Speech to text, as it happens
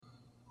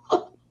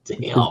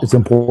Damn. It's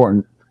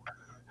important.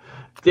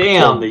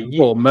 Damn. A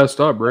little messed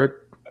up, Rick.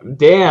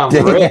 Damn.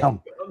 Rick.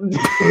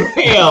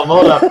 Damn.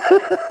 Hold up.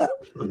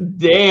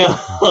 Damn.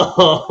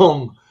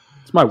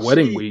 It's my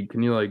wedding week.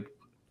 Can you, like, at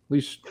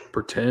least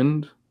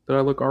pretend that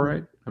I look all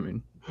right? I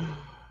mean.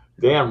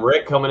 Damn,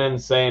 Rick coming in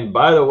saying,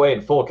 by the way,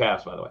 in full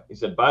caps, by the way. He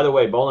said, by the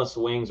way, boneless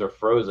wings are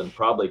frozen,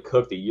 probably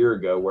cooked a year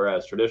ago,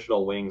 whereas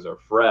traditional wings are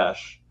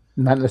fresh.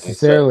 Not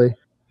necessarily.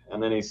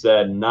 And then he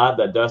said, not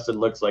that Dustin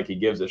looks like he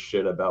gives a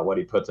shit about what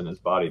he puts in his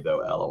body, though,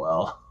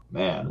 LOL.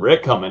 Man,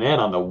 Rick coming in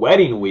on the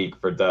wedding week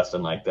for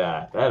Dustin like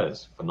that. That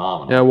is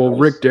phenomenal. Yeah, well,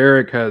 Rick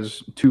Derrick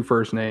has 2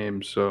 first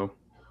names, so.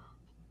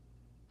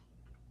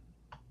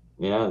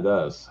 Yeah, it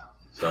does.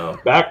 So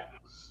back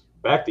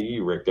to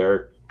you, Rick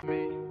Derrick.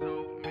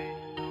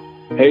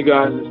 Hey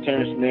guys, it's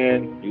Terrence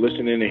Nan. You're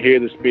listening to Hear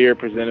the Spear,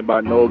 presented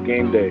by Noel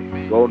Game Day.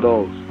 Go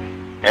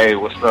Noles. Hey,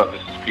 what's up?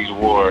 This is Peter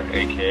Ward,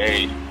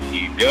 aka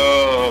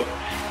E-Dub,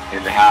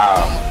 in the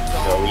house.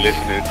 We're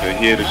listening to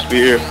Hear the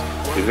Spear,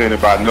 presented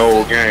by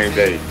Noel Game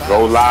Day.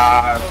 Go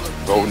Live,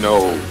 go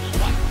Noles.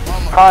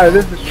 Hi,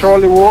 this is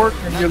Charlie Ward,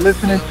 and you're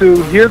listening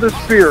to Hear the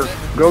Spear.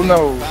 Go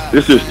Noles.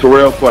 This is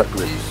Terrell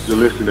Buckley. You're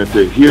listening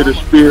to Hear the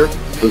Spear,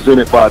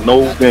 presented by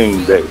Noel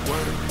Game Day.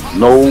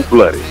 No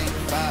Bloody.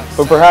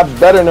 But perhaps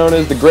better known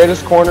as the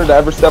greatest corner to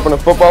ever step on a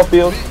football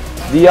field,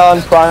 Deion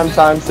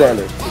Primetime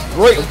Sanders.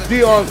 Great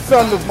Deion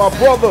Sanders, my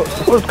brother.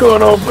 What's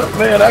going on,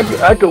 man?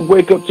 I could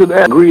wake up to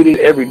that greeting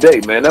every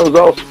day, man. That was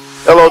awesome.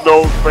 Hello,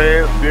 Noles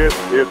fans. This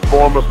is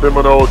former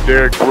Seminole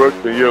Derek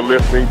Brooks, and you're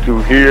listening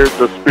to Hear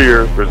the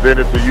Spear,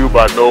 presented to you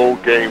by Noel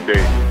Game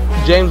Day.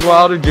 James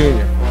Wilder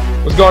Jr.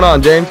 What's going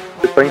on, James?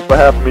 Thanks for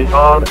having me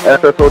on.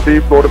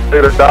 FSOD, Florida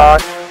State or Die,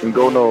 and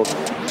go Noles.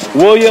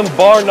 William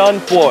Bar None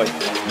Floyd.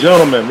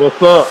 Gentlemen,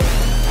 what's up?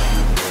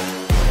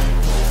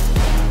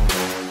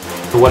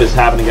 What is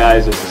happening,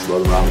 guys? This is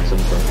Logan Robinson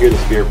from Hear the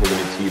Spear,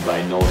 presented to you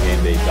by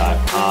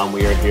NoelGameDay.com.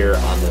 We are here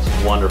on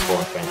this wonderful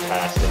and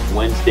fantastic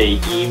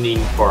Wednesday evening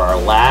for our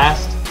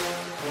last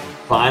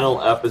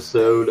final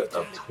episode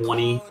of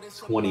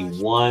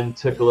 2021.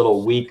 Took a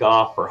little week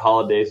off for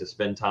holidays to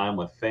spend time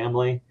with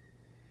family.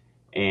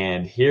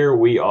 And here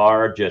we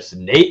are, just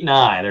Nate and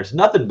I. There's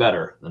nothing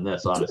better than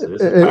this, honestly.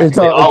 This is it's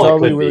all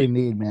we really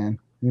need, man.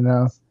 You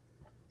know,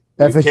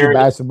 FSU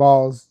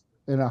basketball's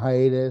in a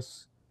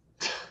hiatus.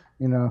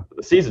 You know,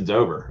 the season's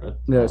over.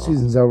 Yeah,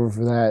 season's over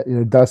for that. You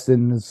know,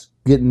 Dustin is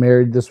getting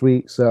married this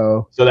week,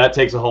 so that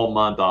takes a whole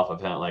month off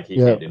of him. Like he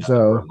can't do nothing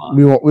for a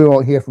month. We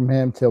won't hear from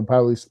him till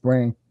probably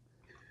spring.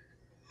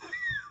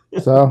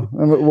 So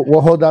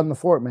we'll hold down the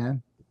fort,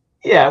 man.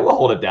 Yeah, we'll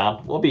hold it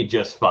down. We'll be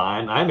just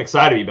fine. I'm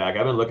excited to be back.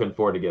 I've been looking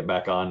forward to get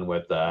back on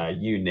with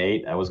you,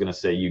 Nate. I was going to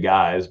say you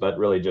guys, but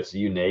really just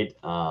you, Nate,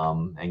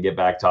 and get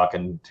back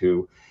talking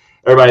to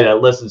everybody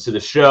that listens to the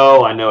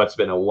show. I know it's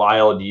been a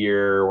wild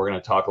year. We're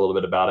going to talk a little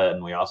bit about it,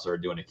 and we also are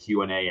doing a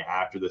Q&A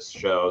after this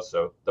show,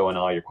 so throw in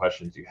all your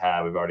questions you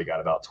have. We've already got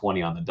about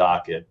 20 on the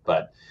docket,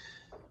 but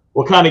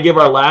we'll kind of give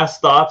our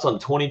last thoughts on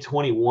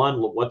 2021,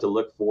 what to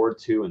look forward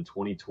to in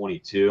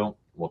 2022.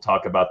 We'll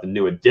talk about the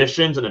new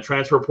additions in the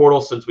transfer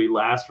portal since we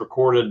last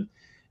recorded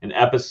an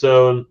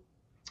episode.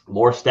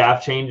 More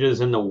staff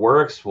changes in the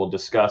works. We'll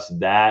discuss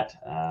that.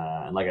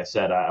 And like I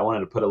said, I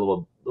wanted to put a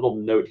little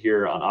note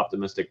here on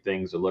optimistic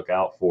things to look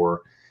out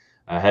for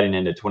heading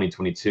into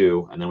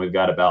 2022. And then we've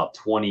got about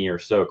 20 or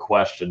so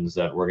questions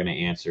that we're going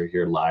to answer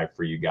here live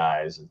for you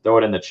guys. And throw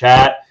it in the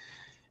chat.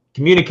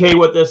 Communicate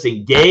with us,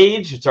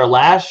 engage. It's our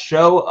last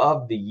show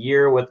of the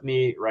year. With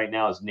me right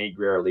now is Nate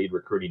Greer, our lead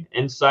recruiting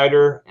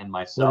insider, and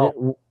myself,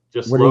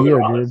 just Logan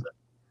Robinson.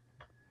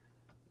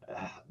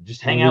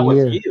 Just hang out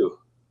with you.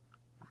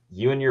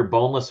 You and your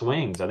boneless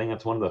wings. I think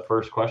that's one of the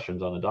first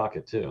questions on the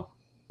docket, too.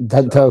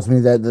 That tells me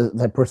that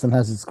that person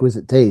has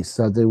exquisite taste,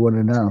 so they want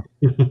to know.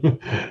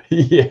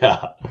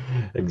 Yeah,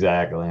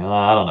 exactly.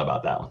 I don't know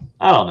about that one.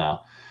 I don't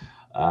know.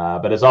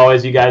 But as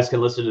always, you guys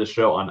can listen to the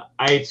show on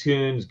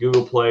iTunes,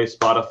 Google Play,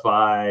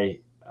 Spotify.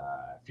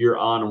 If you're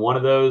on one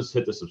of those,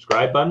 hit the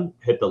subscribe button,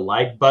 hit the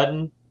like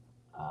button.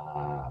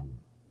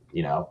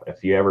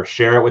 If you ever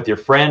share it with your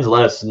friends,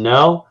 let us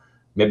know.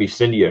 Maybe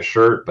send you a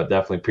shirt, but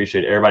definitely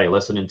appreciate everybody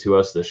listening to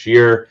us this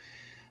year.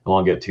 I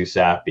won't get too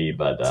sappy,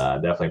 but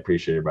definitely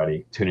appreciate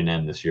everybody tuning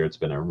in this year. It's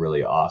been a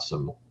really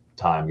awesome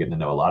time getting to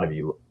know a lot of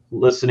you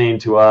listening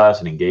to us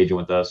and engaging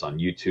with us on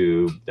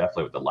YouTube,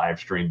 definitely with the live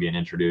stream being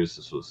introduced.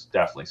 This was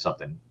definitely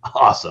something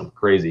awesome,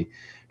 crazy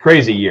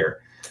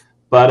year.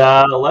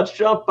 But let's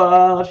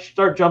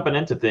start jumping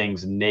into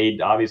things. Nate,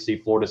 obviously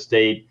Florida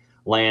State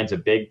lands a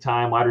big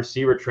time wide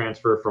receiver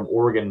transfer from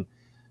Oregon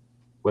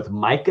with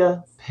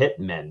Micah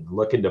Pittman,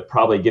 looking to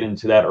probably get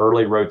into that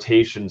early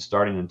rotation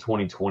starting in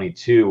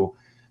 2022.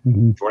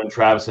 Mm-hmm. Jordan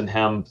Travis and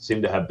him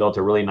seem to have built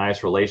a really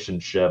nice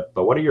relationship.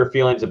 But what are your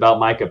feelings about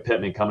Micah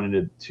Pittman coming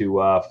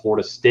into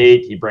Florida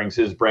State? He brings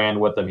his brand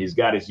with him. He's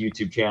got his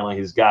YouTube channel.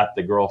 He's got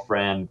the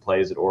girlfriend,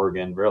 plays at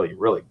Oregon. Really,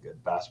 really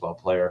good basketball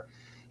player,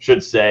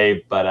 should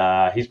say.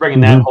 But he's bringing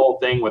that whole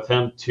thing with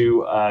him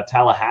to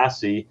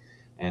Tallahassee,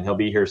 and he'll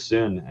be here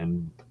soon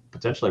and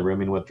potentially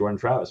rooming with Jordan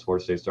Travis,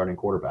 Florida State starting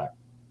quarterback.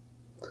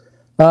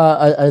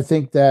 I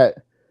think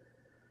that,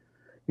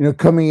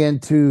 coming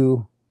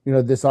into,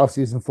 this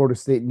offseason, Florida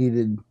State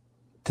needed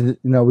to,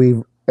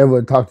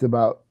 everyone talked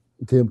about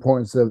the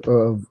importance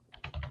of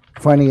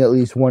finding at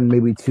least one,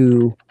 maybe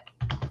two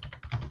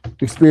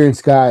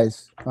experienced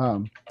guys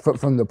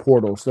from the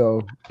portal.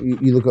 So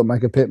you look at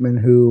Micah Pittman,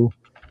 who,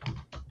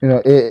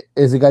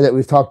 is a guy that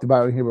we've talked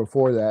about in here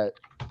before that,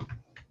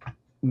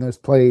 has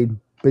played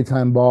big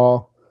time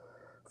ball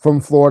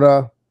from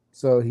Florida.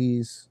 So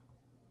he's,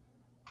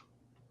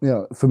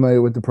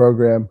 familiar with the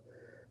program.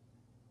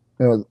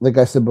 Like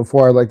I said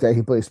before, I like that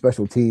he plays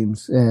special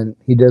teams, and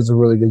he does a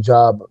really good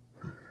job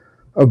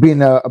of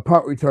being a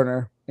punt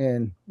returner.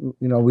 And,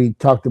 we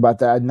talked about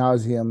that ad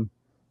nauseum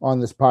on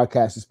this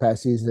podcast this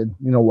past season,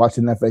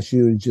 watching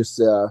FSU and just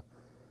the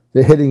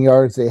hitting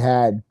yards they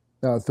had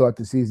throughout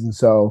the season.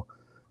 So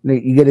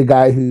you get a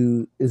guy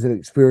who is an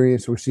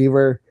experienced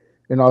receiver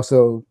and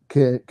also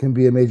can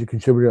be a major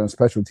contributor on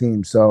special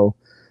teams. So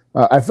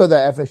I feel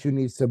that FSU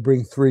needs to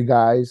bring 3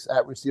 guys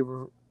at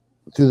receiver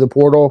through the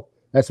portal.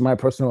 That's my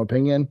personal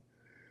opinion.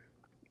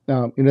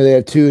 They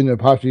have 2, and they're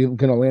possibly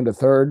going to land a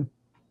 3rd,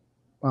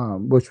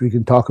 which we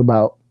can talk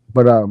about.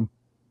 But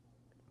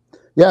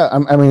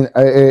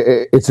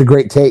it's a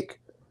great take.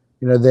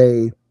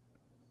 They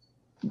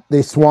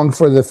swung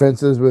for the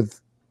fences with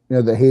the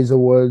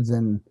Hazelwoods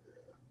and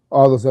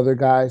all those other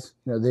guys.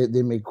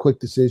 They made quick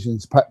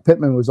decisions.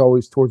 Pittman was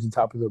always towards the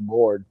top of the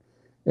board,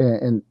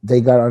 and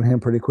they got on him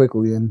pretty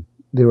quickly, and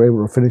they were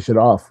able to finish it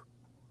off.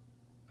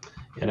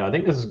 I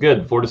think this is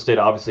good. Florida State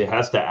obviously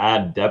has to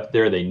add depth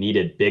there. They need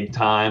it big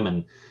time.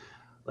 And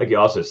like you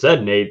also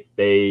said, Nate,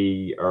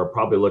 they are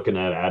probably looking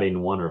at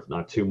adding 1 or if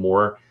not 2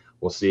 more.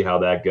 We'll see how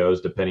that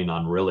goes, depending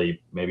on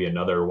really maybe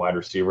another wide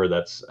receiver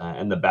that's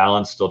in the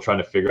balance, still trying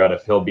to figure out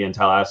if he'll be in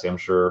Tallahassee. I'm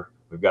sure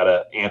we've got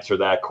to answer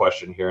that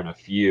question here in a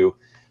few.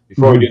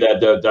 Before we do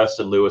that, though,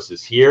 Dustin Lewis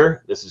is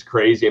here. This is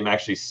crazy. I'm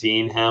actually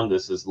seeing him.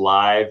 This is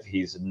live.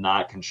 He's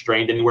not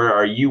constrained anywhere.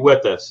 Are you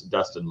with us,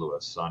 Dustin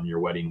Lewis, on your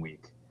wedding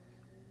week?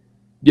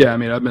 Yeah,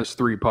 I've missed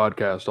 3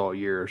 podcasts all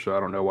year, so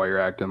I don't know why you're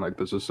acting like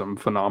this is some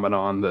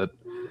phenomenon that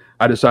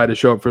I decided to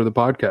show up for the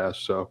podcast.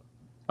 So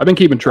I've been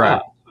keeping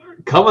track.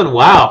 Coming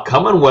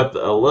with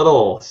a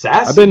little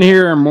sassy. I've been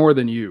here more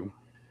than you.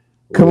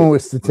 Coming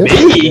with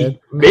statistics. Me?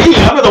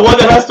 I'm the one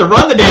that has to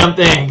run the damn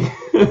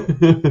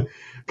thing.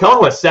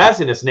 Coming with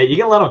sassiness, Nate. You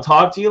gonna let him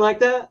talk to you like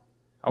that?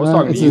 I was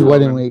talking to you. It's his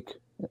wedding week.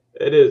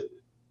 It is.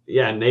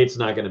 Yeah, Nate's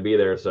not going to be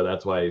there, so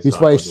that's why he's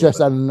probably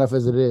stressed out enough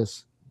as it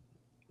is.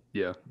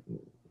 Yeah.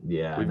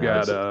 Yeah. We've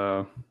got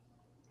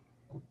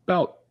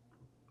about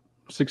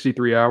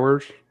 63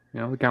 hours.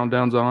 The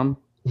countdown's on.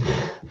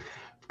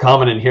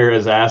 Comment in here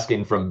is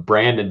asking from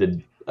Brandon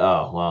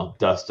to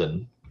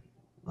Dustin.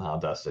 Oh,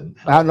 Dustin.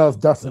 I don't know if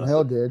Dustin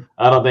Hill did.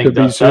 I don't think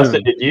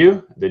Dustin. Did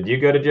you? Did you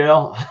go to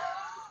jail?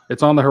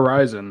 It's on the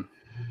horizon.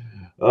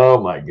 Oh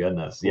my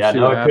goodness. We'll see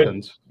what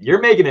happens.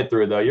 You're making it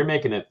through, though. You're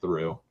making it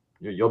through.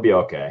 You'll be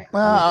okay.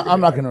 Well, I'm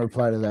not going to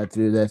reply to that,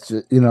 dude. That's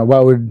just, why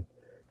would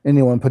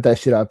anyone put that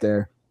shit out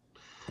there?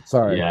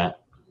 Sorry. Yeah,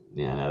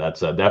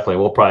 that's definitely.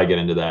 We'll probably get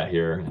into that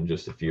here in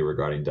just a few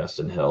regarding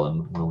Dustin Hill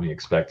and when we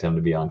expect him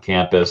to be on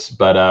campus.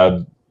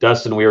 But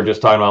Dustin, we were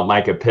just talking about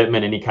Micah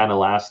Pittman. Any kind of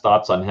last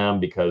thoughts on him?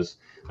 Because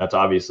that's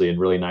obviously a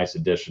really nice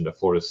addition to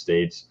Florida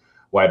State's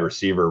wide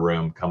receiver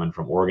room coming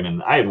from Oregon.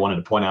 And I had wanted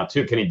to point out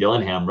too, Kenny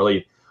Dillingham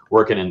really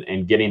working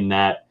and getting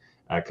that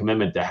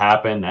commitment to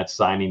happen. That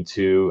signing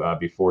too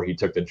before he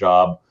took the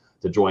job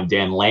to join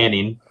Dan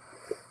Lanning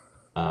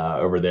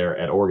over there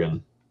at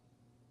Oregon.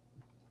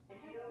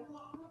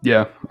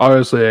 Yeah,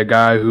 obviously a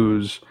guy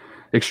who's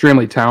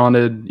extremely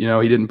talented. He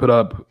didn't put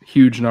up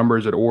huge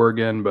numbers at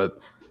Oregon, but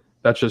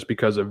that's just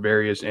because of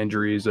various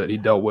injuries that he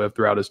dealt with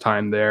throughout his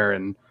time there.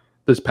 And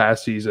this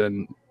past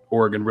season,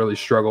 Oregon really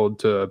struggled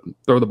to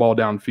throw the ball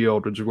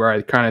downfield, which is where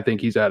I kind of think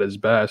he's at his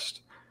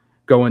best,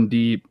 going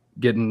deep,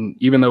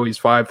 even though he's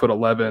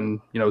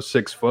 5'11",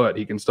 6 foot,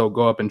 he can still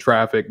go up in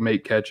traffic,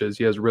 make catches.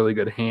 He has really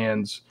good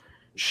hands,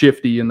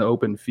 shifty in the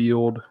open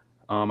field.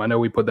 I know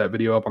we put that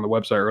video up on the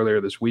website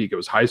earlier this week. It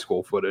was high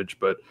school footage,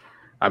 but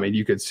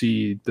you could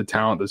see the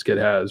talent this kid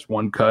has.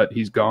 One cut,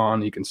 he's gone.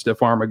 He can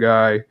stiff arm a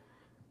guy,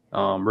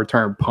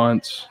 return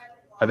punts.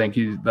 I think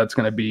that's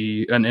going to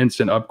be an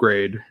instant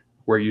upgrade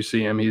where you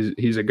see him.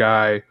 He's a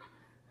guy.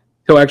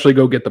 He'll actually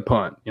go get the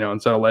punt,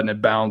 instead of letting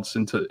it bounce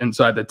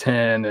inside the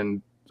 10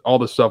 and all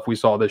the stuff we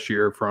saw this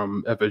year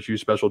from FSU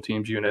special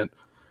teams unit.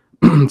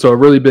 So a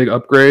really big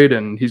upgrade,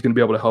 and he's going to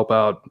be able to help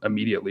out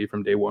immediately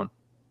from day one.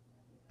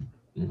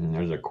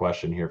 There's a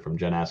question here from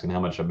Jen asking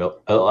how much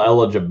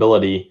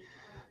eligibility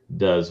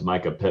does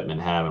Micah Pittman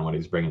have and what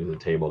he's bringing to the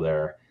table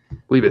there. I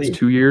believe it's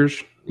 2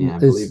 years. Yeah,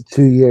 it's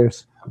 2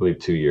 years. I believe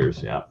 2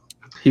 years, yeah.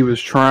 He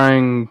was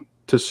trying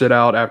to sit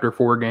out after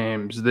 4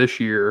 games this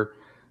year,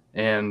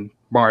 and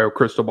Mario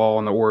Cristobal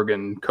and the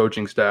Oregon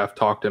coaching staff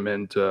talked him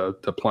into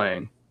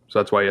playing. So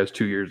that's why he has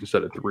 2 years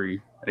instead of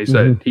 3. And he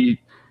said he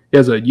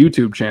has a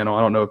YouTube channel. I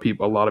don't know if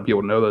a lot of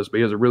people know this, but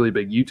he has a really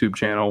big YouTube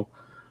channel.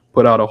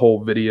 Put out a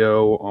whole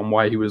video on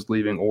why he was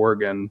leaving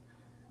Oregon,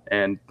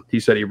 and he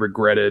said he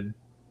regretted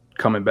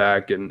coming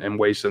back and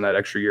wasting that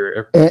extra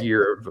year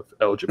of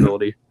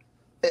eligibility.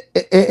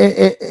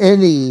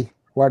 Any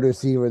wide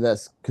receiver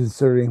that's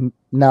considering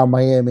now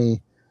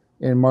Miami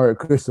and Mario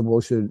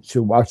Cristobal should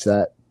watch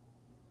that.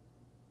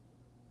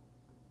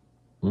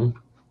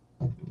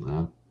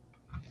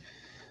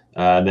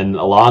 Then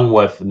along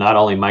with not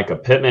only Micah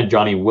Pittman,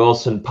 Johnny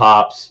Wilson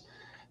pops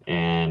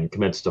and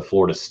commits to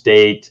Florida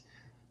State.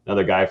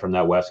 Another guy from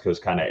that West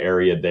Coast kind of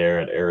area there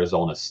at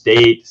Arizona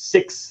State.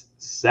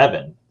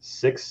 6'7".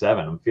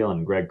 I'm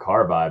feeling Greg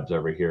Carr vibes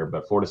over here,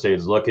 but Florida State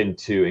is looking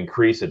to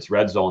increase its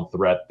red zone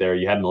threat there.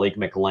 You had Malik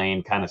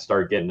McLean kind of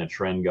start getting a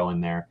trend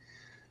going there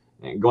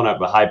and going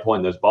up a high point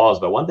in those balls.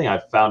 But one thing I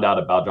found out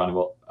about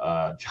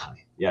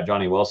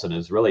Johnny Wilson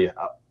is really,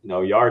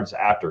 yards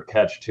after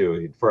catch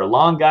too. For a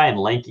long guy and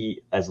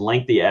lengthy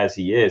as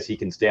he is, he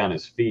can stay on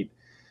his feet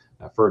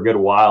for a good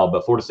while.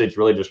 But Florida State's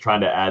really just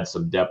trying to add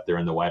some depth there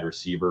in the wide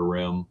receiver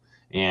room.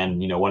 And,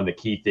 one of the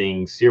key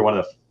things here, one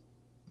of the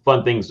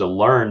fun things to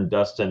learn,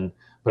 Dustin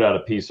put out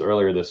a piece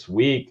earlier this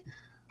week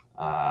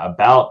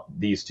about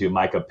these two,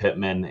 Micah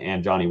Pittman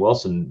and Johnny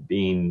Wilson,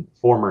 being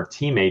former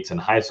teammates in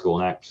high school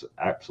and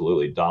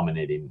absolutely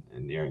dominating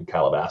in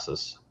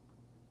Calabasas.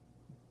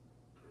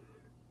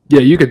 Yeah,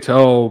 you could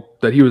tell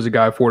that he was a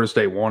guy Florida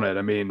State wanted.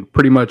 I mean,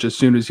 pretty much as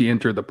soon as he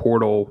entered the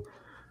portal,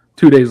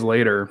 2 days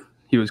later,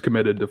 he was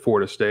committed to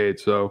Florida State.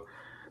 So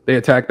they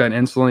attacked that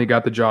instantly,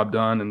 got the job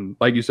done. And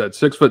like you said,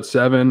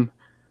 6'7",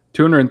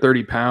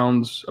 230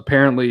 pounds.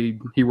 Apparently,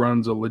 he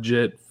runs a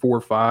legit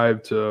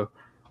 4.5 to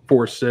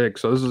 4.6.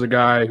 So this is a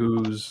guy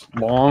who's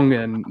long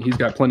and he's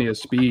got plenty of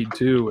speed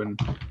too. And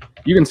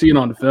you can see it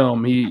on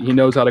film. He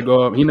knows how to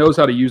go up. He knows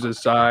how to use his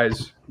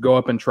size, go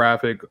up in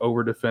traffic,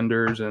 over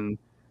defenders. And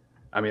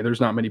I mean,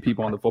 there's not many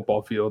people on the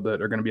football field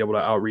that are going to be able to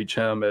outreach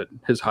him at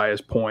his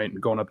highest point,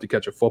 going up to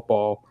catch a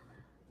football.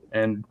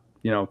 And,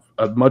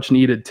 a much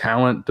needed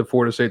talent to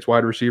Florida State's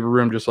wide receiver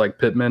room, just like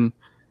Pittman.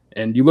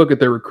 And you look at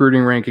their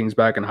recruiting rankings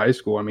back in high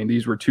school. I mean,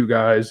 these were two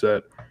guys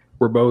that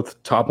were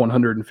both top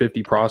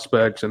 150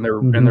 prospects in their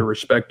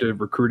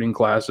respective recruiting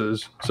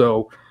classes.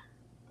 So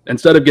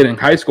instead of getting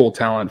high school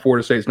talent,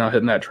 Florida State's now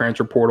hitting that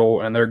transfer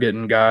portal, and they're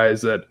getting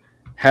guys that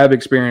have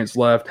experience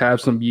left, have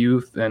some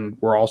youth, and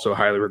were also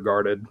highly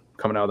regarded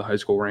coming out of the high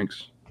school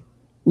ranks.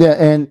 Yeah,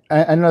 and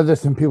I know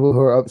there's some people who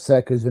are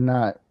upset because they're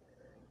not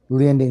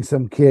landing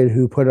some kid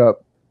who put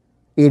up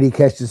 80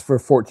 catches for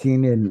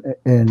 14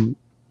 and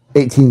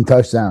 18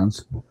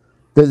 touchdowns.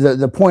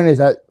 The point is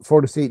that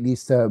Florida State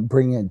needs to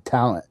bring in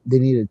talent. They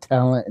need a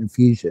talent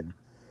infusion.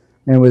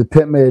 And with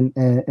Pittman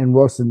and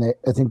Wilson,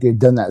 I think they've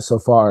done that so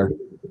far.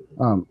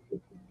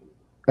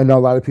 I know a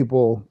lot of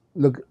people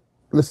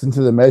listen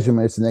to the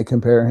measurements and they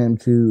compare him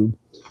to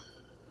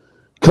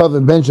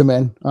Kelvin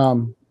Benjamin.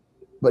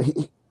 But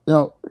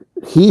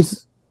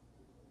he's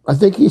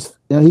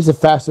a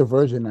faster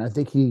version. I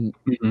think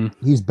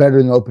he's better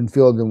in the open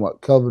field than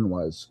what Kelvin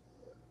was.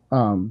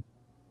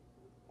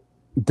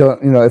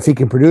 If he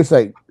can produce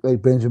like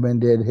Benjamin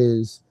did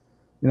his,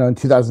 in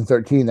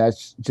 2013,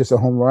 that's just a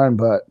home run.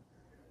 But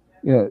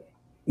you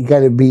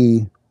got to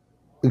be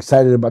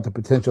excited about the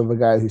potential of a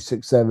guy who's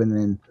 6'7"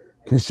 and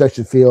can stretch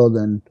the field.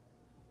 And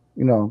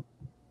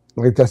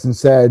like Dustin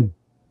said,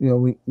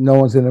 no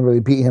one's going to really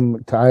beat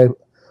him to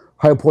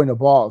high point of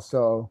ball.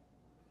 So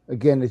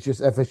again, it's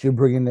just FSU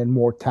bringing in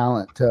more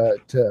talent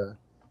to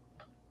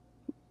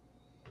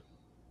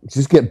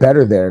just get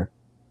better there.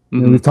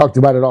 We've talked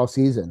about it all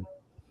season.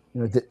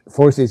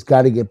 Florida State's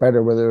got to get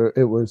better, whether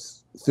it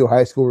was through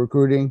high school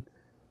recruiting,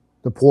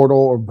 the portal,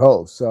 or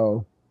both.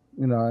 So,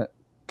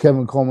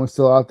 Kevin Coleman's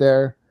still out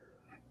there,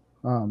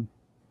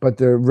 but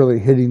they're really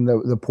hitting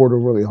the portal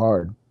really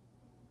hard.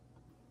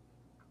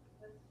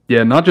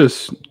 Yeah, not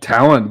just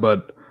talent,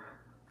 but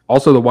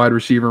also the wide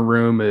receiver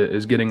room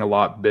is getting a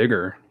lot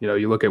bigger.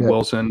 You look at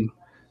Wilson,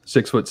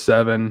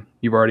 6'7".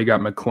 You've already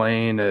got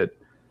McLean at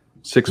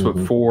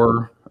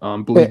 6'4".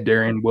 Believe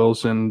Darian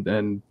Wilson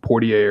and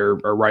Portier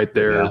are right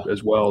there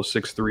as well,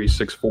 6'3",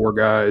 6'4"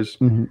 guys.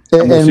 And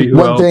we'll see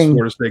who else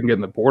Florida State can get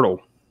in the portal.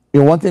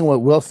 One thing with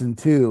Wilson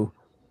too,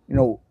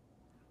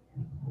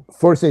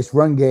 Florida State's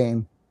run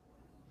game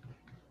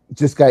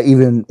just got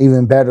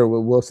even better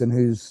with Wilson,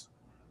 who's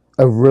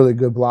a really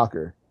good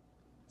blocker.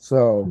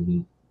 So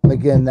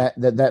again,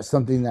 that's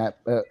something that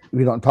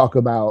we don't talk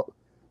about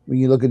when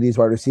you look at these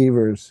wide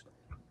receivers.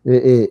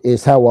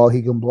 Is how well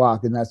he can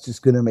block, and that's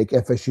just going to make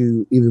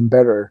FSU even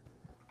better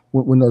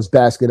when those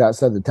bats get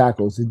outside the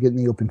tackles and get in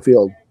the open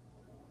field.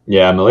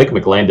 Yeah, Malik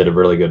McLean did a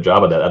really good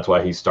job of that. That's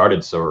why he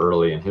started so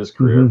early in his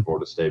career at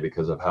Florida State,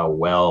 because of how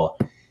well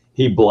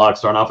he blocked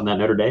starting off in that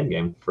Notre Dame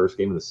game, first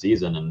game of the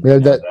season, and I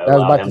was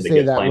about to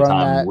say that playing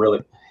time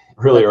really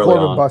early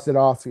on. Busted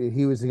off.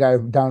 He was the guy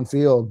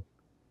downfield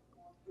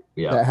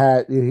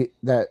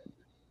that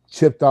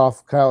chipped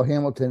off Kyle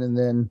Hamilton, and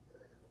then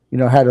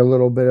had a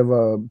little bit of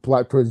a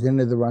block towards the end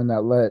of the run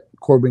that let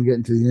Corbin get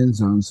into the end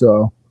zone.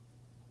 So,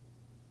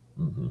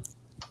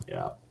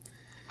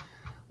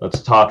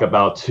 let's talk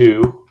about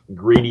two.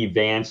 Greedy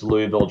Vance,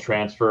 Louisville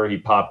transfer. He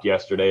popped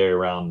yesterday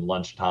around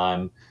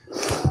lunchtime.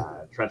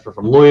 transfer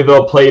from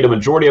Louisville, played a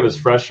majority of his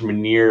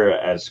freshman year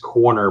as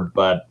corner,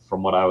 but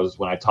from when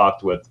I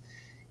talked with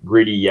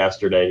Greedy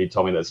yesterday, he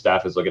told me that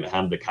staff is looking at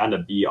him to kind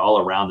of be all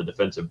around the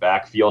defensive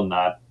backfield,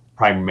 not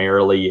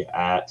primarily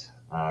at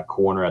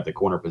corner at the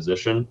corner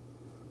position.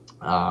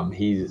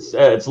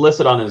 It's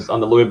listed on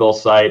the Louisville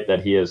site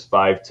that he is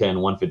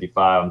 5'10",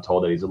 155. I'm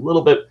told that he's a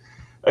little bit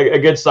a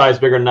good size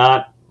bigger,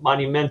 not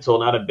monumental,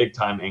 not a big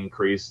time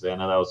increase. I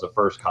know that was the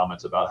first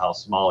comments about how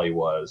small he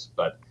was,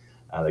 but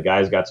the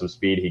guy's got some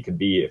speed. He could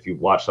be, if you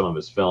watch some of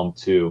his film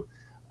too,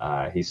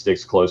 he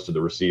sticks close to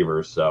the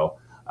receivers. So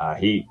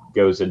he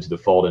goes into the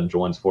fold and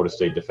joins Florida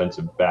State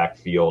defensive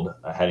backfield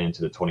heading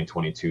into the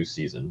 2022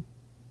 season.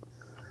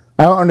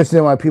 I don't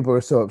understand why people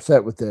are so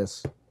upset with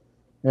this.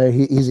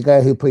 He's a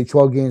guy who played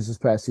 12 games this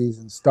past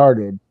season,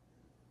 started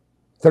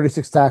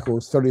 36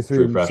 tackles,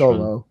 33 in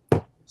solo,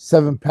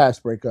 7 pass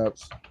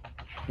breakups.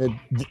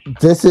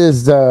 This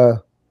is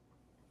the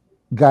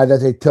guy that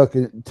they took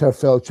to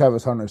fill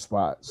Travis Hunter's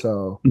spot.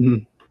 So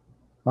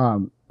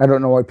I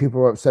don't know why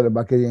people are upset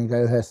about getting a guy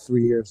who has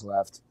 3 years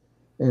left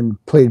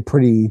and played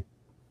pretty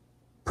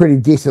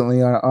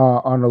decently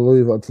on a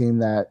Louisville team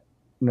that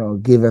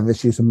gave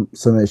FSU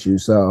some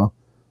issues. So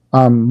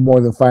I'm more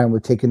than fine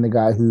with taking the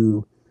guy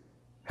who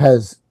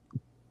has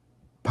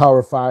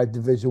Power 5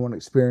 Division I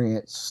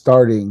experience,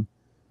 starting,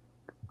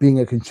 being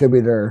a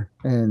contributor,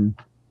 and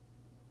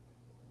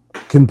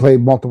can play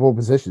multiple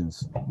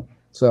positions.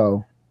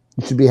 So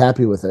you should be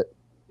happy with it.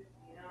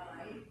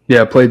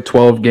 Yeah, played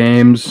 12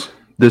 games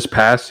this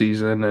past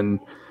season, and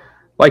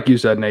like you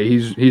said, Nate,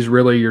 he's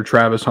really your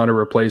Travis Hunter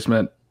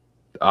replacement.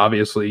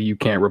 Obviously, you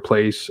can't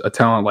replace a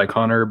talent like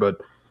Hunter, but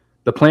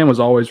the plan was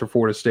always for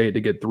Florida State to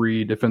get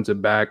 3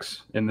 defensive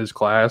backs in this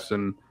class,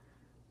 and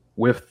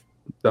with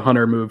the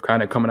Hunter move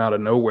kind of coming out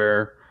of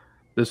nowhere,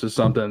 this is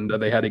something that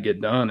they had to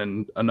get done.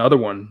 And another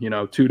one,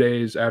 2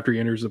 days after he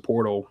enters the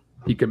portal,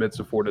 he commits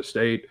to Florida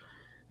State.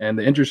 And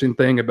the interesting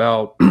thing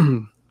about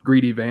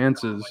Greedy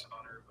Vance is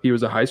he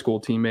was a high school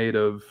teammate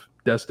of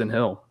Destin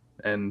Hill.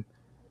 And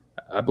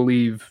I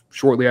believe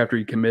shortly after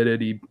he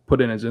committed, he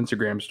put in his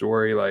Instagram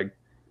story, like,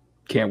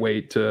 can't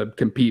wait to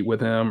compete with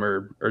him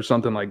or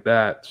something like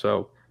that.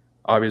 So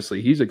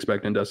obviously he's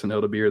expecting Destin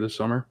Hill to be here this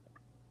summer.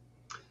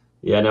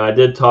 Yeah, no, I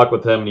did talk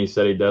with him, and he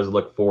said he does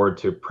look forward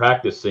to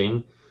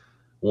practicing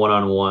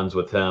one-on-ones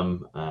with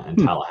him in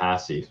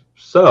Tallahassee.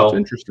 So that's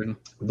interesting.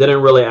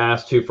 Didn't really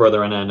ask too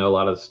further, and I know a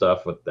lot of the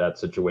stuff with that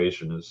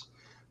situation is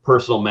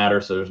personal matter,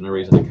 so there's no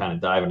reason to kind of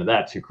dive into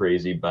that too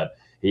crazy. But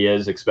he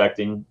is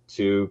expecting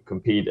to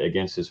compete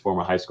against his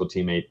former high school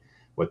teammate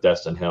with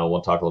Destin Hill. We'll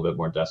talk a little bit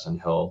more Destin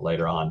Hill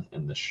later on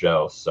in the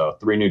show. So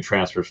 3 new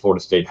transfers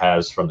Florida State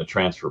has from the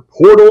transfer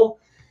portal.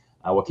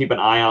 We'll keep an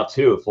eye out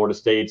too. Florida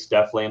State's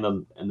definitely in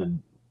the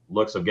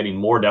looks of getting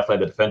more,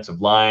 definitely the defensive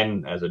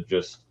line, as it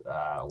just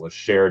was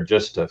shared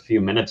just a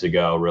few minutes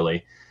ago.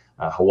 Really,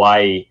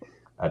 Hawaii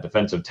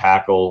defensive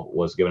tackle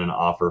was given an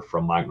offer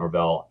from Mike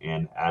Norvell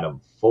and Adam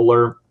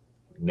Fuller.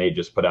 Nate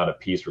just put out a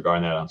piece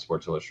regarding that on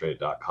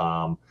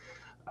SportsIllustrated.com.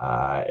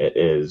 It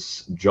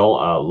is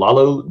Jonah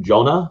Lulu.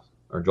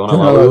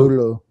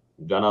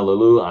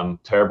 I'm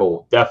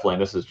terrible. Definitely,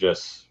 this is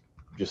just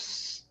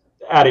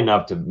adding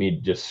up to me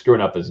just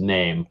screwing up his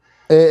name.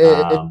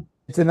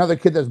 It's another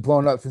kid that's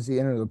blown up since he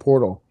entered the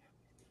portal.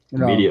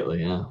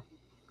 Immediately, yeah.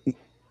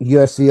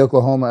 USC,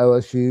 Oklahoma,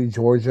 LSU,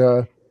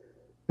 Georgia,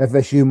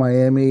 FSU,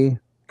 Miami,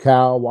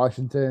 Cal,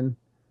 Washington.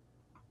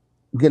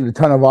 Getting a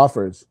ton of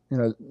offers.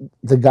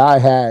 The guy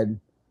had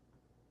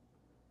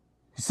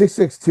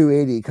 6'6",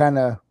 280, kind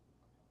of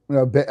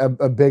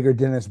a bigger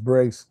Dennis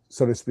Briggs,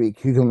 so to speak.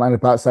 He can line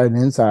up outside and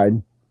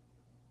inside.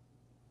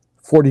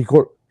 40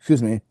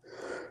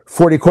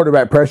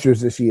 quarterback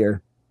pressures this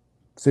year,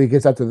 so he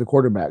gets after the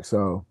quarterback.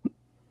 So,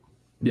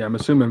 yeah, I'm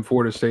assuming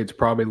Florida State's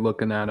probably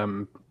looking at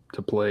him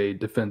to play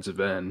defensive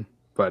end,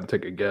 if I had to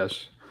take a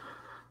guess.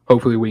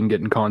 Hopefully we can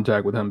get in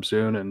contact with him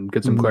soon and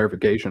get some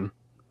clarification.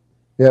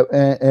 Yep,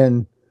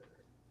 and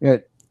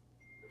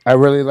I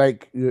really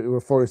like where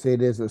Florida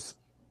State is with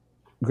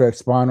Greg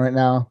Spahn right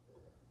now.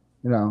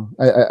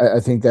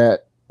 I think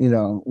that,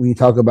 when you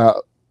talk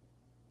about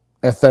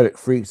athletic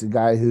freaks, a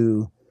guy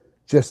who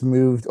just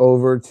moved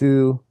over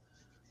to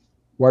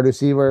wide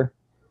receiver.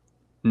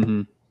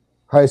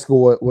 High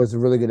school was a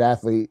really good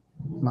athlete,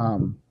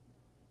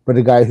 but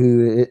a guy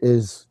who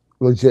is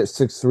legit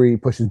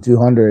 6'3", pushing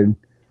 200,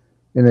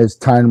 and is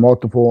tying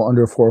multiple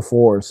under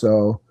 4.4.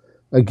 So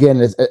again,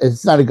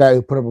 it's not a guy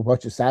who put up a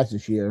bunch of stats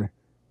this year.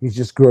 He's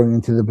just growing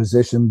into the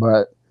position,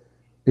 but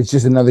it's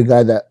just another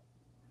guy that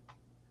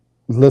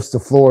lifts the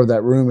floor of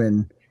that room,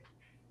 and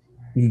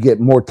you get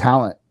more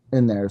talent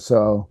in there.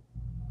 So,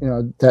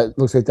 that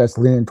looks like that's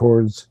leaning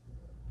towards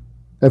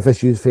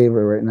FSU's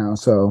favor right now.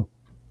 So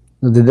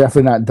they're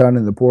definitely not done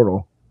in the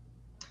portal.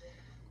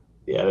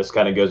 Yeah, this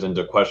kind of goes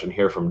into a question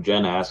here from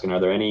Jen asking,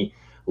 are there any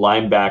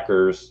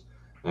linebackers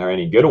or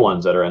any good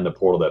ones that are in the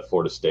portal that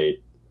Florida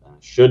State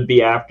should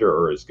be after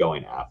or is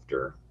going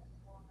after?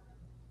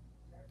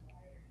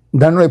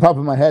 Doesn't really pop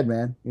in my head,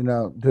 man.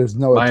 There's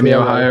no Miami,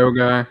 Ohio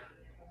guy.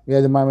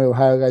 the Miami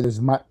Ohio guy.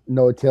 There's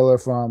Noah Taylor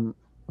from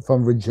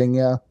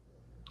Virginia,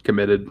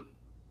 committed.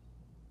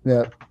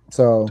 Yep.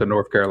 So to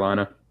North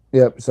Carolina.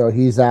 Yep. So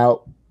he's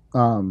out.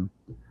 To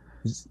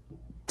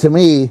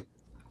me,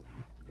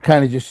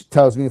 kind of just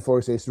tells me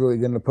Florida State's really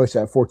going to push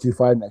that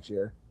 4.25 next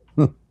year.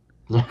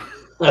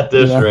 At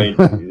this rate,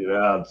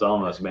 it's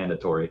almost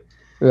mandatory.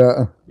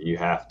 Yeah, you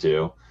have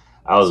to.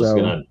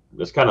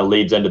 This kind of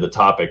leads into the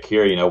topic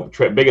here.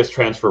 Biggest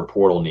transfer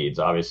portal needs,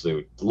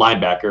 obviously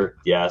linebacker.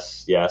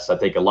 Yes. I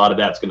think a lot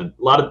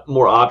of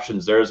more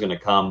options there is going to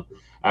come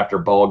after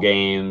bowl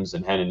games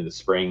and head into the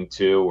spring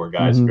too, where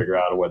guys figure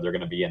out whether they're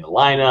going to be in the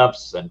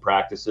lineups and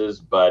practices.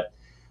 But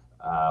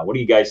what do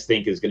you guys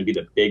think is going to be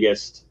the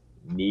biggest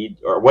need,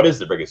 or what is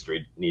the biggest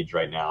needs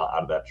right now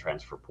out of that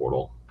transfer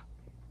portal?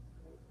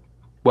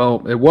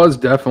 Well, it was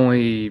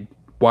definitely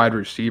wide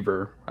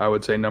receiver, I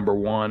would say, number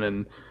one,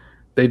 and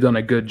they've done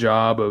a good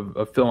job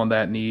of filling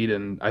that need.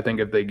 And I think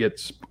if they get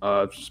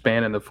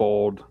Span in the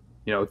fold,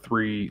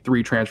 three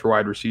transfer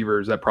wide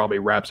receivers, that probably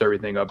wraps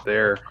everything up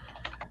there.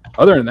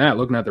 Other than that,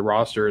 looking at the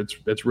roster,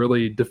 it's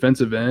really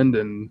defensive end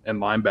and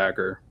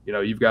linebacker.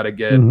 You've got to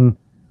get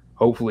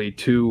hopefully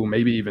 2,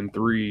 maybe even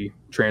 3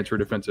 transfer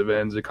defensive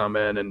ends to come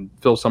in and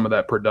fill some of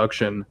that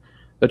production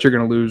that you're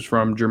going to lose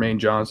from Jermaine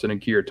Johnson and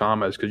Keir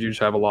Thomas, because you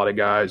just have a lot of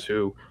guys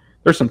who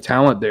there's some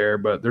talent there,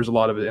 but there's a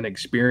lot of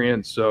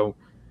inexperience. So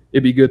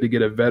it'd be good to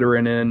get a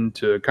veteran in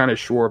to kind of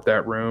shore up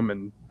that room.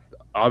 And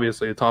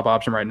obviously the top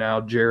option right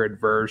now, Jared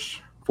Verse,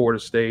 Florida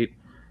State,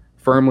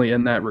 firmly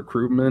in that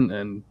recruitment.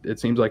 And it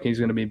seems like he's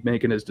going to be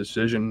making his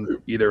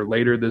decision either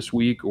later this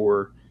week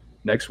or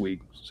next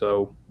week.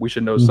 So we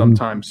should know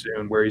sometime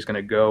soon where he's going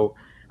to go.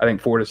 I think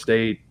Florida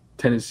State,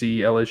 Tennessee,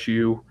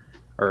 LSU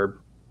are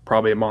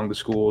probably among the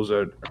schools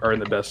that are in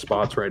the best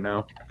spots right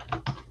now.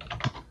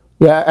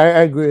 Yeah,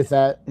 I agree with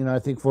that. I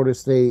think Florida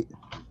State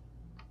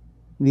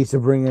needs to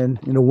bring in,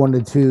 1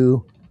 to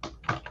 2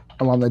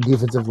 along the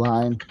defensive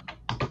line.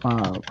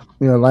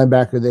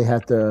 Linebacker, they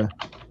have to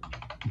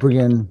bring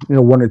in,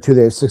 1 or 2.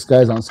 They have 6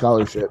 guys on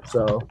scholarship.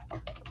 So,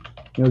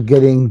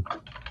 getting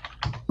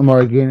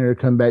Amari Gainer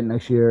to come back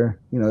next year,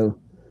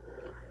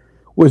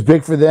 was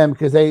big for them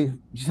because they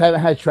just haven't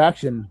had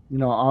traction,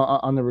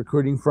 on the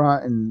recruiting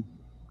front. And,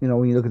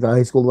 when you look at the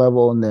high school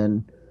level, and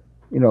then,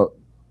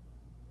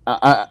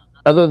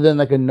 other than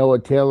like a Noah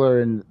Taylor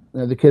and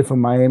the kid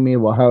from Miami,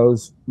 Ohio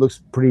looks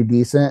pretty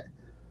decent.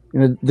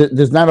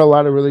 There's not a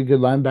lot of really good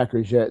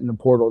linebackers yet in the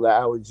portal that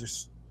I would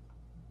just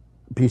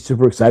be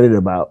super excited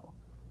about.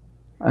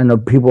 I know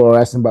people are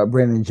asking about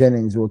Brandon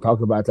Jennings. We'll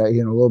talk about that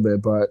here in a little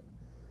bit, but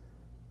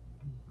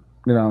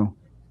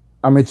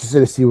I'm interested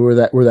to see where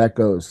that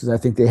goes, because I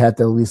think they have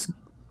to at least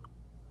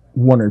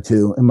 1 or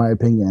 2, in my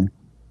opinion.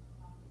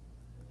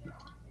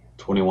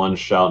 21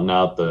 shouting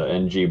out the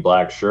NG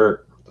black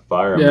shirt, the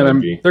fire emoji. I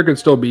mean, there could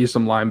still be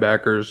some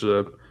linebackers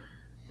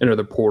enter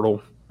the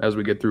portal as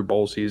we get through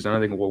bowl season. I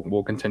think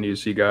we'll continue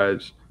to see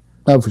guys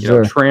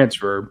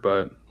transfer,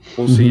 but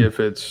we'll see if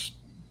it's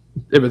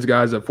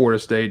guys that Florida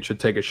State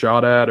should take a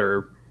shot at,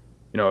 or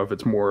if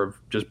it's more of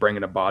just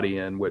bringing a body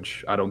in,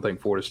 which I don't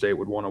think Florida State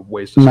would want to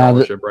waste a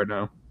scholarship right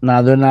now.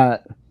 No, they're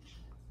not.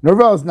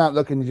 Norvell's not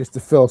looking just to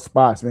fill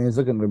spots. I mean, he's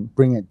looking to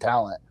bring in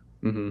talent,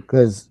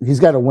 because he's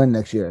got to win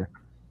next year.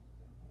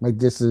 Like,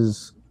 this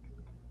is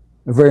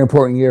a very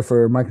important year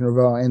for Mike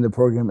Norvell and the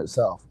program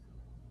itself.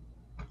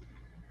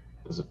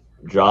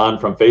 John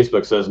from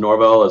Facebook says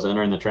Norvell is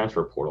entering the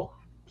transfer portal.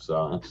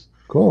 So that's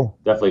cool.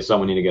 Definitely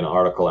someone need to get an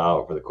article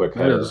out for the quick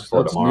header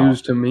for that's tomorrow.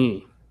 News to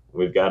me.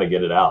 We've got to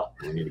get it out.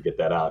 We need to get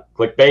that out.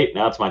 Clickbait.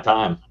 Now it's my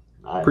time.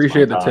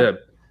 Appreciate the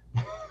tip.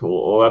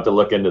 We'll have to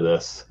look into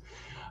this.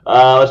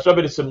 Let's jump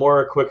into some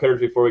more quick hitters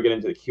before we get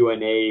into the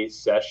Q&A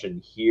session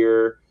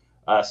here.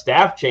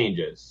 Staff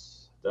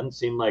changes. Doesn't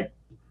seem like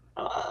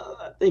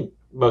I think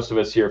most of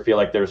us here feel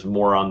like there's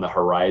more on the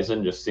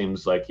horizon. Just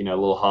seems like,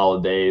 little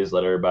holidays,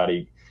 let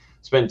everybody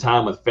spend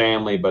time with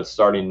family, but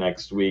starting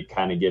next week,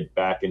 kind of get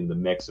back into the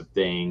mix of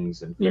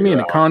things. And you mean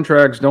the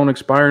contracts don't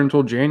expire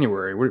until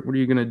January? What are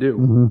you going to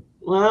do?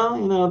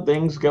 Well,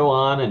 things go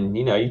on, and,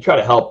 you try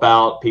to help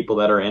out people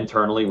that are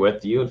internally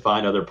with you and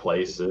find other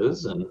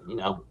places. And,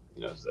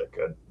 is that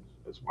good?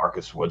 Is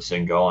Marcus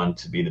Woodson going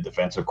to be the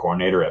defensive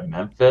coordinator at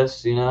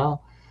Memphis?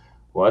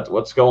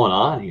 What's going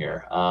on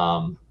here?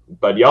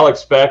 But y'all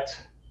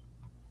expect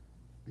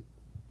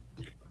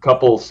a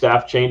couple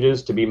staff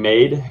changes to be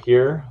made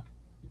here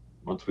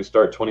once we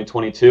start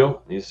 2022.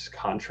 These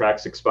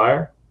contracts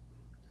expire.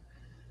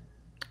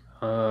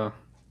 For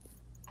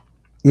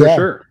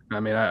sure. I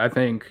mean, I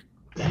think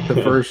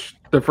the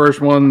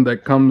first one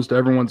that comes to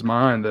everyone's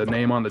mind, the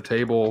name on the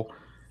table,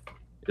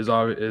 is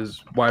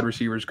wide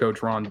receivers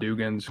coach Ron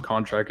Dugan's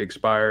contract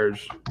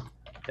expires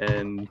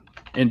in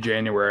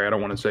January. I don't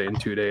want to say in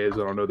 2 days. I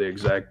don't know the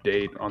exact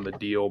date on the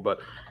deal,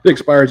 but it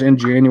expires in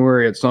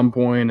January at some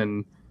point.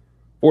 And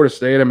Florida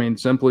State, I mean,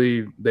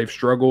 simply they've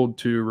struggled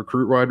to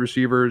recruit wide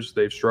receivers.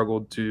 They've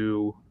struggled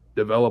to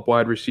develop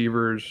wide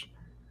receivers.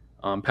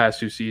 Past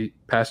two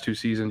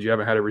seasons, you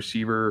haven't had a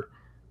receiver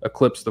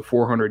eclipse the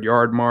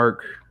 400-yard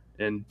mark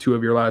in 2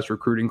 of your last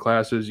recruiting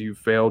classes, you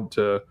failed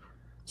to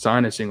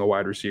sign a single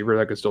wide receiver.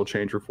 That could still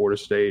change for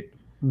Florida State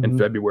in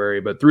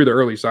February. But through the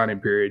early signing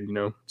period,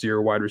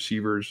 0 wide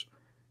receivers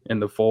in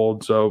the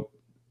fold. So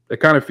it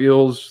kind of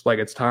feels like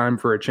it's time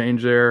for a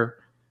change there.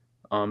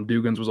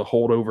 Dugans was a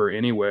holdover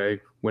anyway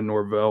when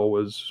Norvell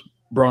was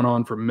brought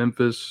on from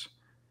Memphis.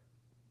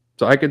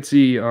 So I could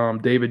see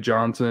David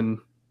Johnson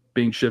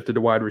being shifted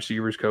to wide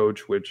receivers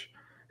coach, which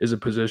is a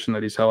position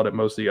that he's held at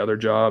most of the other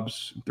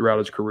jobs throughout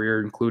his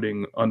career,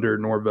 including under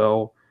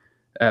Norvell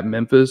at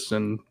Memphis.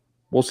 And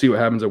we'll see what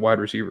happens at wide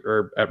receiver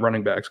or at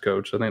running backs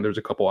coach. I think there's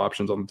a couple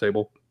options on the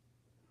table.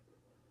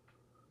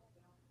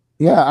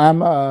 Yeah,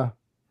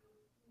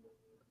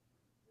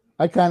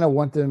 I kind of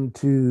want them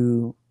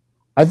to.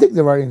 I think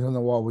the writing's on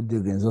the wall with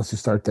Dugans. Let's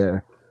just start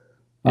there.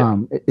 Yeah.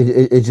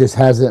 It just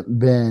hasn't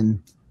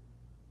been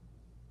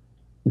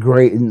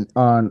great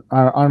on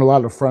a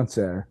lot of fronts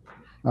there.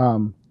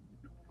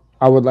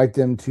 I would like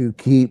them to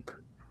keep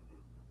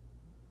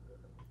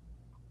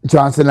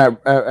Johnson at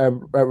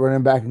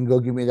running back and go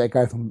give me that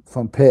guy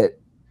from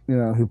Pitt,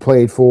 who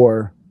played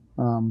for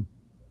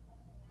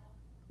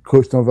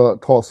Coach Norvell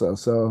at Tulsa.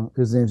 So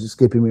his name's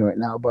escaping me right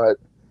now, but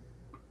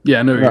yeah,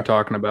 I know who you're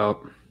talking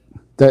about.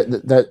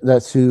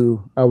 That's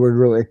who I would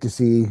really like to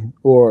see,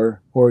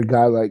 or a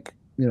guy like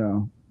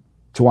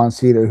Jawan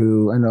Cedar,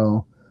 who I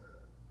know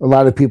a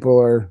lot of people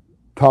are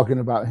talking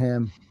about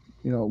him.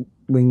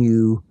 When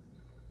you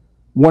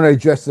want to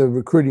address the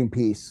recruiting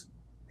piece,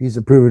 he's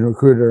a proven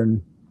recruiter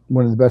and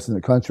one of the best in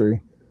the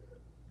country.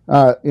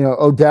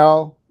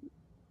 Odell,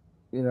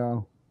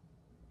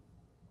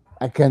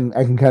 I can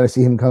kind of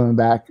see him coming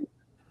back.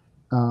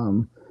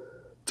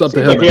 It's up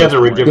to him. Like he has a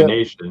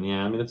rejuvenation.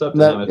 Yeah, I mean, it's up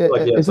to him. It's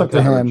like he has some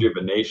kind of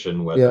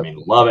rejuvenation with. I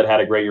mean, Lovett had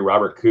a great year.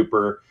 Robert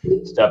Cooper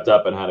stepped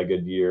up and had a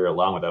good year,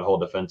 along with that whole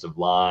defensive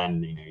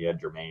line. You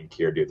had Jermaine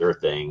Keir do their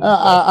thing.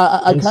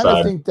 I kind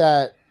of think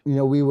that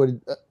we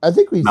would. I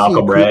think we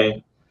Malcolm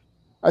Ray.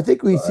 I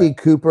think we see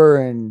Cooper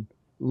and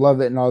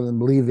Lovett and all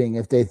them leaving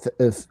if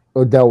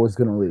Odell was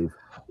going to leave.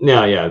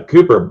 Yeah.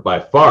 Cooper by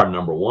far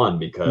number one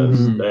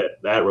because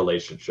that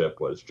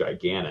relationship was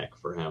gigantic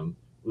for him.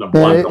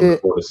 Number one from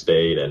Florida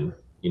State and.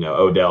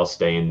 Odell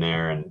staying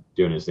there and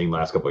doing his thing the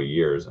last couple of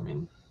years. I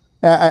mean,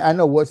 I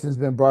know Woodson's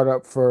been brought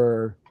up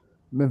for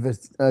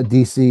Memphis,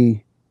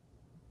 DC.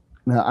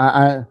 No,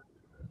 I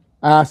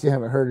honestly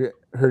haven't heard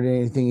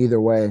anything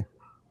either way.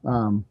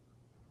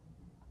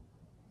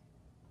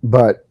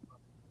 But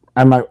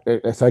I'm not,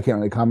 so I can't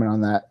really comment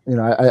on that.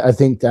 I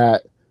think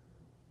that,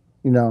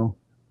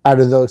 out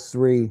of those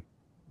 3,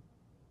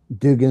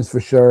 Dugans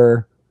for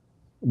sure,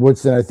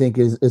 Woodson I think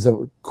is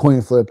a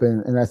coin flip,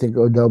 and I think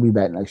Odell will be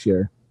back next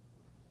year.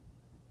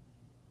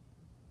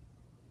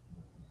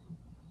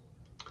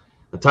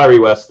 The Tyree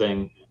West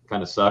thing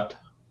kind of sucked.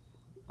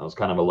 That was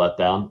kind of a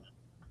letdown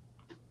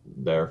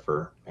there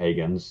for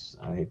Higgins.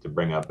 I hate to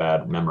bring up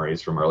bad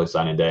memories from early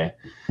signing day.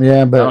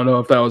 Yeah, but I don't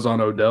know if that was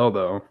on Odell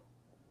though.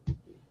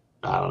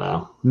 I don't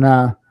know.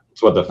 Nah,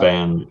 that's what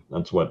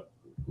the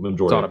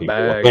majority of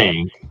people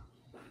think.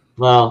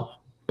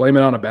 Well, blame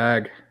it on a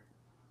bag.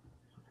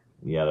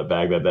 Yeah, the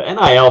bag. That the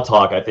NIL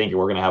talk. I think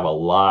we're going to have a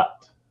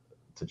lot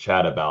to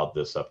chat about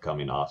this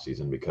upcoming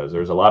offseason because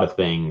there's a lot of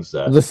things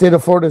that the state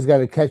of Florida's got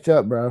to catch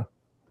up, bro.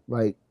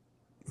 Like,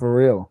 for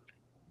real.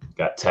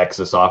 Got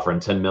Texas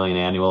offering $10 million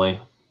annually.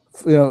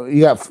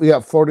 You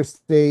got Florida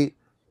State,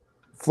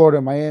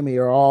 Florida, Miami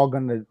are all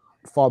going to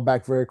fall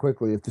back very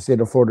quickly if the state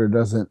of Florida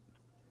doesn't.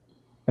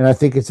 And I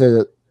think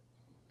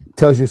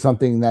tells you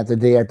something that the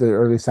day after the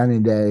early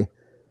signing day,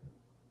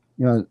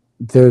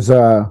 there's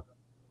they're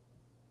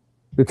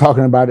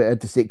talking about it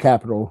at the state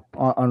capitol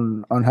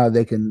on how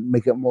they can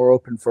make it more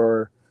open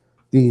for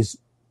these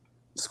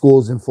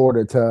schools in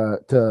Florida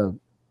to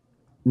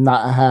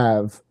not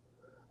have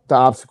the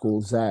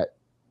obstacles that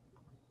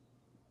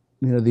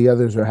the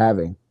others are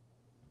having.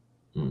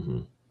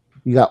 Mm-hmm.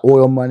 You got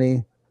oil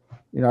money.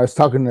 I was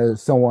talking to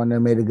someone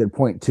that made a good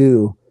point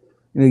too.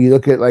 You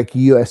look at like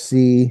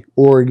USC,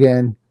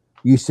 Oregon,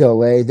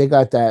 UCLA, they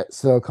got that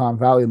Silicon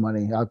Valley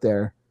money out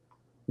there.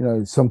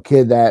 Some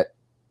kid that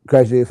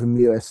graduated from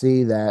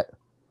USC that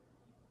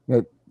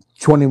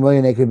 $20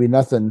 million, it could be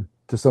nothing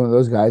to some of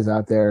those guys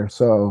out there.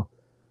 So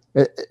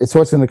it's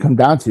what's going to come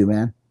down to,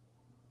 man.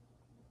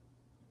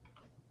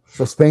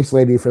 So Spanx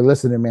lady, for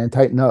listening, man,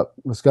 tighten up.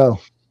 Let's go.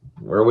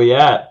 Where are we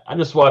at? I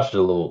just watched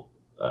a little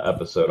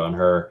episode on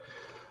her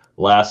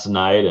last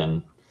night,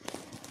 and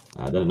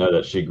I didn't know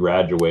that she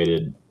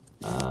graduated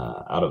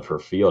out of her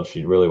field.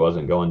 She really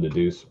wasn't going to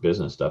do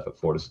business stuff at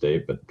Florida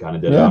State, but kind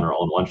of did it on her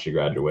own once she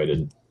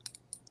graduated.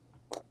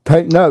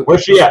 Tighten up.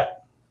 Where's she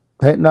at?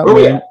 Tighten up,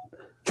 man. At?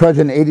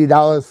 Charging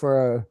 $80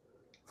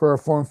 for a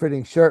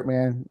form-fitting shirt,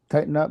 man.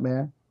 Tighten up,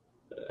 man.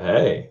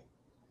 Hey,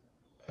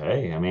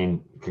 I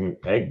mean,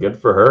 good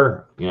for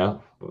her.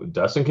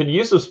 Dustin could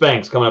use some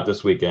Spanx coming up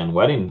this weekend.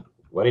 Wedding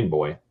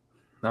boy.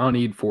 I don't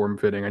need form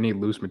fitting. I need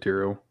loose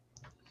material.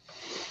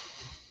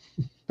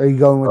 Are you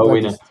going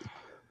with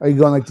Are you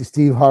going like the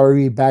Steve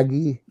Harvey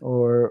baggy,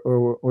 or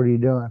what are you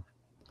doing?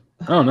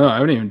 I don't know. I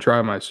haven't even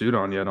tried my suit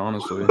on yet,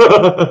 honestly.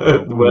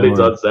 The wedding's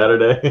on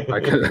Saturday. I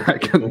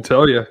couldn't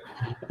tell you.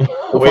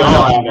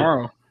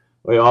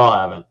 We all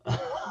haven't.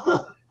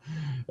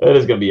 It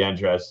is going to be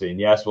interesting.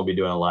 Yes, we'll be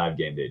doing a live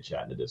game day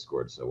chat in the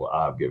Discord, so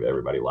I'll give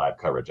everybody live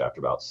coverage after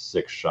about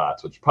 6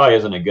 shots, which probably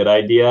isn't a good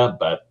idea,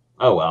 but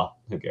oh well,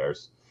 who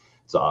cares?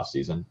 It's off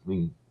season. We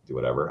can do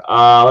whatever.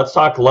 Let's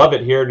talk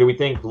Lovett here. Do we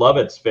think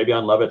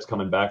Fabian Lovett's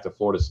coming back to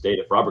Florida State?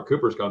 If Robert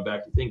Cooper's coming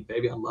back, do you think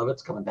Fabian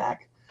Lovett's coming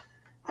back?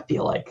 I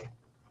feel like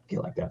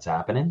that's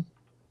happening.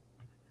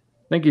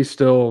 I think he's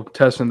still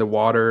testing the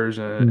waters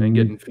and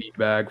getting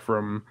feedback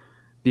from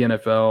the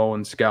NFL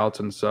and scouts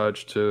and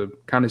such to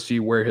kind of see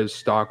where his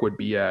stock would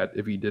be at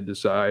if he did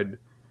decide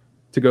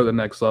to go to the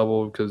next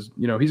level, because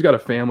he's got a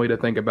family to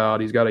think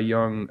about. He's got a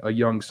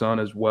young son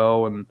as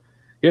well, and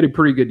he had a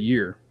pretty good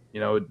year. He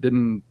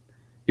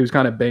was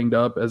kind of banged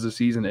up as the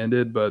season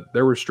ended, but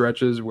there were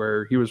stretches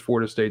where he was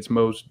Florida State's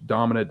most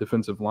dominant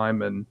defensive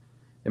lineman,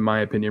 in my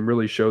opinion.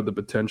 Really showed the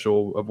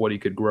potential of what he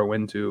could grow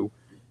into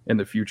in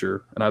the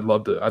future, and I'd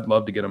love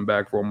to get him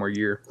back for one more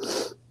year.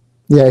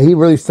 Yeah, he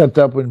really stepped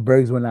up when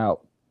Briggs went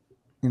out.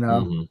 Get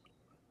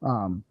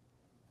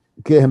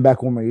him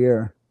back one more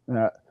year.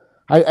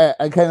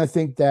 I kind of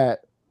think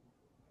that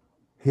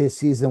his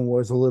season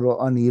was a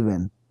little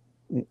uneven,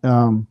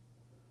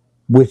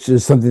 which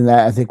is something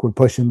that I think would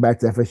push him back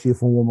to FSU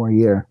for one more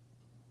year.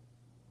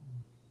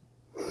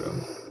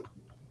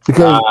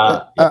 Because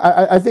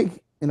I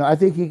think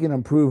he can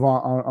improve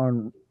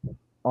on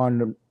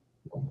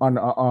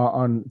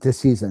this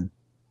season,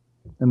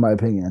 in my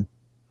opinion.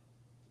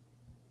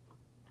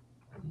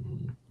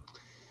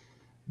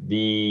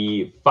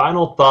 The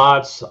final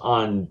thoughts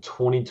on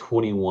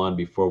 2021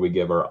 before we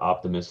give our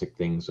optimistic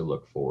things to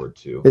look forward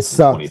to. It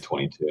sucked.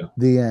 2022.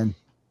 The end.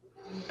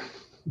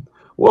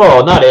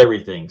 Well, not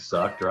everything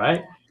sucked,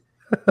 right?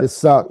 It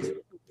sucked.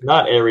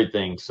 Not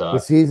everything sucked.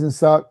 The season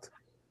sucked.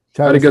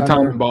 I had a good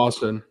time in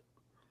Boston.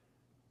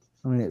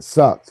 I mean, it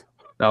sucked.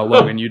 No,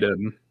 Logan, you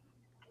didn't.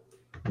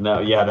 No,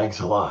 yeah,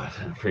 thanks a lot.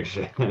 I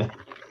appreciate it.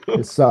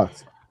 It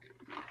sucked.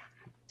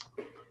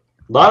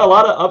 A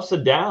lot of ups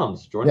and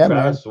downs. Jordan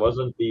Travis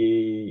man.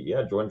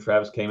 Jordan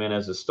Travis came in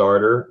as a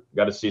starter.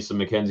 Got to see some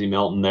Mackenzie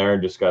Milton there.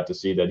 Just got to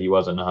see that he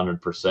wasn't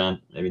 100%,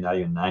 maybe not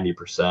even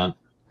 90%.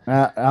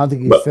 I don't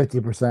think he's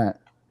 50%.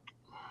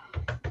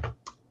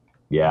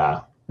 Yeah.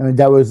 I mean,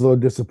 that was a little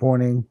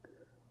disappointing.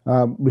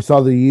 We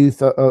saw the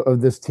youth of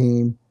this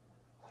team.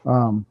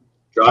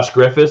 Josh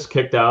Griffiths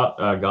kicked out,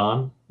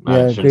 gone.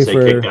 Yeah, I shouldn't say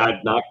kicked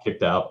out, not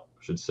kicked out.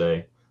 I should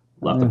say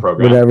left the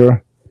program.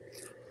 Whatever.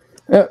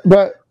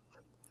 But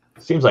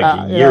seems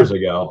like years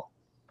ago.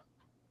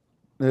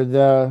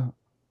 The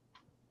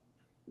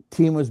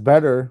team was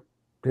better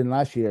than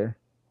last year.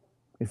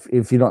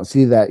 If you don't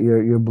see that,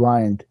 you're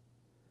blind.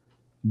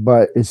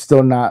 But it's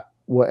still not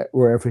where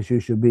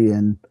FSU should be,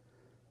 and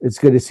it's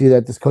good to see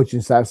that this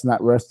coaching staff's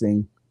not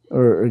resting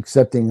or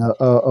accepting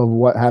of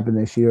what happened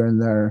this year,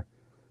 and they're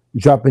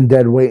dropping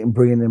dead weight and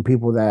bringing in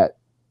people that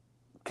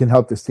can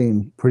help this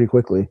team pretty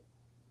quickly.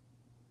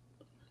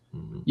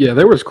 Yeah,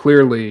 there was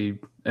clearly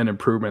an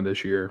improvement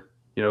this year.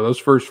 Those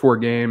first 4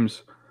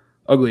 games,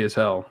 ugly as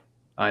hell.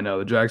 I know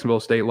the Jacksonville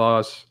State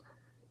loss,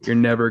 you're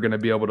never going to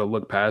be able to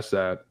look past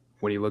that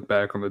when you look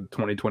back on the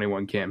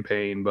 2021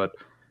 campaign. But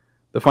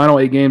the final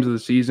 8 games of the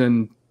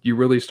season, you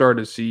really start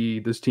to see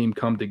this team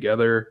come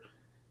together.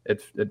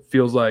 It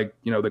feels like,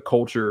 the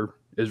culture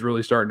is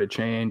really starting to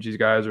change. These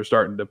guys are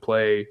starting to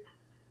play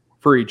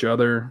for each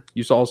other.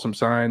 You saw some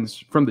signs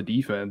from the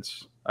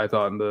defense, I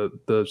thought, in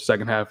the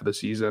second half of the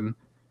season.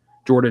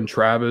 Jordan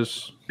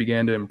Travis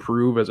began to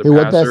improve as a passer.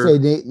 What that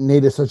say?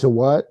 Nate is such a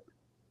what?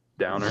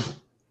 Downer.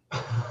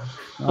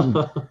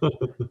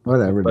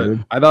 Whatever, but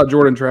dude. I thought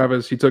Jordan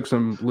Travis, he took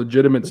some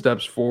legitimate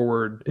steps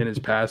forward in his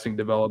passing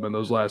development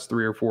those last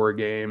 3 or 4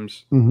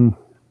 games.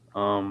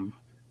 Mm-hmm.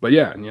 But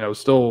yeah,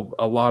 still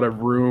a lot of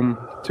room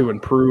to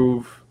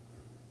improve,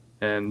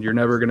 and you're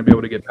never going to be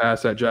able to get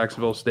past that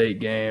Jacksonville State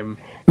game.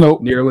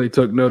 Nope. Nearly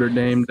took Notre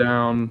Dame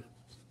down.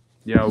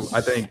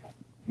 I think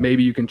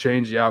maybe you can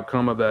change the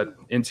outcome of that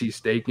NC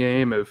State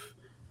game if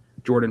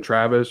Jordan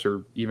Travis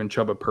or even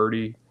Chubba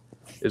Purdy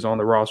is on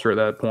the roster at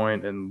that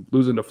point, and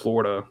losing to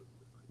Florida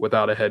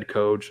without a head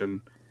coach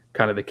and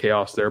kind of the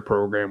chaos their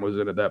program was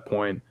in at that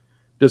point.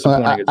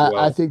 Disappointing as well.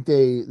 I think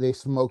they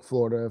smoke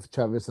Florida if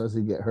Travis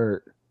doesn't get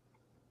hurt.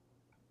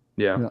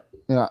 Yeah.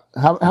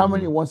 How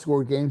many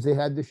one-score games they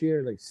had this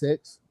year? Like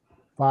 6,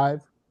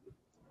 5?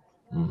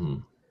 Mm-hmm.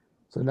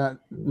 So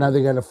now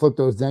they got to flip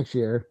those next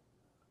year.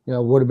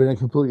 Would have been a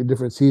completely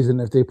different season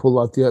if they pulled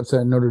off the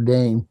upset in Notre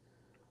Dame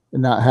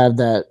and not have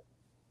that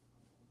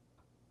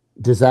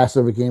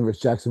disaster of a game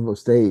versus Jacksonville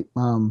State.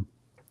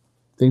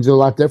 Things are a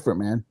lot different,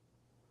 man.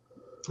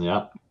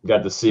 Yeah.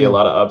 Got to see a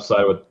lot of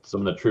upside with some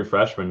of the true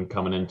freshmen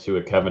coming into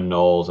it, Kevin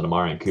Knowles and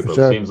Amari Cooper.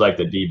 Sure. It seems like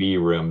the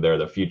DB room there,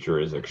 the future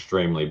is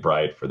extremely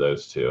bright for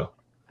those two,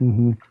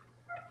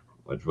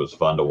 which was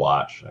fun to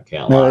watch. I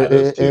can't lie.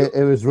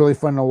 It was really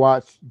fun to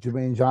watch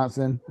Jermaine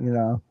Johnson,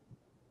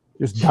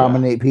 just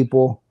dominate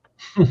people.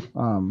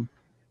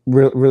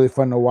 Really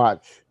fun to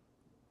watch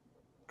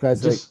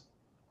guys like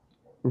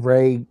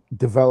Ray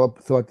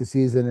develop throughout the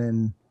season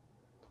and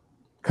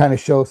kind of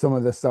show some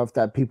of the stuff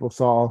that people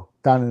saw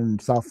down in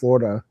South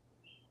Florida,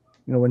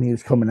 when he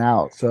was coming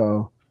out.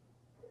 So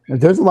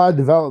there's a lot of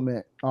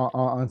development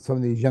on some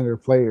of these younger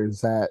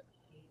players that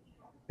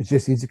it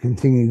just needs to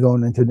continue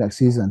going into next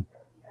season.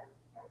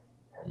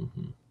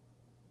 Mm-hmm.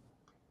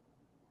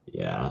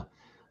 Yeah.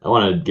 I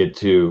want to get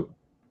to,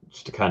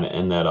 just to kind of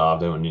end that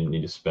off, then we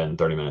need to spend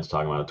 30 minutes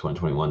talking about the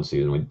 2021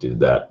 season. We did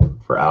that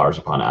for hours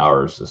upon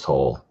hours this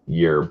whole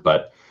year.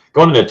 But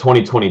going into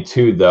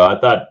 2022, though, I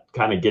thought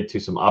kind of get to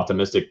some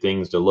optimistic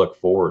things to look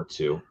forward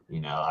to.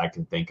 I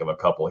can think of a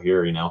couple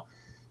here.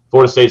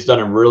 Florida State's done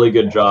a really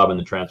good job in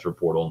the transfer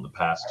portal in the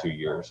past 2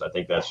 years. I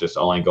think that's just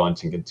only going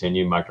to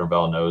continue. Mike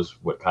Norvell knows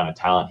what kind of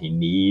talent he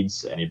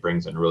needs, and he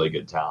brings in really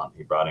good talent.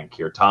 He brought in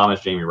Keir Thomas,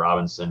 Jamie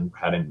Robinson,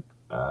 had in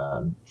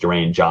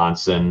Jermaine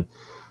Johnson,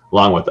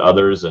 along with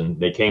others, and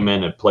they came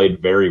in and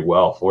played very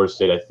well. Florida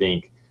State, I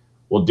think,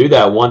 will do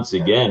that once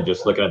again,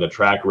 just looking at the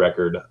track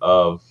record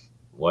of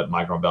what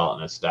Mike Norvell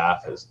and his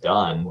staff has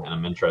done, and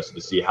I'm interested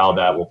to see how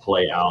that will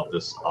play out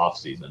this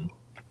offseason.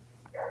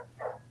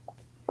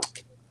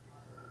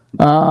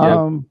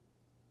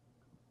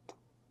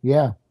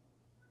 Yeah.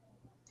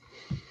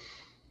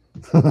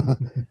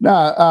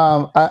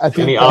 No, I think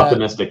any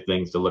optimistic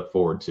things to look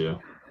forward to.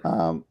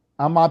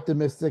 I'm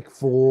optimistic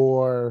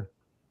for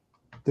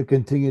the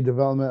continued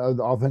development of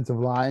the offensive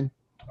line.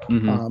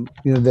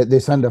 Mm-hmm. That they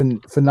signed a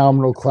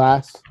phenomenal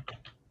class.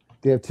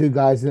 They have 2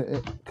 guys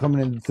coming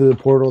into the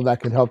portal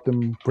that can help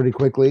them pretty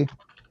quickly.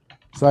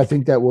 So I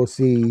think that we'll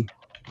see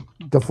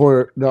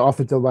the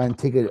offensive line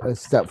take a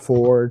step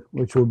forward,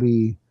 which will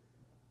be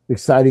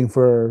exciting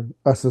for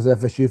us as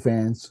FSU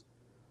fans.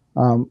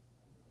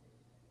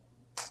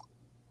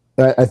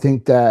 I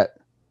think that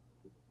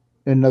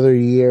another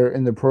year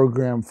in the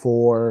program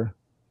for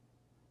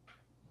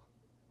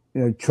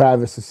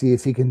Travis to see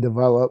if he can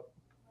develop.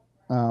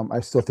 I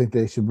still think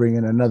they should bring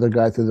in another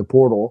guy through the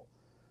portal,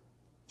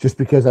 just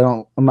because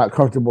I'm not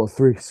comfortable with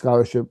 3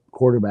 scholarship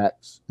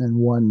quarterbacks and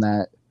one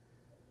that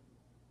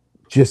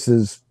just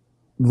has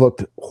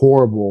looked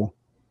horrible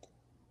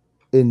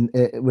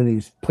when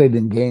he's played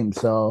in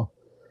games. So,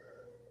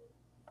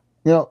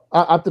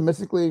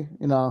 optimistically,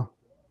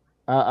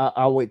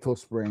 I'll wait till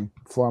spring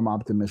before I'm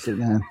optimistic,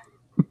 man.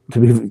 To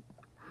be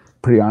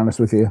pretty honest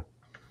with you,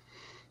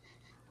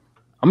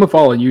 I'm gonna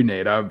follow you,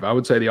 Nate. I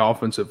would say the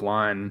offensive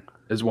line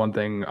is one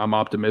thing I'm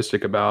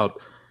optimistic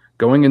about.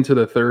 Going into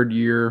the 3rd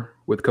year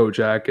with Coach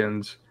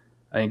Atkins,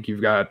 I think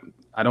you've got,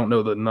 I don't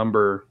know the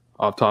number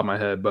off the top of my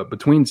head, but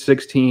between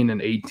 16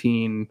 and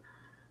 18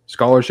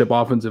 scholarship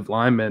offensive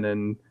linemen,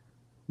 and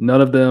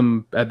none of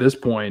them at this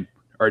point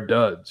are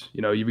duds.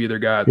 You've either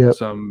got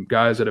some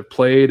guys that have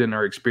played and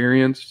are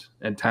experienced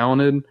and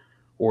talented,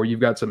 or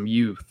you've got some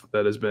youth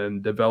that has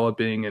been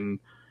developing and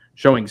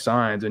showing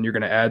signs, and you're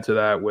going to add to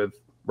that with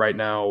right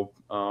now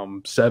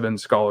 7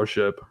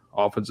 scholarship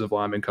offensive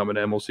linemen coming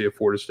in. We'll see if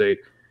Florida State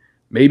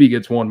maybe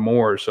gets one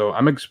more. So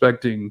I'm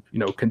expecting,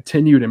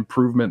 continued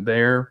improvement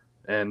there,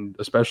 and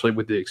especially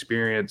with the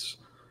experience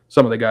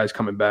some of the guys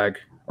coming back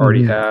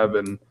already have.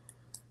 And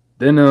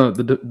then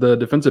the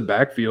defensive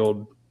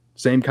backfield,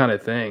 same kind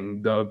of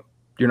thing.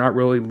 You're not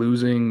really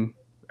losing,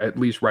 at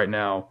least right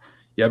now.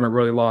 You haven't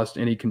really lost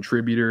any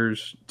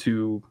contributors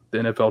to the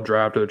NFL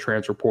draft or the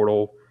transfer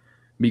portal.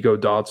 Miko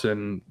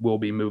Dotson will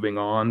be moving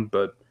on,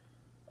 but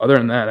other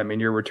than that,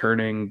 you're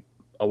returning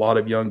a lot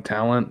of young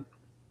talent,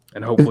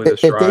 and hopefully the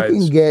strides. If they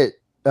can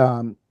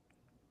get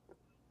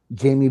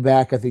Jamie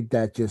back, I think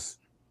that just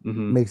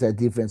makes that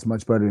defense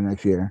much better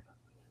next year.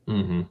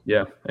 Mm-hmm.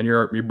 Yeah, and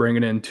you're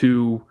bringing in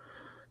two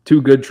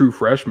good true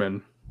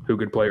freshmen who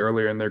could play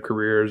earlier in their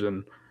careers,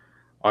 and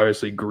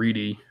obviously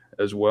Greedy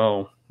as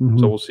well. Mm-hmm.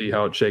 So we'll see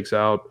how it shakes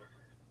out.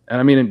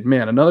 And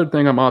man, another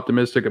thing I'm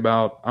optimistic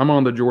about, I'm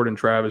on the Jordan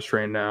Travis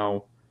train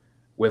now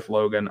with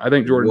Logan. I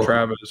think Jordan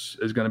Travis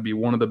is going to be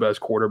one of the best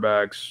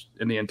quarterbacks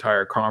in the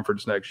entire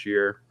conference next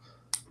year,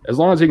 as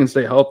long as he can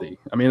stay healthy.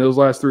 Those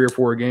last 3 or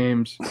 4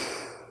 games,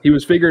 he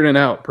was figuring it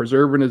out,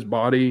 preserving his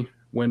body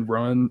when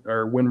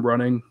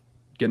running,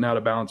 getting out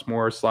of balance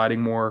more, sliding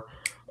more,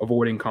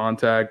 avoiding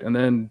contact. And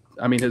then,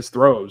 his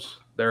throws,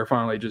 they're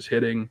finally just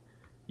hitting.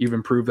 You've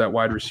improved that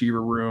wide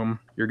receiver room.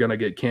 You're going to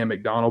get Cam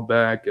McDonald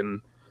back,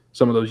 and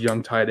some of those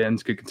young tight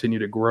ends could continue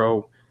to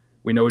grow.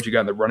 We know what you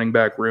got in the running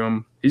back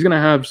room. He's going to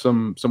have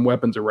some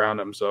weapons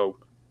around him. So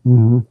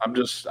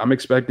I'm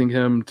expecting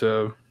him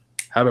to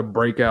have a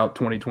breakout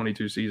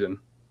 2022 season.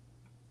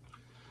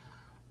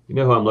 You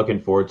know who I'm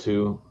looking forward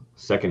to?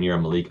 Second year,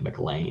 Malik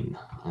McLean.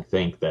 I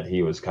think that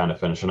he was kind of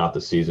finishing off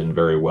the season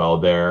very well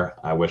there.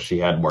 I wish he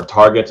had more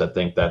targets. I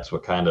think that's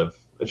what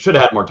it should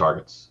have had more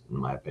targets, in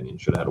my opinion.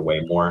 Should have had way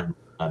more.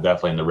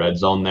 Definitely in the red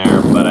zone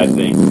there. But I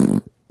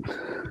think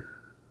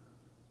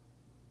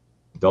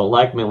don't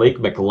like Malik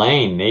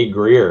McLean, Nate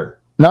Greer.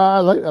 No, I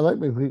like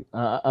McLean.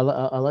 I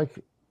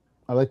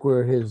like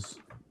where his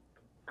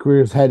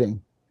career is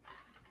heading.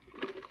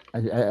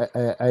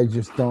 I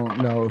just don't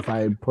know if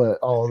I put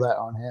all of that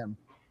on him.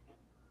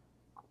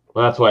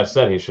 Well, that's why I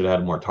said he should have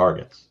had more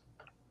targets.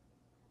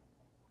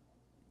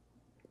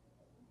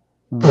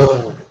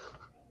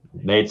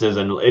 Nate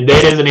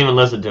doesn't even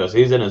listen to us.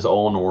 He's in his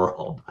own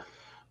world.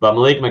 But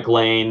Malik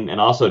McLean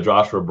and also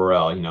Joshua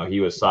Burrell,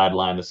 he was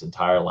sidelined this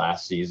entire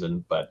last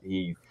season, but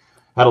he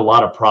had a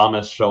lot of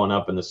promise showing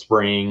up in the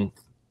spring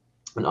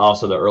and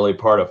also the early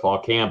part of fall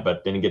camp,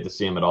 but didn't get to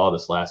see him at all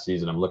this last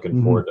season. I'm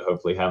looking forward to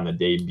hopefully having the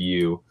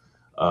debut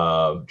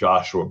of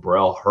Joshua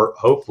Burrell,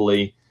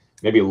 hopefully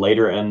maybe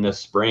later in this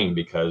spring,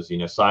 because,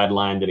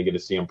 sideline, didn't get to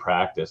see him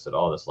practice at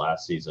all this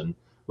last season.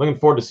 Looking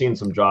forward to seeing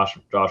some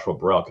Joshua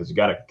Burrell, because you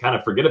got to kind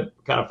of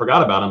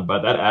forgot about him,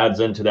 but that adds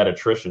into that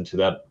attrition to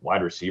that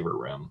wide receiver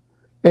room.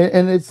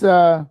 And it's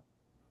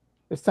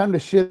time to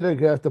shit or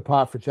get off the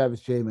pot for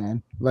Travis Jay,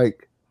 man.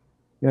 Like,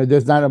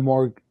 there's not a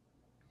more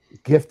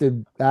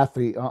gifted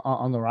athlete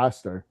on the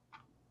roster.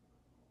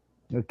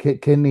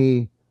 Can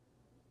he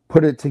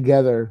put it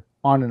together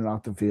on and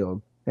off the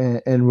field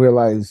and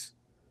realize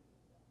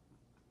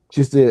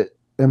just the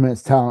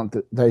immense talent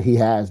that he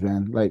has,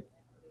 man? Like,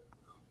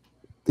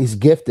 he's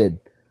gifted,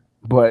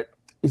 but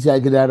he's got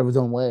to get out of his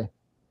own way.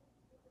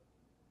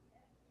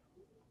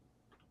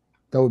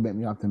 That would make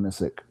me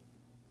optimistic.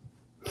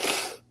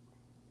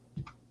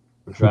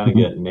 We're trying to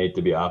get Nate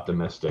to be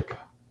optimistic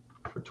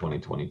for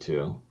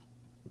 2022.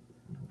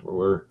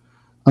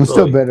 I'm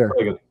still bitter.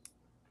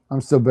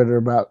 I'm still bitter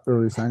about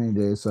early signing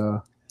day.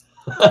 So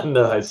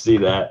no, I see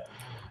that.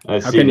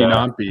 How can you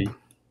not be?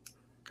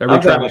 Every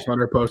Travis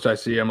Hunter post I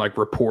see, I'm like,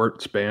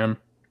 report spam.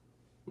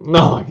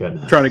 No, my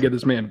goodness. Trying to get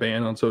this man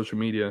banned on social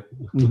media.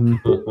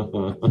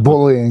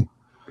 Bullying.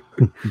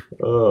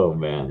 Oh,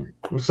 man.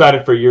 I'm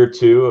excited for year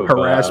 2 of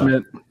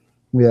harassment.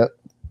 Yep.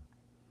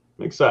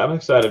 I'm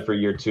excited for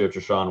year 2 of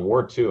Treshaun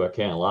Ward, too. I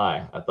can't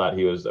lie. I thought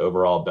he was the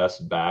overall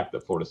best back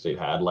that Florida State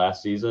had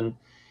last season.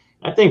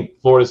 I think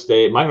Florida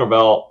State, Mike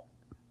Norvell,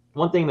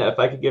 one thing that if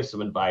I could give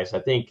some advice, I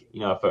think,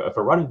 if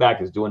a running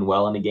back is doing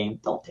well in the game,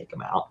 don't take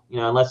him out,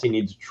 unless he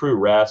needs true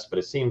rest. But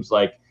it seems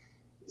like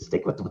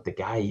stick with the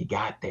guy you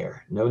got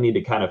there. No need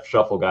to kind of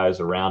shuffle guys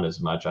around as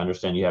much. I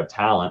understand you have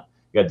talent.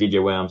 You got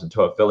DJ Williams and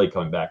Toa Philly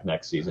coming back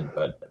next season.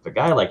 But if a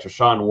guy like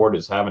Treshaun Ward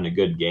is having a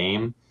good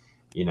game,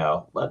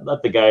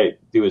 let the guy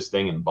do his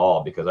thing and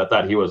ball, because I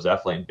thought he was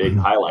definitely a big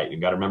highlight. You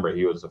got to remember,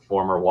 he was a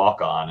former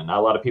walk-on, and not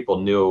a lot of people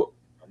knew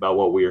about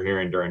what we were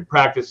hearing during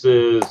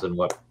practices and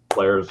what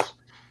players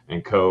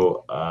and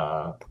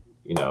former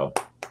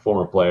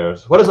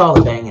players. What is all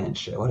the banging and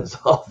shit? What is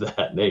all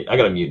that? Nate, I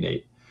got to mute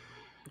Nate.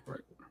 Right.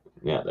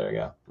 Yeah, there we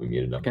go. We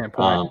muted him. Can't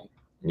point.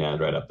 Yeah,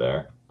 right up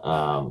there.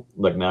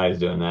 Look, now he's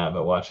doing that,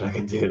 but watch, I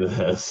can do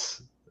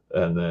this,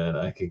 and then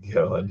I could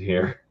go in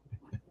here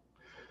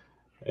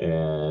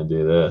and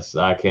do this.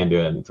 I can't do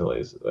it until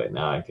he's, wait,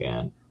 now I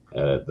can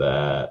edit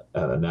that,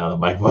 and then now the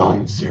mic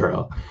volume's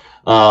 0.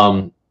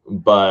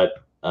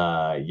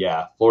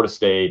 Yeah, Florida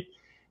State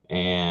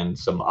and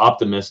some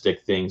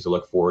optimistic things to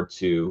look forward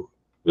to.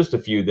 Just a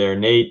few there.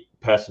 Nate,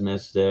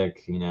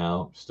 pessimistic,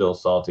 still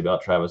salty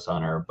about Travis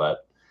Hunter,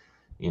 but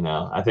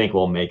I think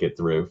we'll make it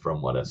through from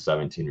what a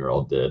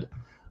 17-year-old did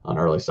on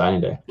early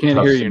signing day. Can't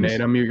hear you, Nate.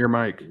 Unmute your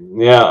mic.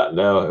 Yeah,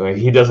 no,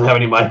 he doesn't have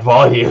any mic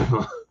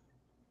volume.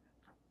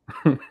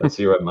 Let's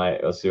see what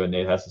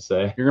Nate has to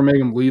say. You're gonna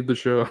make him leave the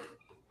show.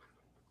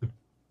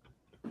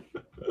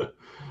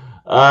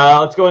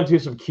 Let's go into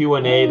some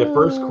Q&A. The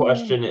first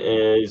question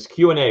is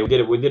Q&A.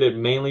 We did it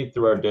mainly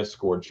through our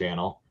Discord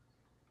channel.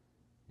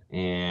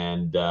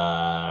 And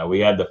we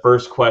had the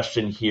first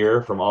question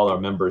here from all our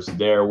members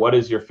there. What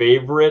is your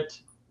favorite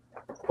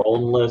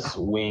boneless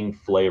wing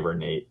flavor,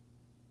 Nate?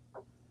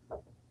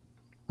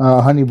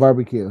 Honey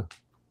barbecue.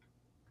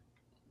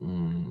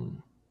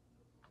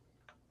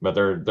 But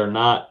they're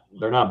not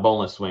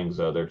boneless wings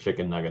though. They're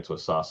chicken nuggets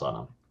with sauce on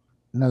them.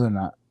 No, they're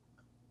not.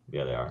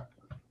 Yeah, they are.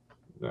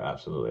 They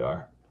absolutely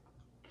are.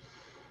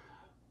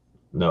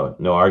 No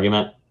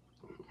argument.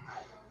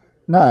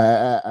 No,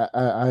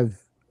 I've.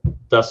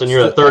 Dustin,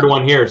 you're the third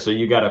one here, so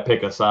you got to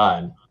pick a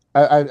side.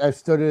 I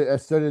stood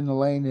in the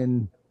lane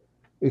and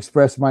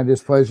expressed my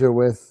displeasure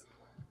with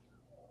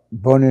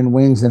bone-in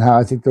wings and how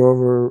I think they're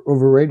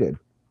overrated.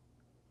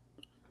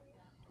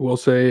 We'll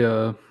say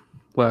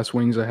last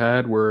wings I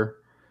had were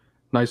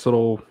nice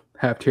little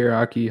half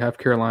teriyaki, half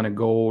Carolina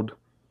Gold,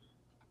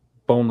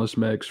 boneless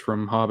mix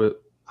from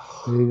Hobbit.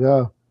 There you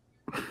go.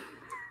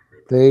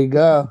 There you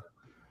go.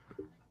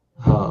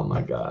 Oh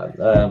my God.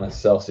 My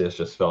Celsius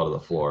just fell to the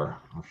floor.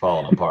 I'm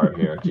falling apart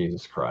here.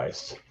 Jesus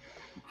Christ.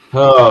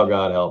 Oh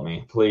God, help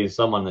me. Please,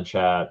 someone in the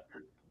chat,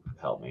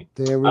 help me.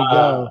 There we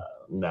go.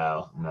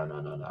 No.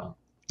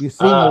 You've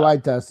seen the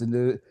light,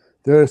 Dustin.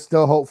 There's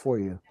still hope for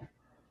you.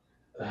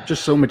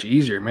 Just so much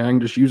easier, man. I can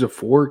just use a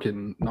fork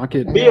and not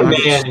get be a man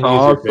and use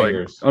your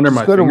fingers. Under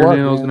my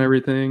fingernails and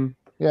everything.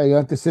 Yeah, you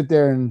have to sit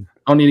there and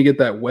I don't need to get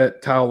that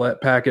wet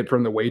towelette packet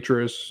from the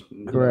waitress.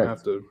 Correct. I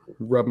have to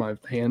rub my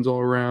hands all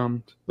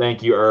around.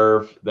 Thank you,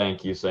 Irv.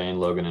 Thank you, saying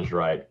Logan is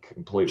right.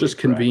 Completely just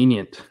correct.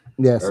 Convenient.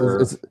 Yes,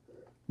 it's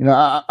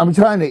I'm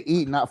trying to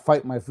eat, not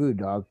fight my food,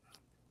 dog.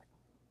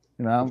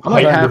 I'm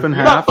like half and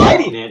half. You're not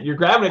fighting it. You're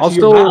grabbing it to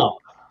your mouth.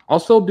 I'll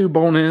still do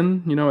bone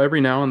in,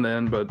 every now and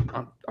then, but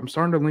I'm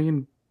starting to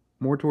lean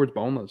more towards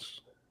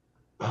boneless.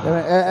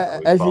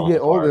 As you get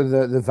older,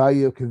 the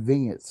value of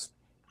convenience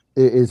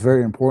is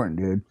very important,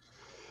 dude.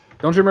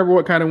 Don't you remember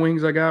what kind of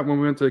wings I got when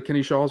we went to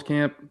Kenny Shaw's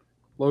camp,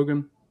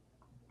 Logan?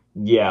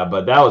 Yeah,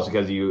 but that was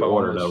because you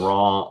ordered Boneless. a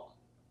wrong.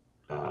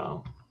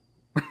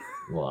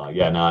 Well,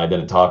 yeah, no, I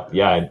didn't talk.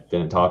 Yeah, I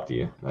didn't talk to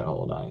you that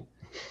whole night.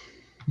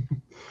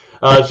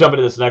 Let's jump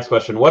into this next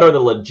question. What are the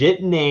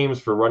legit names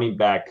for running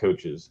back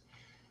coaches?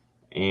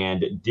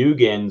 And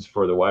Dugans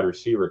for the wide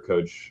receiver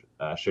coach,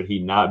 should he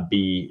not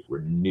be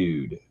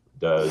renewed?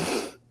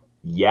 Does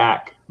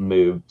Yak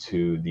move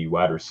to the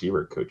wide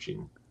receiver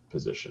coaching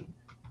position?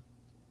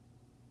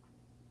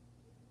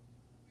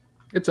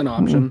 It's an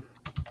option.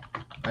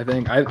 I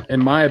think,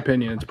 in my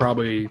opinion, it's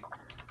probably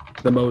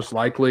the most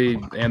likely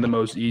and the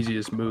most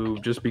easiest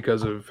move just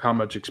because of how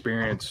much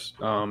experience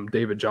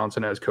David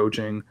Johnson has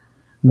coaching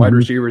wide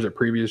receivers at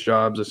previous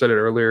jobs. I said it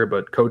earlier,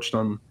 but coached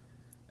them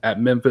at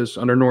Memphis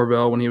under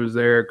Norvell when he was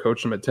there,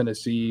 coached them at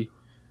Tennessee.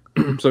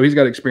 So he's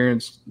got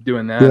experience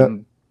doing that. Yep.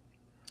 And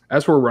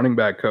as for a running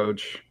back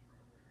coach,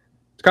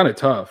 it's kind of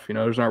tough.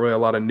 There's not really a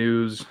lot of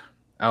news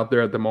out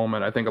there at the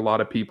moment. I think a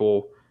lot of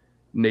people,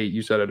 Nate,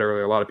 you said it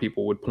earlier, a lot of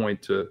people would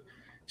point to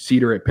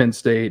Cedar at Penn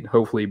State,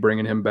 hopefully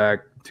bringing him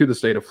back to the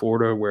state of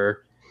Florida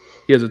where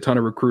he has a ton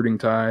of recruiting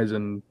ties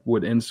and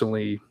would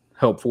instantly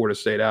help Florida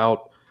State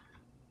out.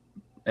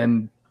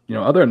 And,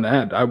 other than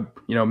that,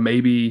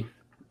 maybe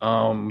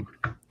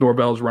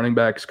Norvell's running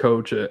backs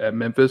coach at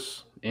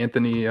Memphis,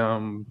 Anthony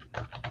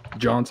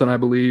Johnson, I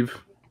believe.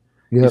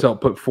 Yep. He's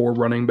helped put 4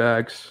 running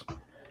backs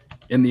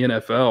in the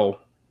NFL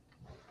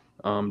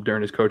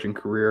during his coaching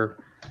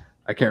career.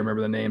 I can't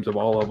remember the names of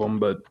all of them,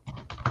 but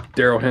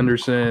Darrell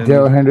Henderson, Kenny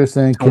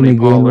Gainwell,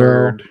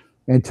 Pollard,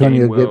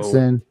 Antonio Gainwell,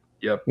 Gibson,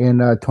 yep,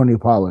 and Tony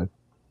Pollard.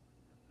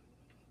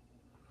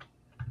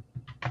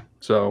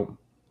 So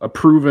a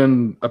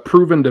proven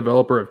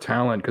developer of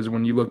talent, because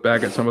when you look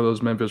back at some of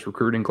those Memphis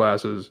recruiting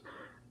classes,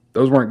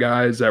 those weren't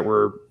guys that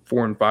were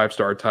 4- and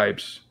 5-star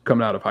types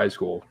coming out of high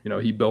school.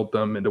 He built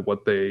them into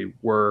what they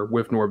were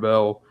with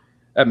Norvell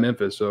at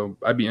Memphis. So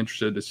I'd be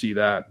interested to see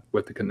that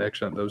with the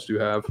connection that those two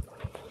have.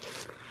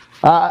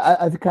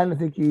 I kind of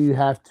think you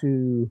have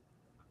to.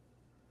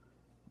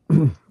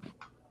 I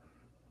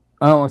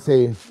don't want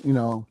to say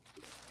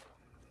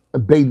a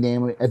big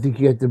name. I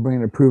think you have to bring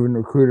in a proven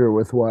recruiter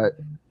with what.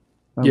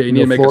 You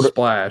need to make a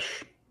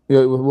splash.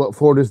 With what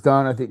Florida's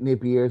done, I think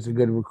Napier is a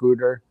good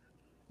recruiter.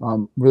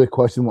 Really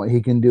question what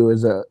he can do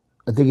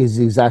I think he's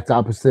the exact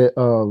opposite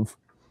of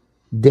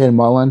Dan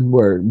Mullen,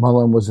 where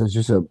Mullen was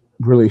just a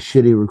really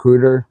shitty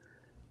recruiter,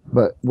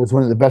 but was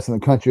one of the best in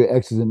the country at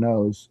X's and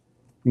O's.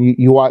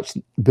 You watch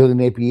Billy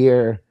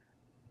Napier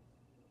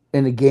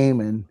in a game,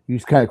 and you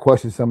just kind of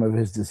question some of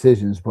his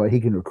decisions, but he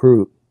can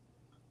recruit.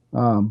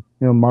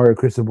 Mario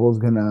Cristobal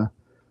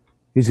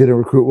he's gonna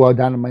recruit well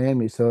down in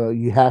Miami, so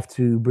you have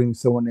to bring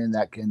someone in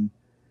that can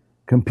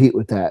compete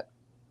with that.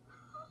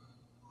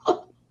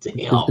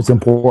 Damn, it's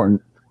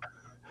important.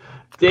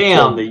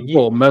 Damn,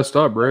 well, messed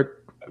up, Rick.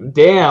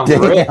 Damn,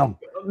 Rick.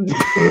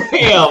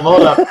 Damn,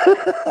 hold up.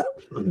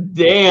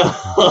 Damn.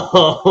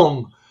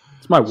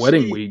 It's my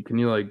wedding week. Can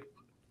you at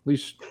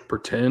least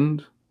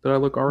pretend that I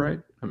look all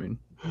right? I mean,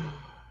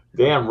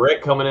 damn,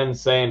 Rick coming in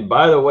saying,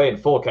 by the way, in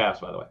full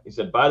caps, by the way. He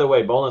said, by the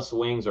way, boneless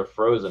wings are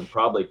frozen,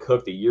 probably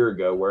cooked a year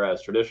ago,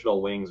 whereas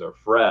traditional wings are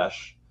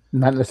fresh.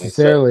 Not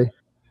necessarily.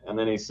 And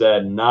then he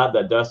said, not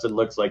that Dustin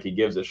looks like he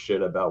gives a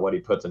shit about what he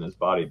puts in his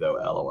body, though,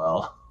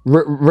 LOL.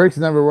 Rick's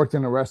never worked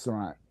in a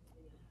restaurant.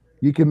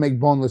 You can make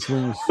boneless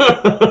wings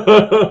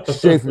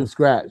straight from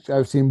scratch.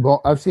 I've seen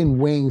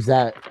wings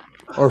that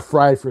are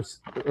fried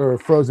or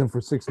frozen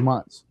for 6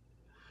 months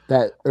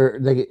that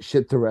they get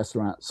shipped to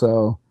restaurants.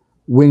 So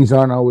wings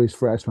aren't always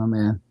fresh, my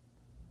man.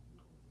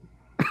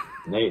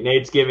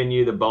 Nate's giving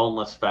you the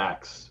boneless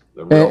facts.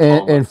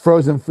 And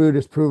frozen food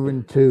is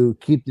proven to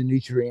keep the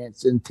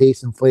nutrients and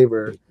taste and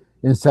flavor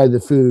inside the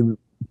food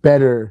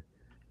better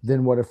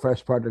than what a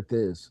fresh product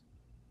is.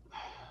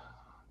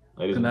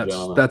 Ladies and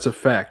gentlemen, that's a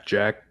fact,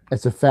 Jack.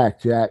 That's a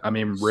fact, Jack. I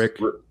mean, Rick.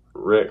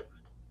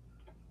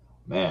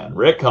 Man,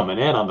 Rick coming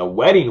in on the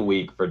wedding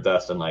week for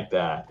Dustin like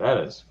that. That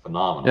is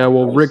phenomenal. Yeah,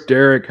 well, Rick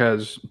Derrick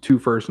has 2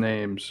 first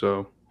names,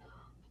 so.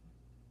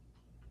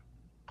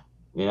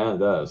 Yeah, it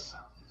does.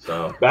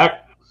 So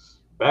back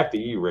to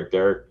you, Rick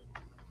Derrick.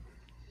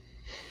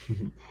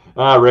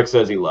 Rick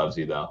says he loves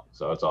you, though,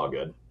 so it's all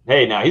good.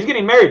 Hey, now he's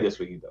getting married this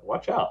week.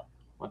 Watch out.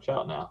 Watch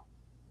out now.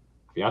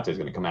 Fiance's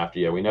going to come after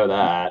you. We know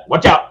that.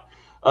 Watch out.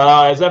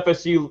 Is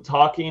FSU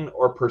talking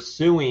or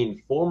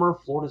pursuing former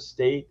Florida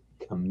State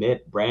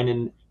commit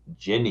Brandon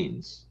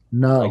Jennings'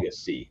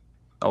 legacy?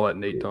 I'll let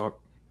Nate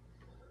talk.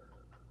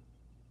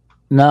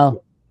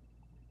 No.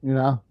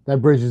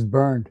 That bridge is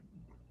burned.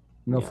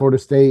 Florida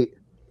State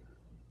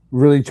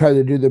really tried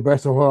to do their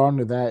best to hold on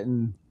to that,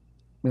 and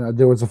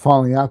there was a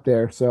falling out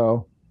there.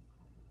 So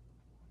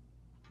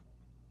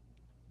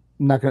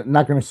not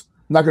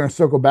gonna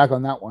circle back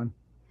on that one.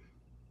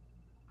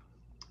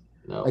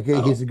 No,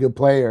 he's a good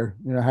player.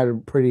 Had a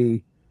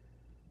pretty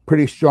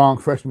strong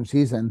freshman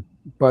season,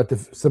 but the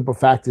simple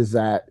fact is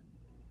that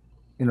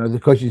the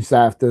coaching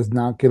staff does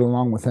not get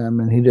along with him,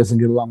 and he doesn't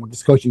get along with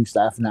his coaching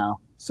staff now.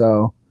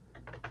 So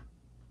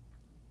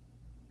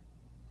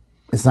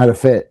it's not a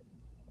fit.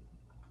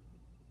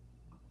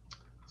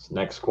 This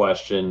next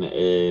question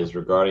is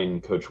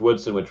regarding Coach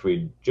Woodson, which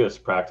we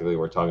just practically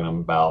were talking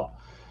about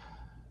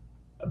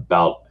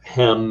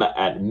him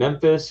at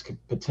Memphis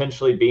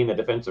potentially being the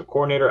defensive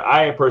coordinator.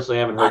 I personally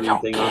haven't heard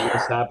anything on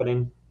this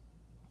happening.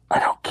 I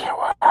don't care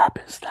what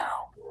happens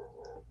now.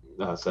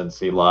 Since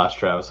he lost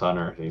Travis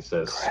Hunter, he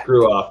says,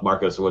 "Screw off,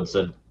 Marcus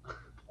Woodson."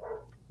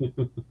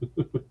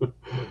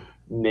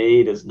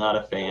 Nate is not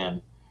a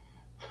fan.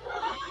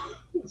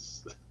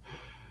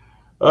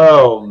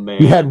 Oh man,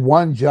 he had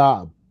one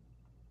job.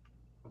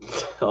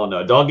 Oh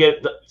no! Don't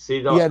get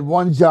He had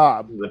one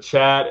job. The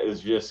chat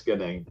is just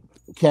gonna.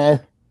 Okay,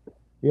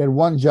 he had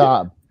one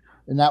job,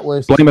 and that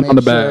was blame to it on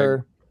the make bag.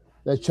 sure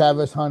that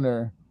Travis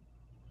Hunter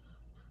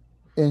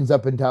ends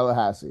up in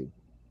Tallahassee,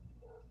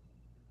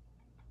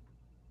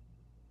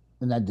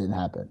 and that didn't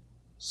happen.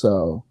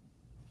 So,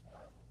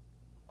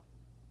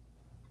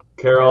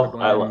 Carol,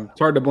 it's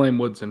hard to blame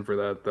Woodson for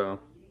that, though.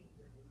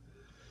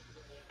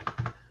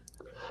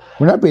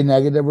 we're not being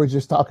negative. We're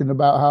just talking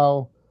about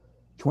how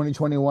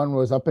 2021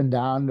 was up and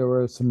down. There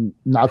were some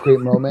not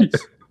great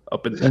moments,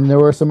 Up and down. and there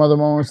were some other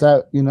moments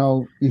that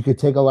you could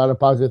take a lot of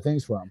positive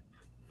things from.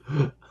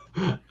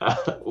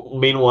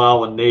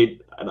 Meanwhile, when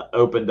Nate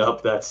opened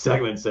up that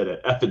segment, said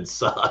it effing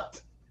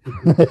sucked.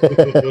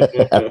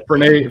 For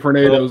Nate,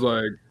 it was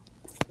like,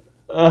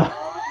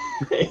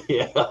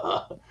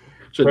 yeah.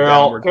 should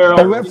Carol,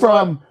 I went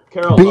from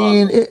Carol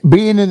being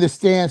in the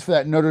stands for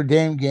that Notre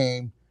Dame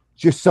game,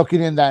 just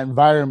soaking in that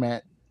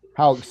environment,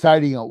 how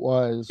exciting it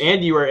was.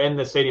 And you were in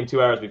the stadium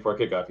 2 hours before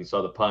kickoff. You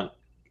saw the punt.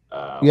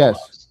 Yes.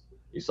 Warm-ups.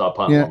 You saw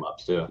punt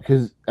warm-ups too.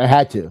 Because I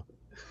had to.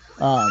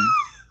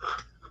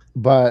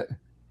 But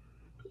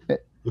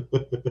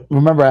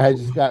remember, I had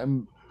just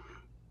gotten,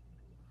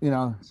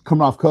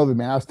 coming off COVID,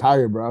 man. I was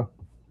tired, bro.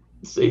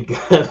 So you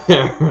got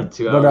there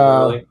 2 hours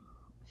early.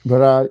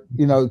 But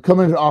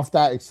coming off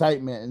that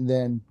excitement and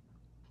then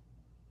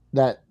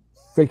that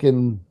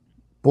freaking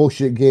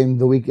bullshit game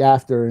the week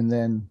after, and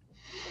then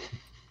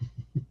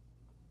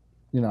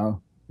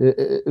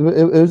it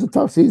was a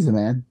tough season,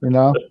 man.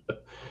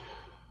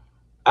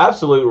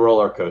 Absolute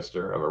roller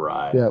coaster of a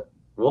ride. Yep.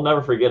 We'll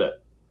never forget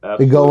it.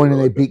 They go in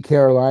and they beat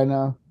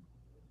Carolina.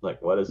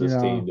 Like, what is this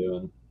team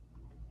doing?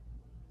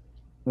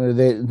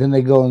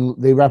 They go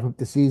and they wrap up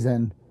the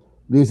season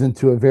losing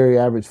to a very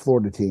average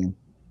Florida team.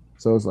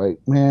 So it's like,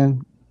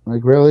 man,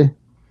 like, really?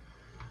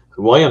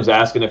 William's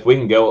asking if we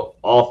can go,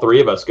 all three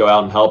of us go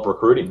out and help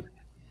recruiting.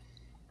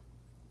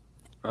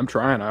 I'm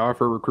trying. I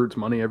offer recruits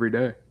money every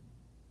day.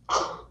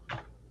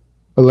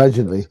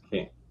 Allegedly.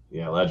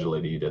 Yeah,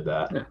 allegedly you did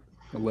that. Yeah,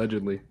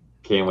 allegedly.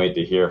 Can't wait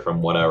to hear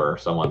from whatever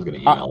someone's going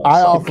to email us.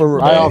 I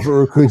offer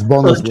recruits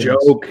bonus. It's a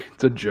joke.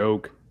 It's a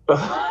joke.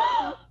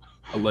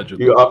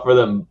 Allegedly. You offer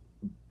them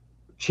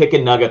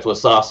chicken nuggets with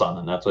sauce on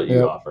them. That's what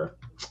you offer.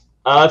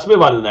 Let's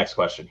move on to the next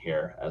question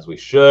here, as we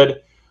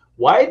should.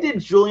 Why did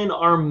Julian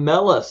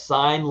Armella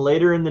sign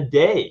later in the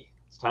day?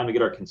 It's time to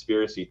get our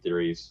conspiracy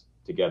theories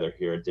together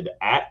here. Did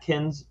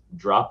Atkins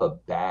drop a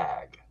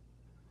bag?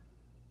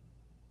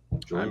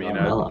 Julian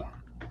Armella.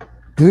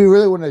 Do we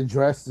really want to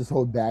address this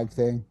whole bag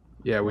thing?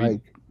 Yeah,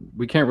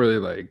 we can't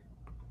really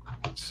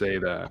say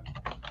that.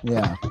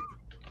 Yeah.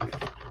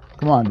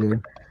 Come on,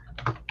 dude.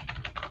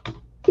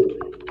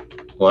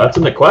 Well, that's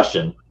in the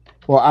question.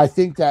 Well, I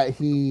think that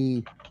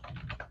he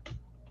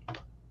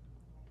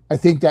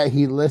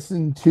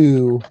listened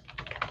to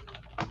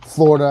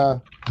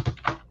Florida,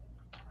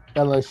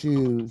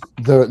 LSU's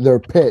their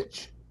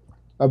pitch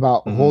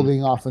about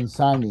holding off and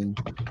signing.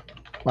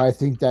 But I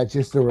think that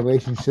just the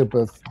relationship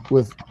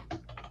with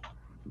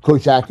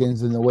Coach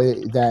Atkins and the way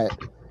that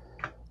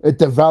it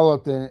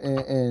developed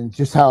and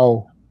just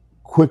how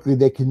quickly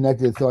they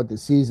connected throughout the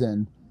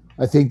season.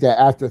 I think that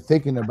after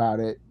thinking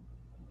about it,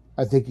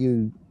 I think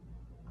you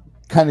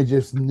kind of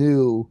just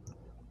knew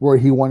where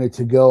he wanted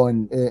to go,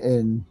 and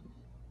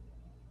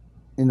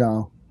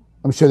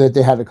I'm sure that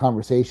they had a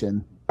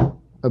conversation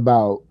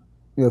about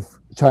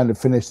trying to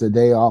finish the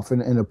day off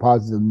in a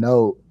positive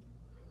note,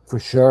 for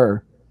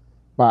sure.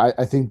 But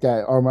I think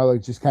that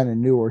Armella just kind of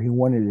knew where he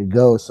wanted to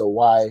go, so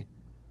why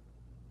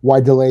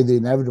delay the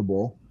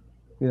inevitable?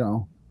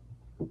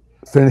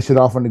 Finish it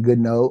off on a good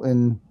note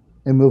and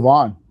move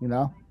on.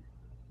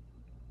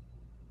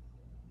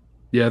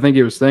 Yeah, I think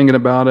he was thinking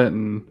about it,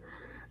 and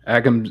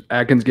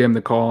Atkins gave him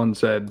the call and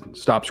said,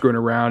 "Stop screwing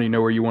around. You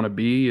know where you want to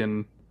be,"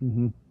 and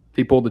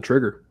he pulled the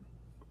trigger.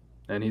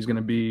 And he's going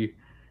to be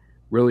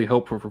really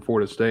helpful for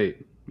Florida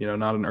State.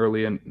 Not an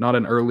early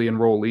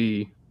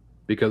enrollee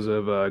because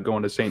of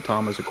going to St.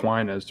 Thomas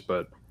Aquinas,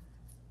 but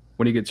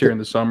when he gets here in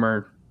the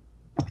summer,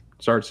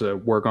 starts to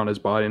work on his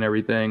body and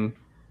everything,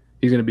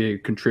 he's going to be a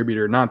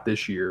contributor, not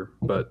this year,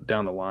 but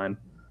down the line.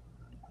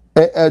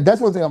 That's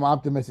one thing I'm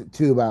optimistic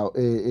too about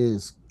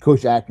is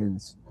Coach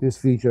Atkins, his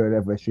future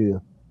at FSU.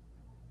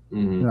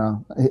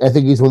 I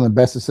think he's one of the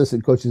best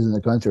assistant coaches in the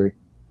country.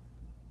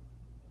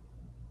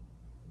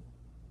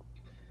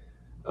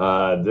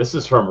 This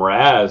is from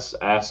Raz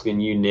asking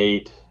you,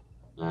 Nate.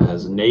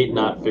 Has Nate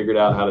not figured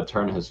out how to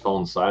turn his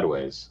phone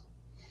sideways?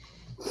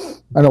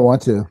 I don't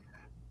want to.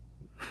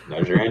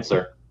 There's your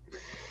answer.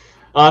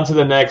 On to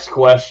the next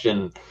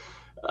question.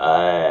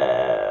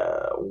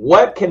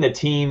 What can the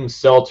team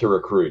sell to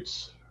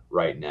recruits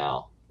right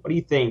now? What do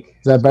you think?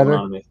 Is that better?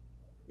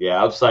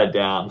 Yeah, upside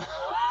down.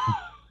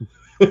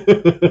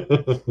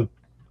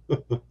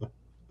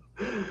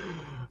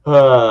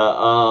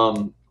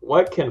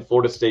 What can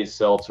Florida State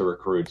sell to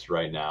recruits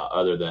right now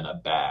other than a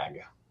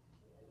bag?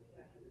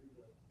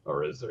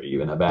 Or is there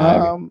even a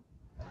bag?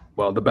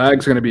 Well, the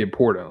bag's going to be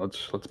important.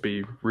 Let's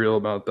be real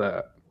about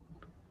that.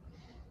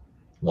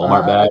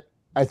 Walmart bag.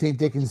 I think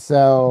they can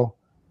sell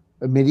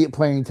immediate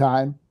playing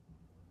time.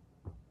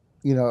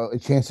 You know, a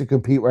chance to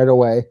compete right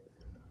away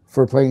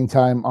for playing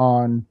time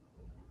on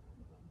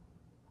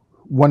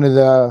one of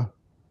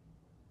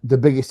the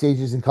biggest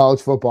stages in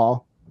college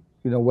football.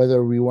 You know,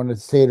 whether we want to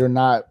say it or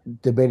not,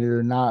 debate it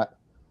or not,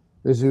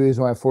 there's a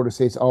reason why Florida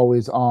State's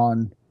always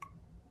on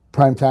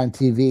primetime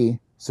TV.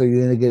 So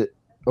you're going to get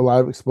a lot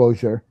of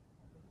exposure.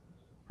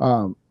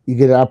 You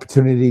get an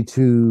opportunity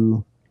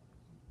to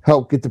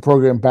help get the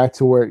program back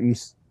to where it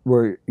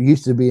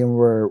used to be and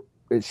where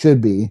it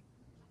should be.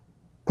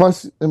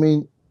 Plus, I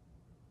mean,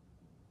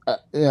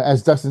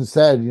 as Dustin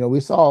said, you know, we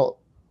saw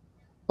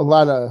a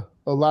lot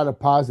of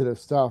positive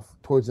stuff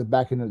towards the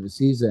back end of the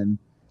season,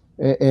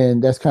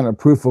 and that's kind of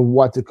proof of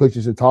what the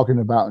coaches are talking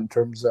about in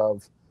terms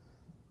of.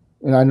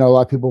 And I know a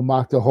lot of people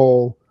mock the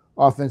whole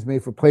offense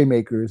made for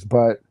playmakers,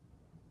 but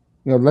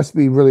you know, let's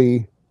be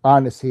really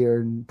honest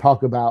here and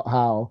talk about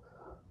how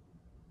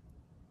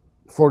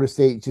Florida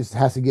State just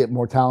has to get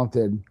more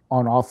talented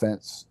on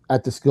offense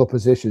at the skill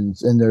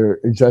positions, and they're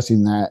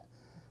addressing that,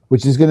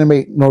 which is going to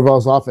make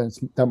Norvell's offense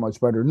that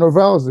much better.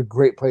 Norvell is a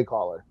great play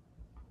caller.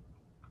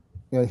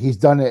 You know, he's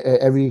done it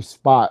at every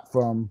spot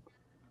from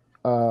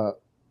an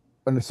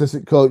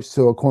assistant coach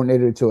to a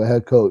coordinator to a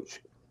head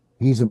coach.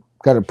 He's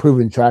got a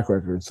proven track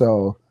record.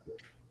 So,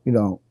 you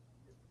know,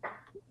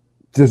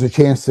 there's a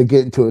chance to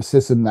get into a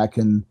system that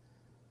can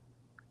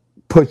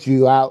put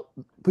you out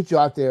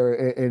there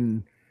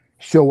and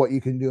show what you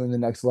can do in the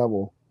next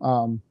level.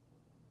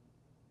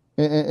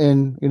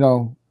 And you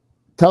know,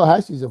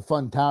 Tallahassee's a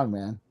fun town,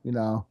 man. You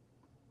know,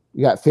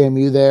 you got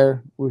FAMU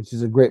there, which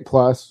is a great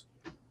plus.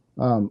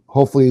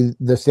 Hopefully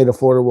the state of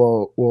Florida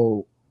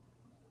will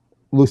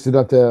loosen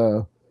up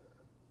the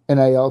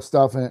NIL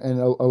stuff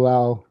and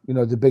allow, you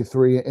know, the big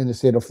three in the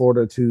state of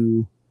Florida to,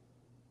 you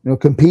know,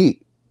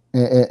 compete.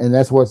 And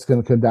that's what it's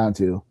going to come down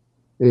to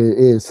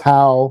is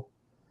how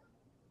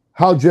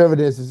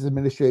driven is this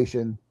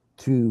administration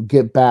to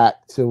get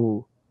back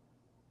to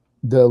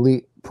the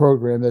elite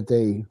program that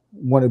they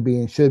want to be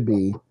and should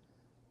be.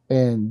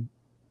 And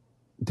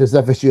does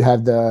FSU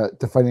have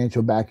the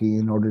financial backing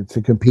in order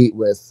to compete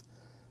with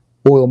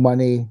oil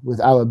money, with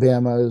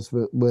Alabama's,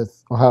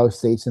 with Ohio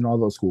State's and all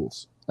those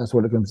schools? That's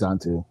what it comes down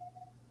to.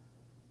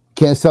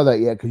 Can't sell that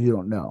yet because you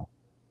don't know.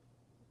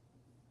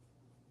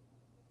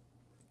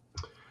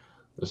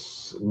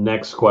 This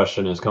next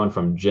question is coming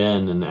from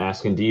Jen and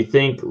asking, do you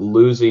think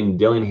losing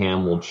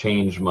Dillingham will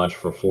change much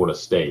for Florida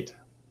State?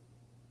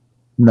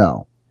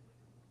 No.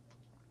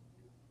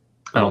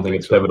 I don't think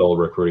it's pivotal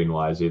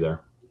recruiting-wise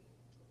either.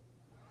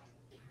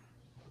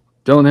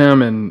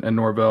 Dillingham and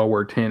Norvell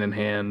worked hand in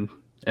hand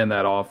in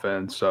that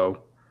offense.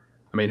 So,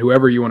 I mean,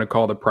 whoever you want to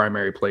call the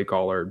primary play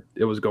caller,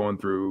 it was going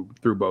through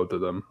both of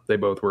them. They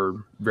both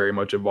were very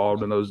much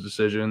involved in those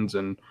decisions,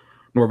 and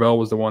Norvell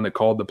was the one that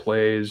called the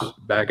plays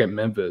back at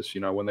Memphis, you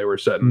know, when they were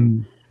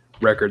setting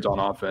records on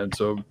offense.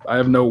 So I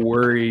have no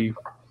worry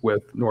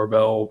with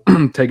Norvell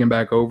taking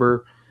back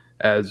over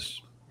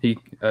as he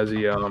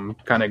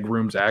kind of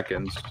grooms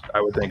Atkins,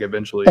 I would think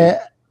eventually. I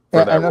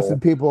know some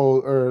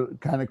people are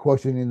kind of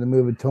questioning the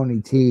move of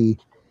Tony T,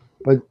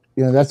 but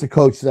you know, that's a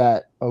coach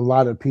that a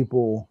lot of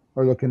people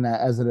are looking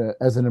at as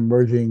an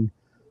emerging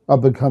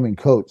up and coming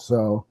coach.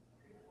 So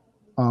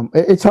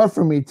it's hard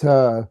for me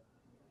to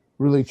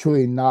really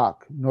truly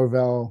knock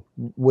Norvell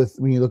with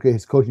when you look at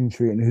his coaching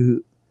tree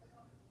and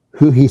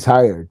who he's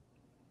hired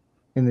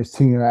in his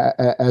tenure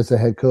as a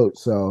head coach.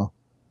 So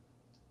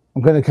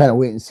I'm going to kind of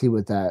wait and see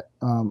with that.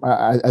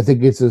 I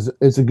think it's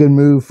a good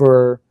move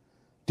for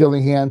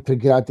Dillingham to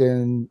get out there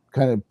and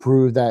kind of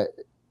prove that,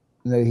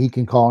 you know, he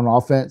can call an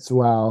offense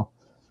while,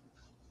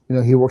 you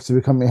know, he works to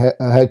become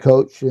a head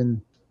coach.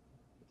 And,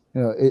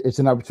 you know, it's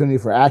an opportunity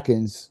for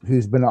Atkins,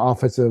 who's been an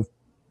offensive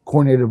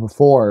coordinator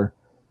before,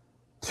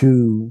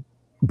 to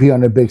be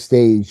on a big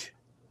stage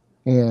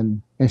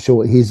and show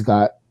what he's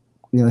got.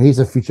 You know, he's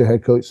a future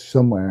head coach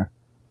somewhere,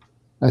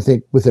 I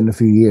think, within a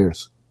few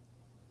years.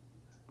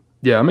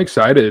 Yeah, I'm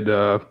excited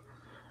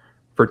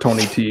for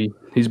Tony T.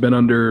 He's been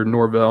under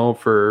Norvell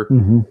for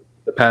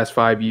the past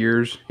 5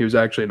 years. He was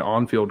actually an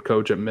on-field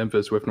coach at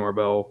Memphis with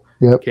Norvell.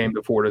 Yep. Came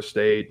to Florida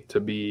State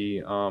to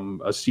be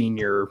a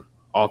senior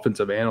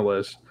offensive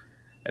analyst,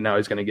 and now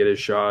he's going to get his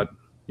shot,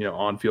 you know,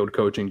 on-field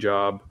coaching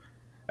job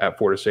at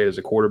Florida State as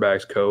a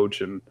quarterbacks coach.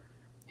 And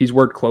he's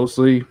worked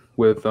closely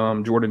with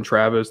Jordan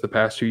Travis the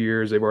past 2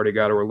 years. They've already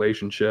got a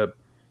relationship.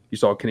 You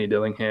saw Kenny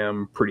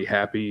Dillingham pretty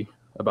happy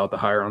about the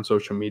hire on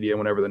social media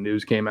whenever the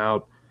news came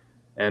out.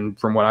 And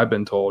from what I've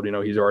been told,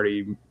 he's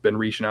already been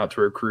reaching out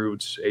to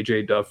recruits,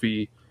 AJ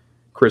Duffy,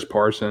 Chris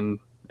Parson,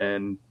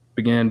 and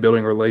began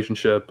building a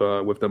relationship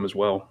with them as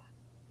well.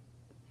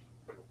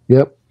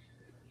 Yep.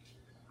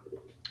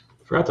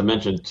 Forgot to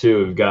mention,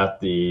 too, we've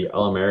got the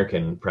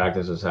All-American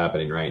practices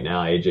happening right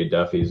now. AJ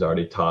Duffy's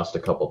already tossed a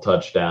couple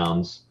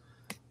touchdowns.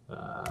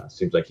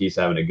 Seems like he's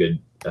having a good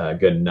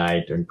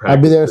night during practices.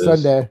 I'll be there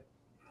Sunday.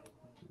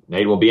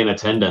 Nate will be in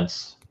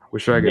attendance.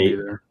 Wish I could be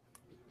there.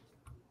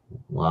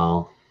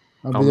 Wow.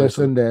 I'll be there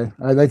Sunday.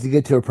 I'd like to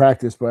get to a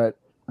practice, but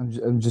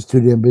I'm just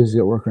too damn busy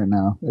at work right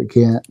now. I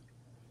can't.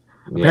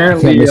 Yeah.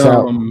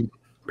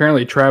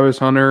 Apparently Travis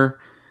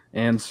Hunter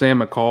and Sam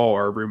McCall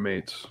are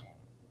roommates.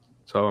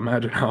 So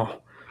imagine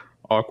how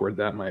awkward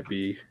that might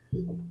be.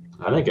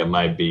 I think it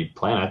might be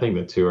planned. I think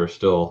the two are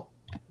still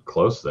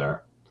close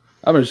there.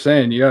 I'm just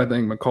saying, you got to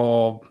think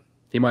McCall,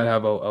 he might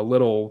have a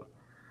little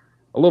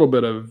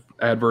bit of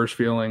adverse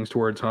feelings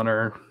towards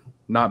Hunter,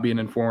 not being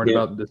informed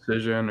about the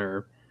decision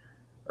or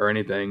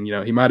anything.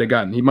 He might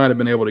have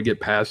been able to get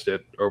past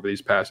it over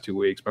these past 2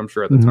 weeks, but I'm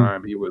sure at the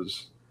time he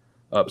was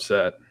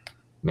upset.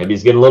 Maybe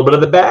he's getting a little bit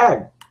of the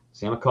bag.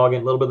 Sam McCall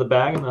getting a little bit of the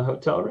bag in the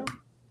hotel room.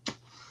 I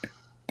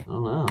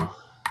don't know.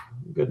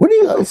 Good. What do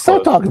you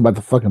start talking about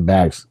the fucking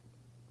bags?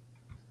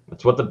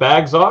 That's what the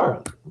bags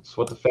are. That's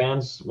what the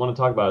fans want to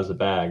talk about is the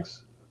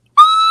bags.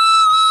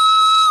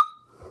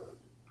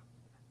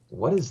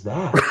 What is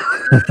that?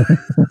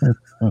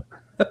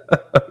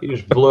 You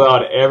just blew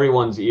out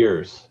everyone's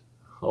ears.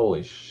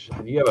 Holy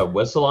shit. You have a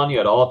whistle on you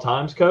at all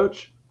times,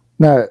 Coach?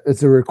 No,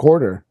 it's a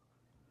recorder.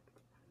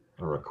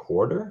 A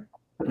recorder?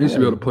 I used to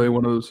be able to play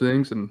one of those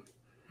things in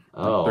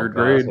third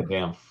grade. That's a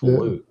damn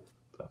flute.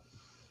 What the fuck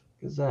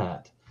is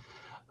that?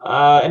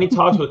 Any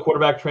talks with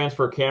quarterback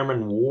transfer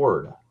Cameron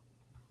Ward?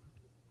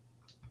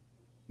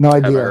 No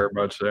idea. Haven't heard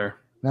much there.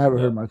 Never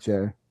heard much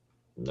there.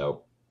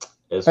 Nope.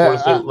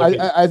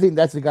 I think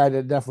that's a guy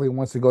that definitely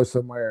wants to go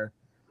somewhere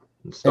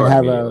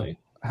and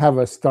have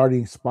a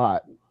starting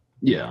spot.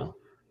 Yeah.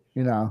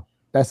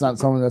 That's not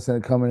someone that's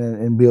going to come in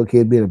and be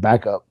okay being a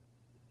backup.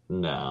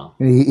 No.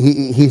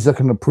 He's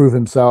looking to prove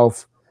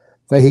himself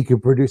that he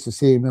could produce the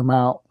same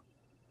amount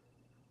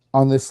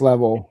on this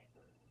level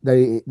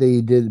that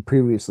he did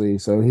previously.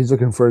 So he's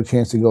looking for a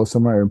chance to go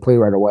somewhere and play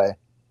right away,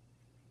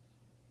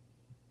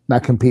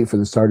 not compete for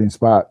the starting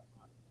spot.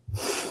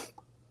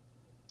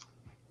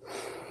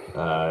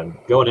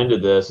 Going into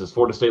this, is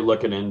Florida State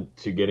looking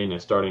into getting a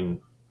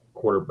starting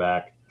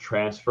quarterback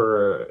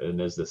transfer, and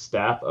is the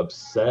staff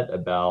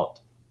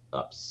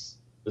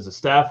is the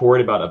staff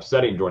worried about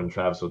upsetting Jordan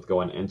Travis with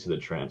going into the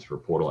transfer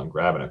portal and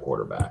grabbing a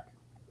quarterback?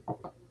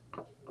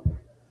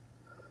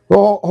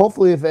 Well,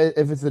 hopefully, if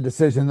it's a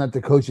decision that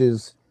the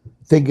coaches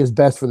think is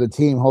best for the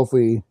team,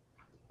 hopefully,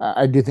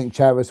 I do think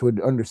Travis would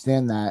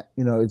understand that.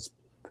 It's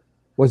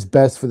what's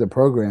best for the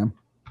program.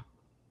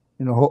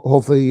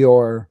 Hopefully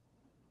your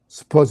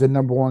supposed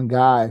number one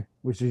guy,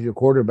 which is your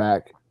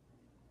quarterback,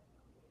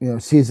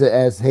 sees it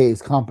as, hey,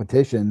 it's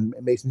competition.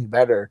 It makes me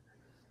better.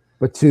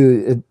 But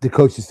two, the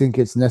coaches think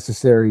it's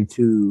necessary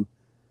to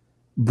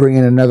bring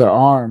in another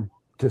arm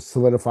to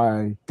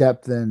solidify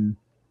depth and,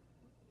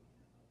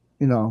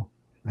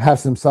 have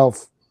some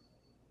self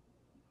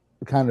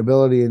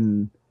accountability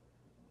and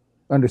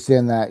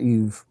understand that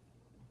you've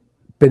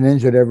been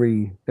injured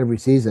every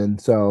season.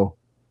 So,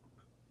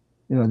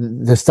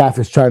 the staff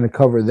is trying to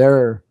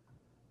cover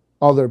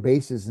all their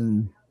bases,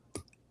 and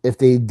if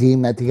they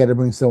deem that they got to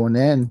bring someone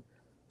in,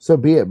 so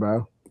be it,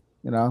 bro.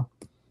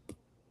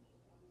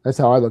 That's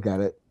how I look at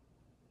it.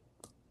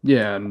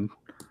 Yeah, and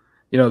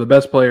the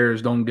best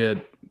players don't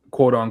get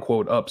quote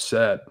unquote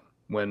upset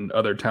when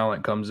other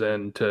talent comes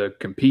in to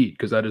compete,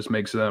 because that just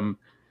makes them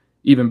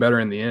even better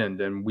in the end.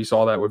 And we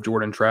saw that with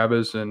Jordan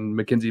Travis and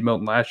Mackenzie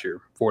Milton last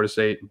year. Florida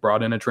State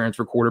brought in a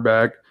transfer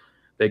quarterback.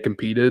 They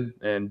competed,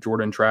 and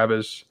Jordan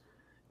Travis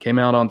came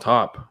out on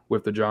top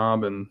with the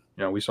job. And,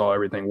 we saw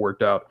everything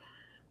worked out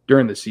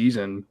during the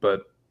season.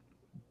 But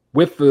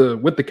with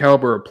the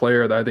caliber of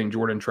player that I think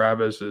Jordan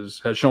Travis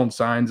has shown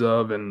signs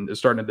of and is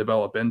starting to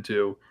develop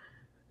into,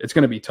 it's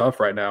going to be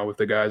tough right now with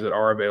the guys that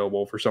are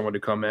available for someone to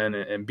come in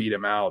and beat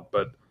him out.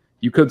 But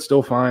you could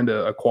still find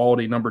a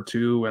quality number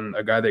two and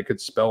a guy that could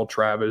spell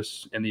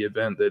Travis in the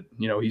event that,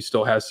 he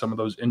still has some of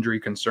those injury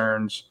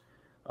concerns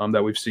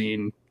that we've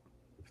seen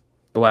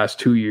the last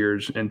 2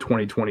 years in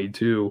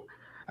 2022.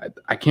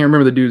 I can't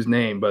remember the dude's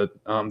name, but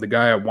the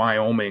guy at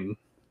Wyoming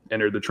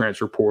entered the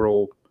transfer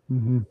portal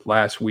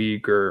last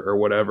week or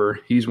whatever.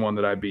 He's one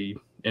that I'd be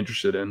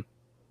interested in.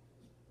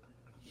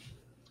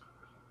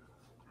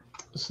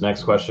 This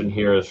next question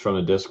here is from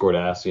the Discord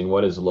asking,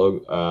 when is a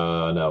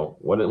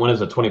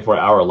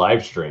 24-hour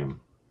live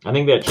stream? I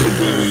think that should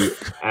be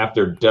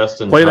after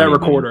Dustin. Play that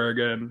recorder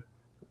again.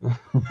 That's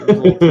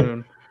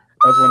when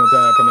it's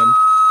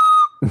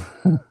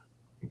happening.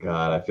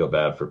 God, I feel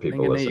bad for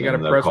people listening you gotta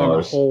in their press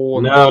cars.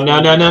 on the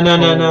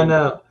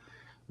hole.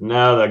 No.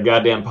 No, the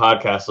goddamn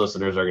podcast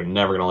listeners are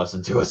never going to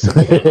listen to us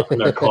again in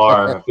their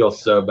car. I feel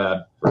so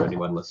bad for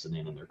anyone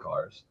listening in their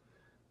cars.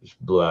 Just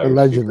blew out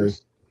Allegedly.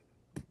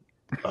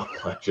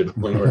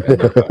 Allegedly. All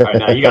right,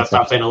 now you got to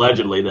stop saying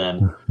allegedly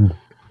then.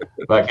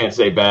 But I can't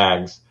say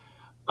bags.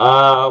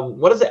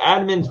 What is the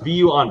admin's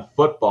view on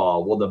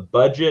football? Will the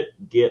budget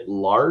get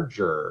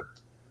larger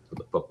for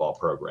the football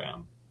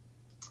program?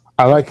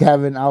 I like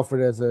having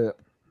Alfred as a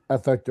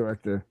athletic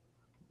director.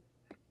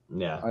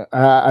 Yeah.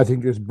 I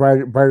think there's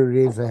brighter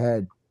days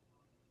ahead.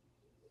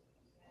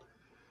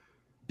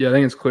 Yeah, I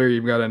think it's clear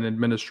you've got an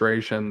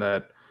administration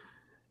that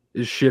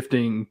is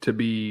shifting to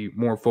be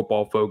more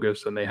football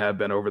focused than they have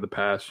been over the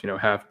past,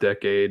 half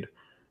decade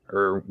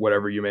or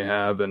whatever you may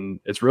have. And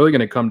it's really going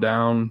to come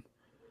down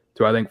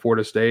to, I think,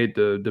 Florida State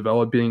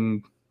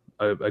developing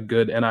a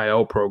good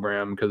NIL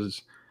program,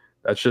 because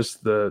that's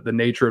just the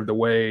nature of the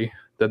way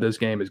that this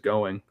game is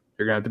going.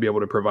 You're going to have to be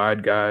able to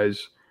provide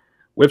guys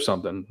with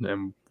something.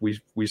 And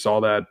we saw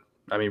that,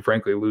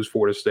 frankly, lose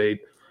Florida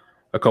State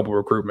a couple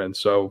recruitments.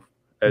 So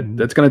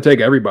that's going to take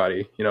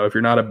everybody. If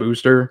you're not a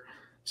booster,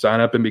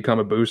 sign up and become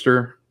a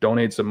booster,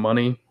 donate some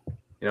money,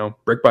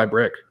 brick by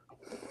brick.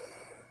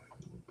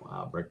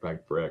 Wow, brick by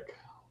brick.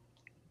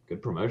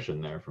 Good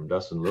promotion there from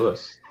Dustin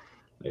Lewis.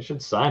 They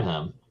should sign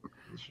him.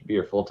 It should be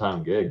your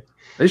full-time gig.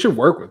 They should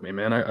work with me,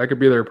 man. I could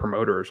be their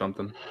promoter or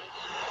something.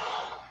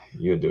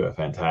 You would do a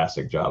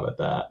fantastic job at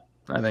that.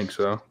 I think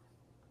so.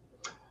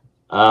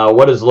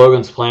 What is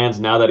Logan's plans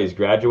now that he's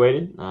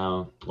graduated?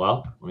 Well,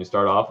 let me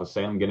start off with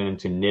saying I'm getting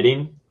into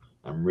knitting.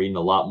 I'm reading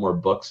a lot more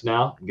books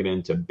now. I'm getting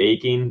into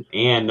baking.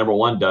 And number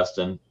one,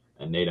 Dustin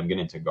and Nate, I'm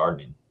getting into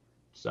gardening.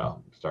 So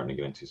I'm starting to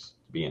get into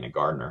being a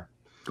gardener.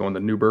 Going the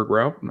Newberg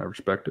route, and I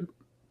respect it.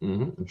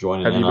 Mm-hmm.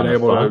 Joining Have in you on been the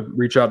able fun. to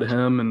reach out to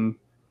him and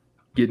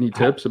get any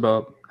tips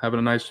about having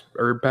a nice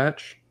herb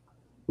patch?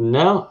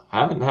 No,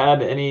 haven't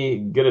had any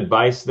good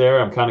advice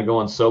there. I'm kind of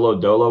going solo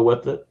dolo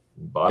with it.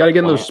 Got to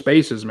get in those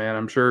spaces, man.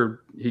 I'm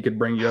sure he could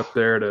bring you up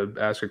there to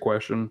ask a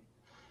question.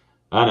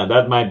 I know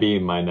that might be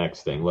my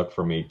next thing. Look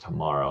for me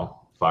tomorrow.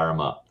 Fire him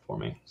up for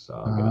me. So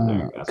I'll get in there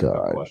and ask him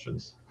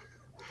questions.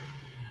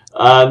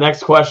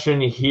 Next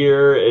question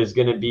here is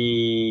going to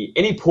be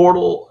any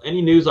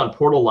news on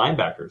portal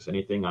linebackers?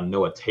 Anything on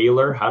Noah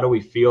Taylor? How do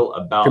we feel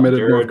about Committed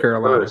Jared North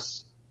Carolina?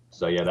 First?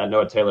 So yeah, that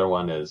Noah Taylor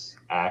one is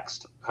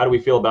axed. How do we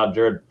feel about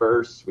Jared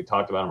First? We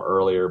talked about him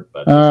earlier,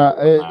 but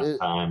last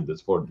time, do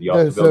you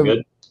also feel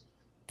good?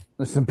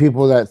 There's some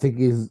people that think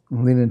he's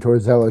leaning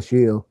towards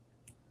LSU.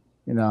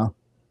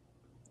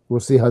 We'll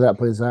see how that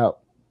plays out.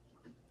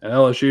 And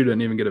LSU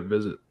didn't even get a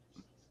visit.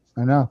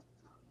 I know.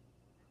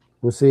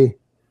 We'll see.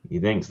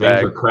 You think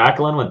things are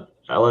crackling with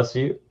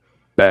LSU?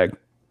 Bag.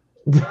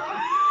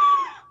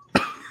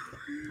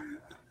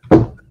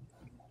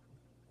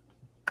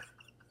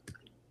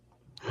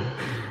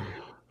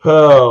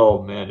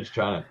 Oh man, just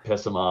trying to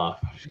piss them off.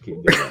 Just keep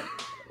doing it.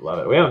 Love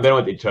it. We haven't been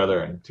with each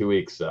other in 2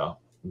 weeks, so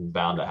it's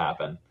bound to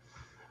happen.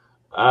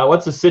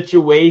 What's the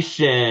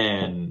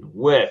situation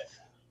with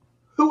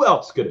who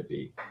else could it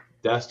be?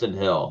 Dustin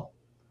Hill.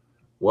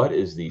 What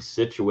is the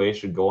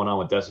situation going on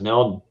with Dustin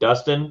Hill?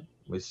 Dustin,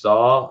 we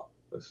saw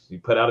you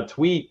put out a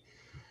tweet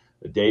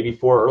the day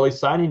before early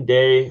signing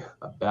day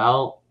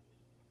about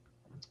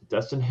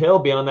Dustin Hill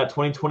being on that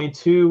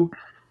 2022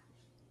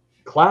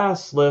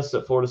 class list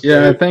at Florida State.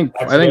 Yeah, I think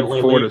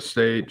Florida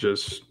State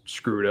just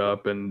screwed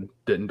up and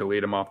didn't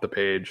delete him off the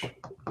page.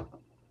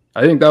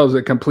 I think that was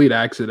a complete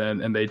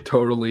accident, and they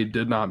totally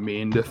did not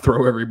mean to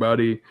throw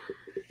everybody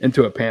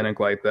into a panic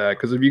like that.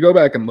 Because if you go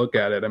back and look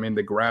at it,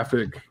 the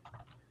graphic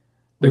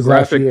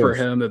for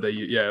him that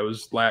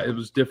it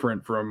was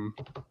different from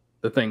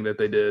the thing that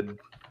they did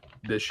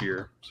this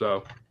year.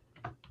 So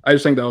I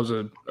just think that was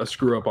a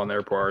screw up on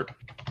their part.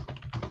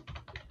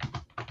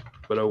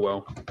 But oh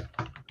well.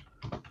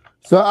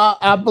 So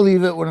I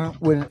believe it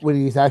when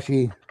he's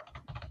actually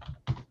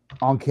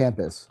on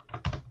campus.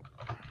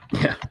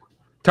 Yeah.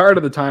 Tired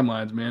of the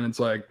timelines, man. It's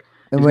like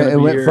it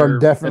went from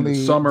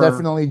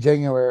definitely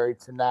January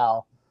to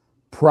now,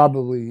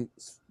 probably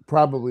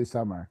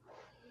summer.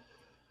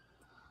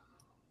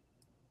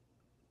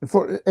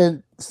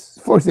 And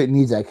Florida State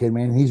needs that kid,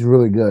 man. He's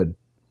really good.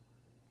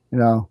 They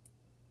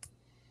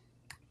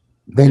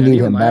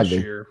need him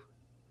badly.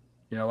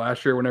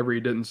 Last year, whenever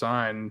he didn't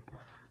sign,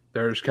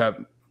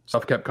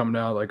 stuff kept coming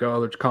out like,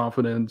 oh, there's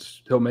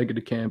confidence. He'll make it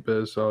to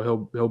campus.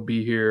 So he'll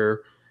be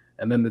here.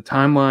 And then the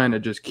timeline,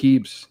 it just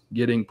keeps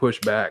getting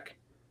pushed back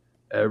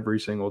every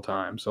single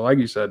time. So like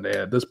you said, Nate,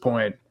 at this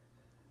point,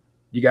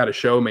 you got to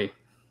show me.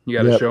 You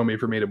got to show me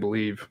for me to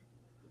believe.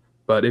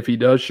 But if he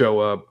does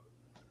show up,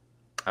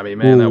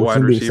 that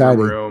wide receiver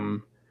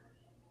room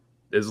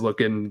is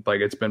looking like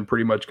it's been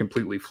pretty much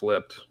completely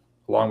flipped,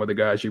 along with the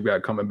guys you've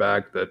got coming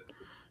back that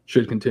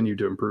should continue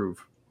to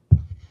improve.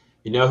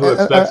 You know who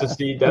expects to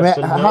see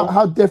Dustin Hill?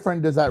 How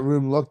different does that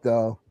room look,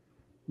 though?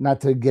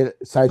 Not to get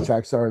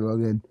sidetracked, sorry,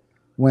 Logan.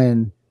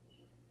 When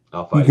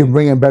you can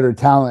bring in better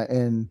talent,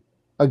 and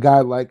a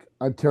guy like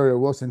Ontario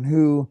Wilson,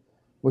 who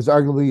was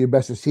arguably your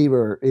best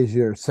receiver, is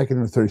your second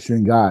or third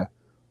string guy.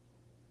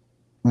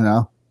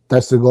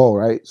 that's the goal,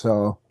 right?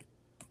 So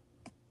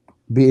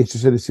be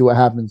interested to see what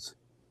happens.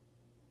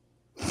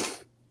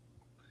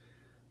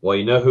 Well,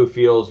 you know who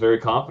feels very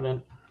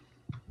confident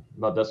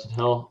about Dustin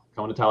Hill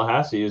coming to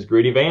Tallahassee is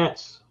Greedy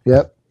Vance.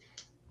 Yep.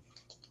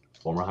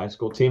 Former high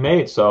school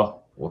teammate.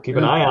 So we'll keep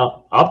an eye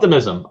out.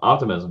 Optimism.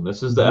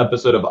 This is the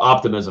episode of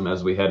optimism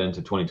as we head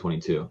into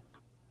 2022.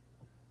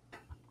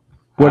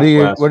 What are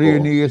your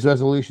New Year's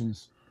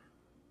resolutions?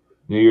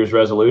 New Year's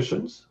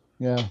resolutions?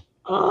 Yeah.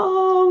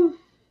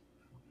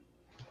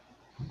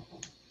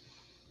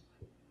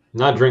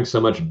 Not drink so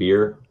much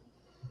beer.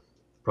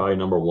 Probably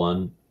number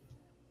one.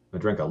 I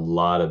drank a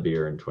lot of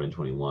beer in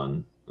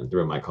 2021 and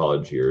through my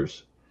college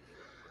years.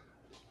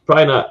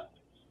 Probably not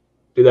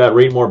do that.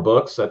 Read more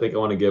books. I think I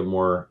want to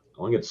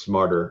get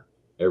smarter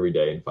every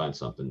day and find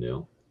something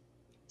new.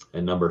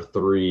 And number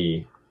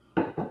 3,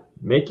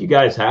 make you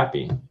guys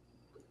happy.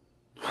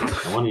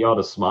 I want y'all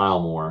to smile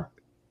more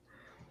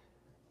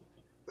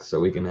so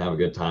we can have a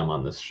good time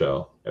on this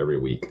show every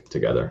week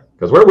together.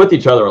 Because we're with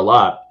each other a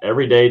lot.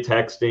 Every day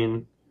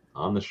texting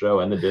on the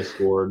show and the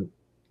Discord.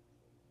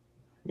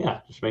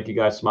 Yeah, just make you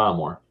guys smile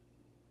more.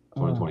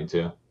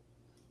 2022.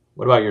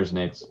 What about yours,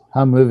 Nate?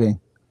 I'm moving.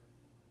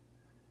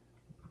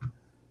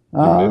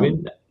 You're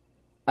moving?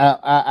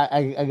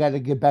 I got to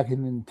get back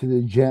into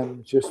the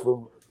gym just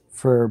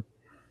for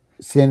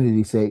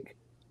sanity's sake,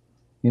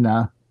 you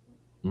know.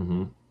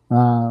 Mm-hmm.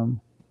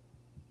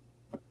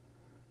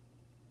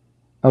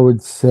 I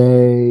would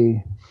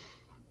say,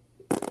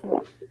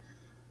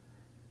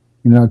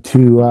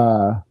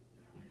 to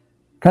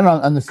kind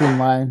of on the same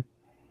line,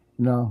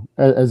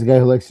 as a guy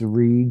who likes to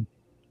read,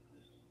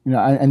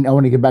 I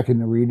want to get back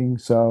into reading.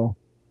 So,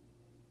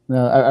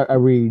 I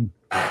read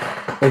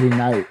every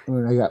night.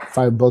 I got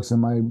 5 books in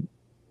my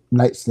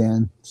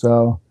nightstand.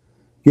 So,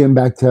 getting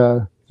back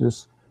to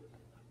just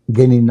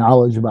gaining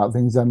knowledge about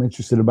things I'm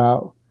interested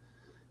about.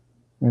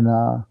 And,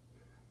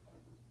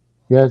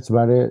 yeah, that's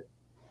about it.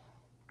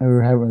 I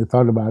haven't really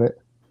thought about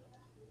it.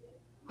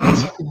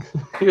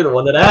 You're the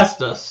one that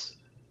asked us.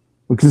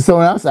 Because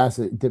someone else asked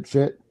it,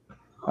 dipshit.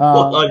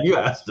 You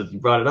asked it. You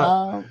brought it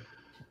up.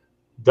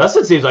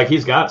 Dustin seems like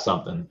he's got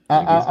something.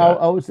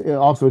 I would say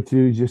also,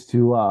 too, just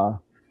to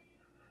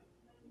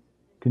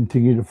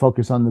continue to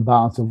focus on the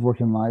balance of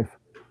work and life.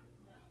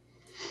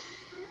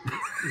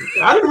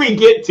 How did we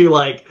get to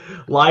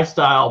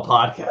lifestyle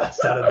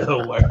podcasts out of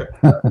nowhere?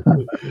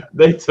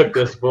 They took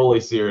this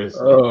fully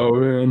seriously. Oh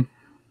man,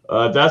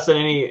 Dustin,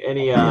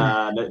 any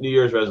New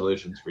Year's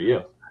resolutions for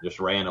you? Just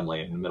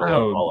randomly in the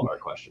middle of all of our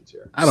questions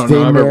here. I don't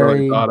know. I've never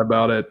really thought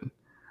about it.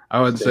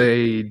 I would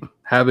say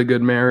have a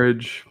good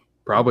marriage.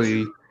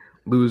 Probably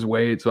lose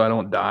weight so I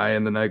don't die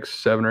in the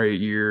next 7 or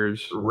 8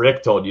 years.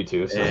 Rick told you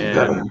to. So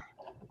and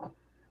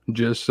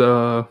just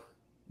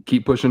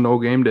keep pushing No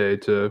Game Day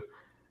to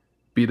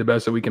be the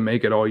best that we can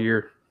make it all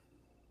year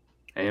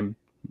and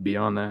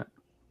beyond that.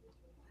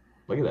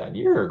 Look at that.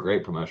 You're a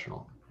great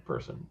promotional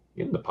person.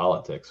 Get into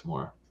politics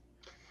more.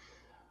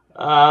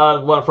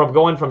 From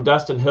going from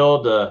Dustin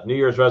Hill to New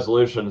Year's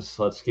resolutions,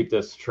 let's keep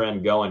this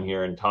trend going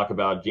here and talk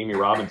about Jamie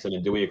Robinson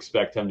and do we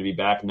expect him to be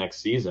back next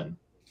season?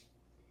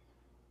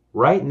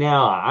 Right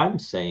now, I'm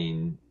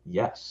saying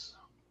yes.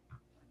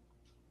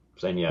 I'm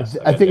saying yes.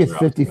 I think it's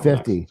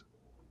 50-50.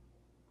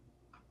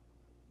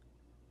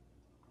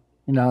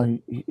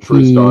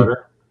 True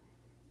starter.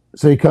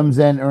 So he comes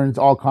in, earns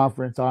all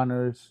conference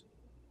honors,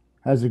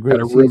 has a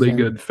great season. Really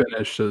good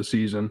finish to the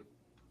season.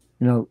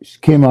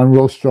 Came on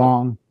real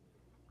strong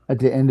at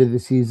the end of the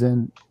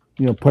season.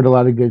 Put a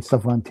lot of good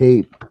stuff on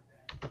tape.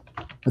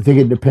 I think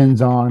it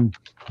depends on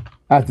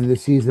after the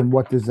season,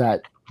 what does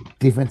that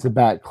defensive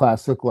back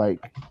class look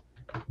like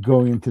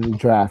going into the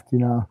draft?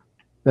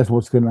 That's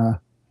what's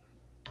gonna.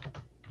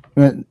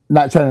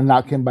 Not trying to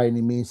knock him by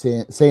any means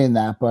saying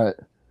that, but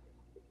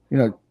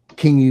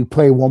can you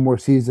play one more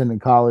season in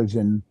college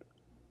and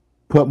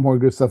put more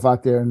good stuff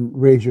out there and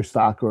raise your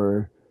stock,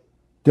 or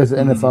does the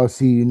NFL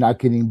see you not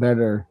getting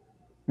better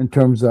in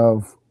terms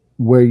of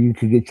where you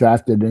could get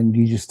drafted, and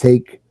you just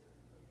take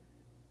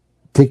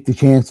the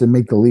chance and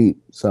make the leap?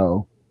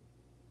 So,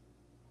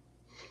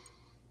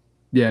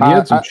 yeah, and he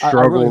had some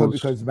struggles. I really hope he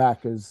comes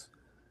back because,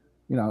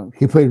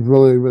 he played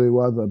really, really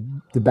well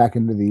the back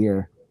end of the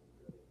year.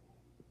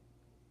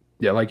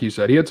 Yeah, like you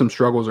said, he had some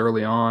struggles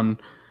early on,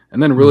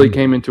 and then really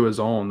came into his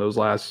own those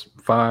last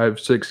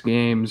 5-6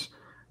 games,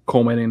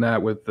 culminating that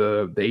with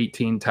the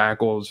 18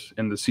 tackles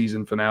in the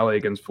season finale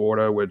against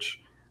Florida, which,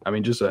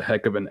 just a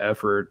heck of an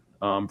effort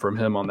from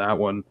him on that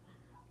one.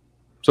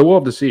 So we'll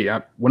have to see.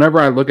 Whenever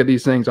I look at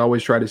these things, I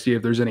always try to see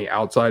if there's any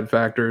outside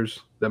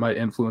factors that might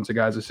influence a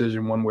guy's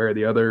decision one way or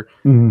the other.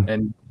 Mm-hmm.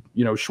 And,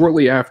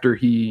 shortly after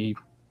he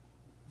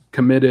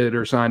committed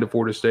or signed to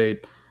Florida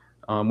State,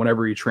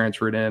 whenever he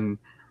transferred in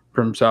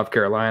from South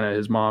Carolina,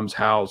 his mom's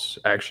house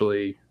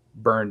actually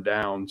burned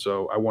down.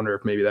 So I wonder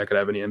if maybe that could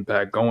have any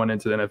impact going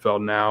into the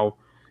NFL now,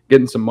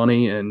 getting some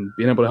money and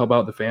being able to help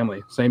out the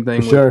family. Same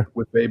thing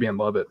with Fabian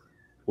Lovett.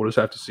 We'll just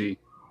have to see.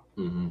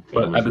 Mm-hmm.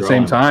 But at the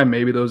same time,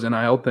 maybe those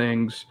NIL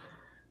things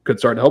could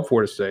start to help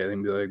Florida State. I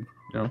think,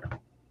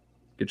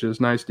 get get you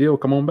this nice deal.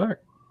 Come on back.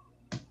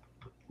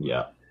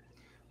 Yeah.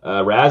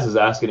 Raz is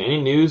asking,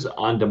 any news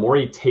on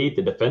Demore Tate,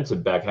 the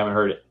defensive back? Haven't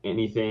heard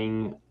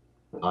anything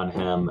on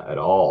him at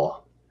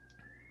all.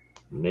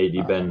 Nate,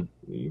 you've been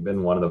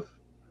one of the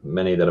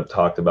many that have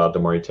talked about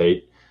Demore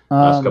Tate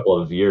last couple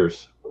of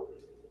years.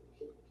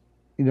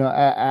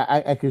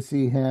 I could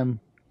see him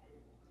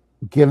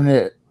giving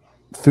it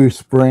through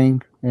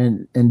spring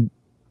and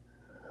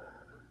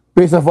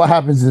based off what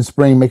happens in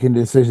spring, making a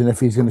decision if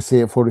he's going to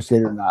stay at Florida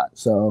State or not.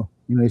 So,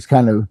 he's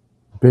kind of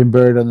been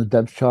buried on the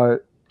depth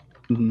chart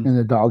in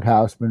the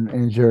doghouse, been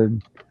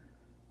injured.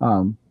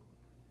 Apparently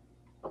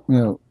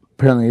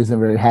isn't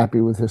very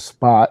happy with his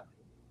spot.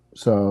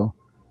 So,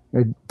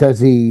 does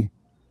he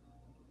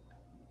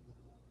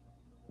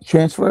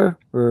transfer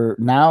or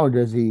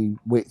does he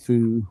wait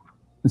through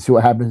and see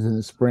what happens in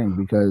the spring?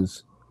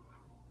 Because,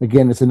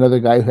 again, it's another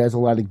guy who has a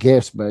lot of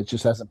gifts, but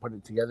just hasn't put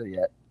it together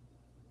yet.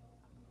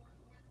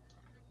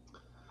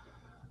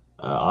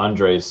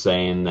 Andre's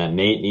saying that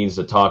Nate needs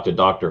to talk to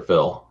Dr.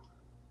 Phil.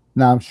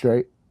 No, I'm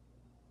straight.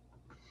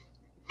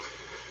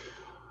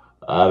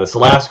 This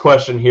last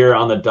question here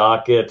on the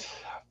docket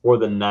for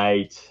the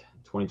night,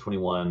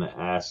 2021,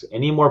 asks,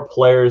 any more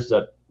players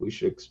that we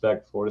should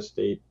expect Florida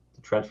State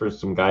to transfer?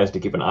 Some guys to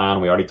keep an eye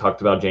on. We already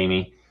talked about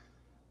Jamie.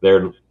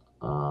 They're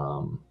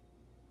not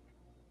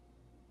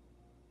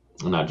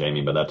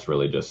Jamie, but that's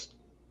really just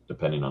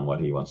depending on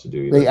what he wants to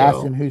do. They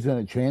asked him who's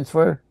going to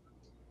transfer?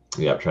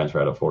 Yeah, transfer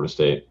out of Florida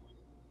State.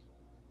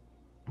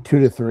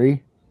 2 to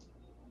 3.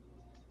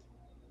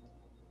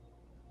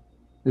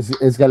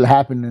 It's got to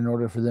happen in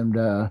order for them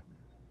to,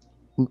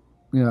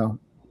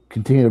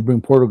 continue to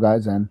bring portal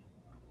guys in.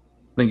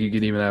 I think you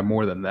could even have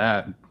more than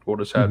that. We'll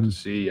just have to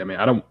see. I mean,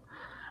 I don't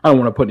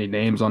want to put any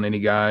names on any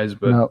guys,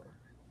 but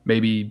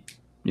maybe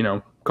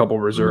a couple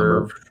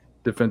reserve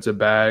defensive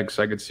backs.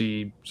 I could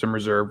see some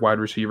reserve wide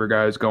receiver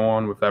guys go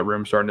on with that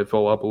room starting to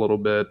fill up a little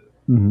bit.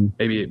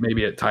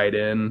 Maybe at tight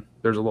end,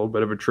 there's a little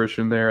bit of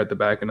attrition there at the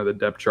back end of the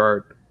depth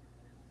chart.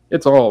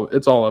 It's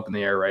all up in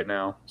the air right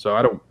now. So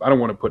I don't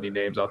want to put any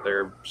names out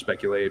there,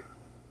 speculate.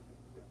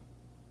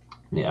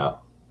 Yeah,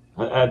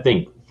 I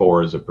think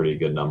 4 is a pretty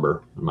good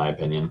number in my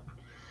opinion.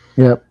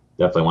 Yep.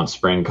 Definitely once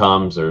spring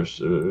comes, there's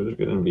going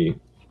to be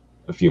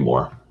a few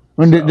more.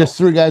 There's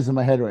 3 guys in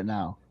my head right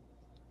now.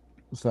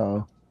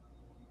 So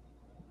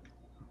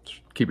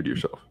keep it to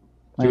yourself.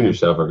 Keep it to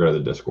yourself or go to the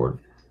Discord.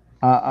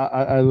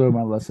 I learned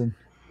my lesson.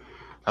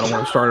 I don't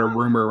want to start a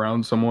rumor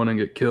around someone and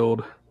get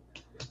killed.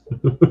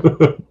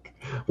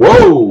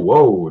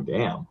 Whoa,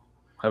 damn.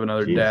 Have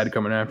another dad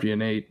coming after you,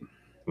 Nate.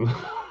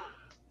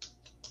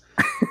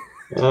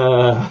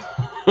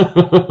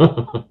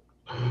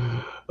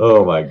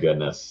 Oh my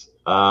goodness.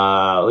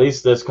 At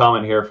least this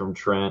comment here from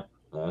Trent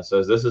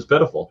says, this is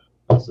pitiful.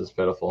 This is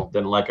pitiful.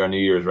 Didn't like our New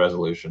Year's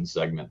resolution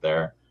segment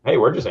there. Hey,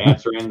 we're just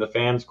answering the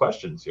fans'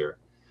 questions here.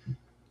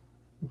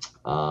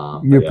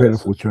 You're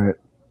pitiful, Trent.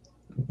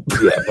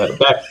 Yeah, but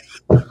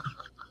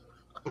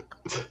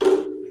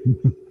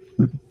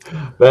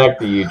back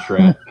to you,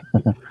 Trent.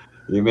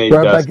 You made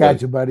right back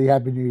at you, buddy.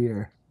 Happy New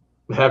Year.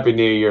 Happy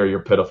New Year. You're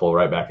pitiful.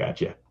 Right back at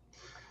you.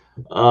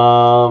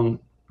 But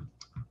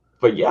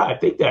yeah, I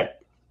think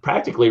that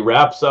practically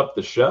wraps up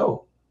the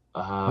show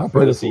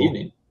for this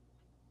evening.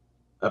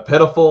 A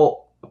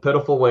pitiful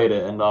way to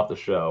end off the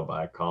show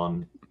by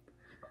calling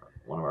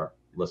one of our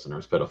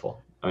listeners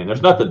pitiful. I mean,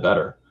 there's nothing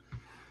better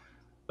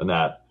than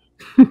that.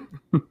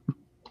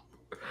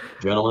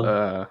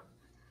 Gentlemen.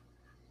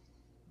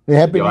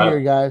 Happy New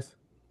Year, guys.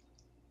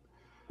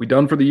 We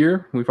done for the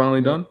year? We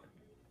finally done?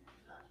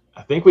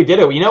 I think we did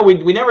it. We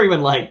never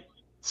even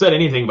said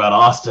anything about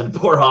Austin.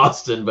 Poor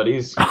Austin, but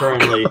he's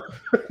currently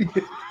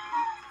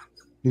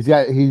he's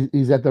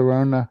at the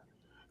Rona.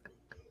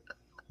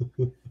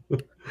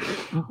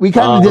 We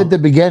kind of did the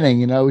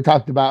beginning, we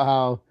talked about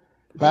how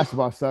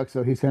basketball sucks,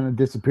 so he's kind of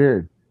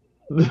disappeared.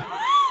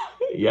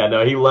 Yeah,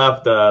 no, he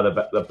left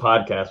the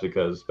podcast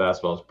because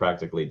basketball is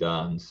practically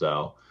done.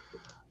 So,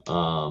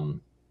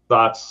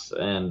 thoughts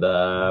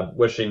and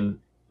wishing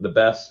the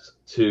best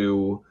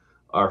to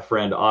our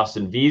friend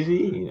Austin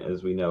Veazey.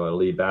 As we know, a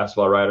lead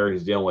basketball writer.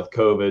 He's dealing with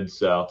COVID,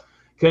 so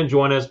couldn't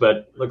join us,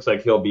 but looks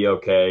like he'll be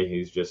okay.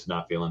 He's just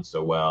not feeling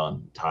so well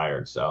and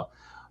tired. So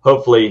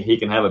hopefully he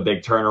can have a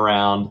big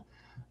turnaround.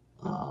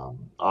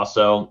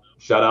 Also,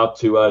 shout out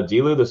to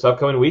Delu this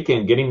upcoming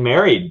weekend, getting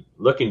married.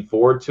 Looking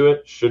forward to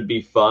it. Should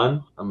be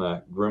fun. I'm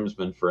a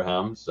groomsman for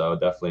him, so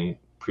definitely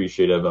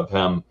appreciative of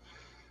him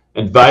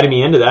inviting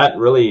me into that.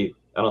 Really,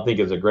 I don't think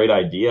it's a great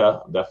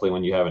idea. Definitely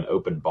when you have an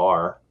open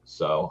bar,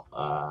 so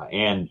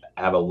and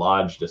have a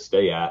lodge to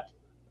stay at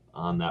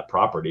on that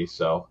property.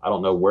 So I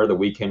don't know where the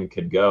weekend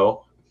could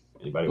go.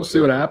 We'll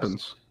see what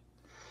happens.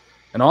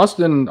 And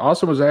Austin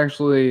was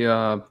actually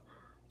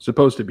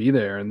supposed to be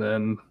there, and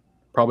then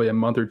probably a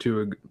month or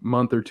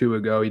two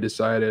ago, he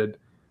decided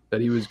that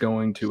he was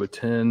going to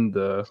attend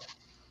the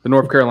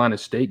North Carolina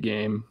State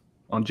game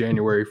on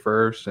January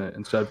 1st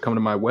instead of coming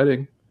to my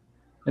wedding.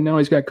 And now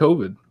he's got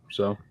COVID,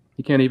 so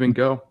he can't even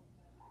go.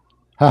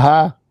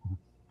 Haha.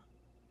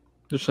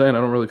 Just saying,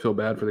 I don't really feel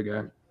bad for the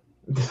guy.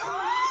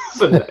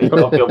 So you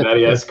don't feel bad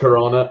he has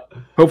corona?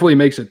 Hopefully he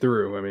makes it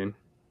through. I mean.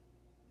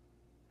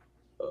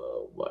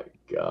 Oh, my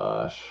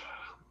gosh.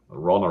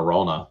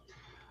 Rona.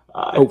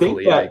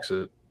 Hopefully he makes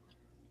it.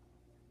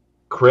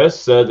 Chris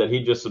said that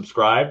he just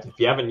subscribed. If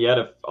you haven't yet,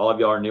 if all of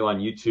y'all are new on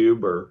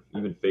YouTube or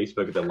even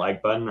Facebook, hit the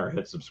like button or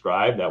hit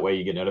subscribe. That way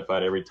you get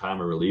notified every time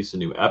we release a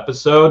new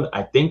episode.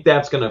 I think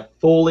that's going to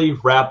fully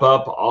wrap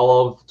up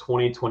all of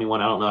 2021.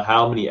 I don't know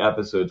how many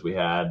episodes we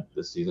had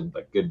this season,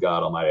 but good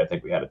God almighty, I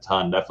think we had a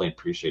ton. Definitely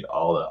appreciate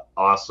all the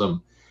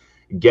awesome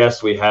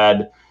guests we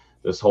had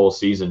this whole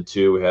season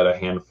too. We had a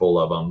handful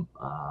of them.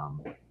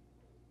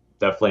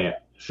 Definitely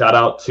shout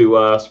out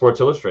to Sports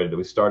Illustrated.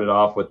 We started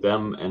off with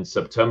them in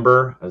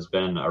September. Has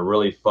been a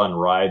really fun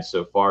ride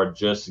so far.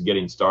 Just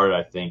getting started,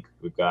 I think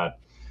we're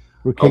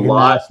kicking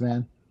ass,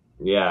 man.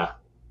 Yeah,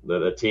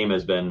 the team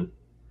has been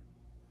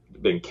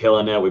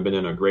killing it. We've been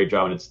doing a great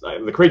job, and it's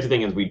the crazy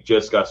thing is we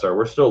just got started.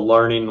 We're still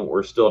learning.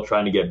 We're still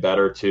trying to get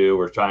better too.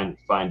 We're trying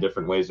to find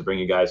different ways to bring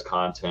you guys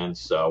content.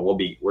 So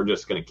we're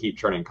just going to keep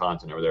churning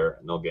content over there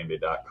at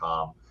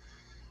NoleGameDay.com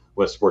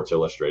with Sports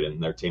Illustrated,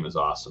 and their team is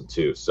awesome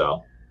too.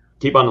 So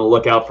keep on the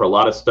lookout for a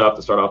lot of stuff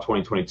to start off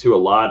 2022. A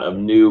lot of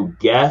new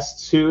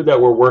guests too that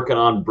we're working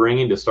on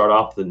bringing to start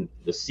off the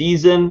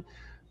season.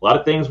 A lot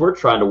of things we're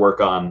trying to work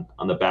on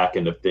the back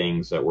end of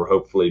things that we're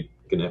hopefully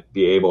going to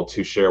be able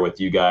to share with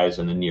you guys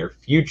in the near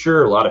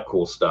future. A lot of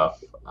cool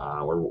stuff.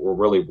 We're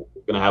really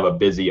going to have a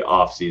busy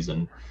off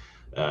season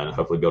and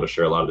hopefully be able to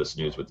share a lot of this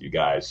news with you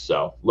guys.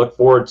 So look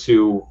forward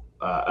to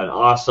an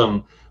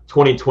awesome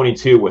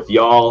 2022 with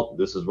y'all.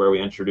 This is where we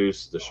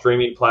introduce the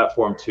streaming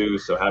platform too.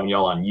 So having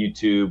y'all on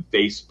YouTube,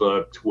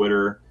 Facebook,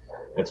 Twitter,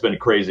 it's been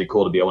crazy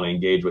cool to be able to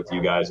engage with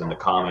you guys in the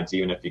comments,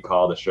 even if you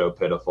call the show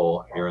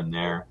pitiful here and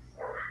there.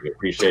 We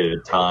appreciate it a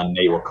ton.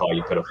 Nate will call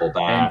you pitiful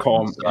back.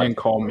 And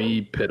call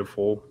me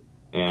pitiful.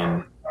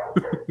 And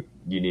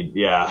you need,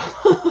 yeah.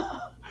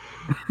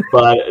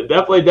 But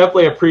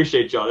definitely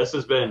appreciate y'all. This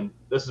has been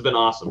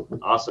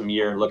awesome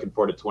year. Looking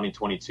forward to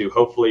 2022.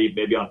 Hopefully,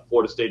 maybe on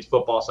Florida State's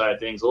football side of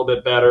things, a little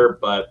bit better.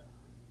 But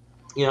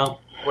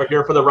we're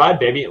here for the ride,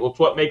 baby. It's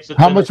what makes it.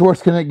 How much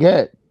worse can it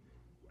get?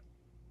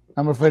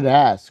 I'm afraid to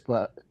ask,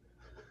 but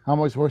how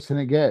much worse can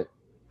it get?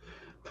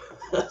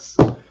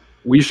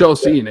 We shall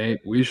see, Nate.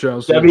 We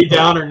shall see. Debbie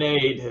Downer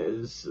Nate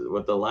is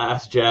with the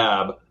last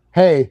jab.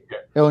 Hey,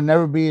 it will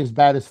never be as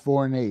bad as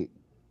 4-8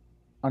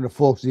 on the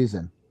full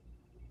season.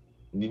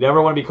 You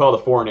never want to be called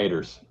the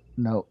 4-8ers.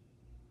 No.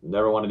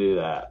 Never want to do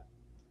that.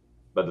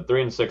 But the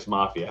 3-6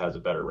 Mafia has a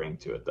better ring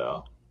to it,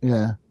 though.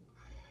 Yeah.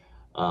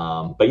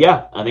 But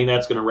yeah, I think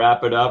that's going to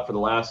wrap it up for the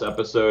last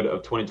episode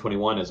of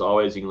 2021. As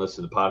always, you can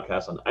listen to the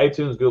podcast on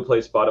iTunes, Google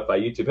Play, Spotify,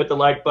 YouTube. Hit the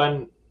like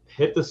button.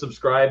 Hit the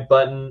subscribe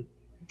button.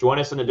 Join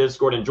us in the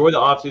Discord. Enjoy the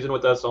off season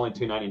with us. Only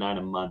 $2.99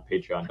 a month.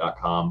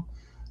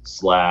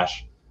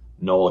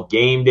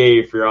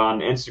 Patreon.com/NoleGameDay. If you're on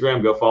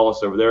Instagram, go follow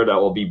us over there. That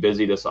will be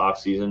busy this off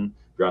season.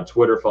 If you're on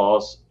Twitter, follow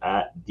us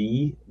at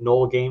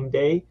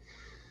 @NoleGameDay.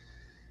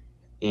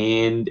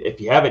 And if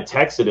you haven't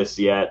texted us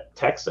yet,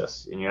 text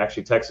us. And you're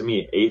actually texting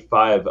me at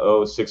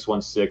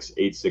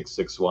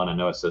 850-616-8661. I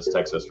know it says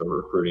text us for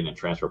recruiting and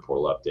transfer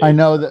portal update. I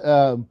know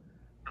that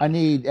I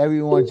need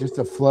everyone just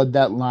to flood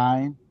that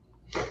line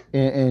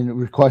and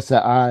request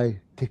that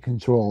I take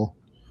control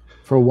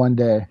for one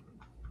day.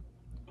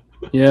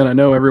 Yeah, and I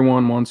know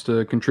everyone wants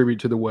to contribute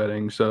to the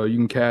wedding, so you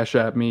can cash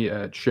at me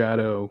at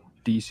Shadow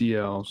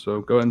DCL.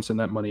 So go ahead and send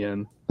that money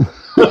in.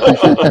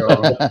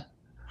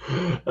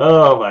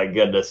 Oh my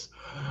goodness!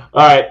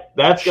 All right,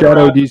 that's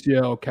Shadow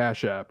DCL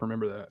Cash App.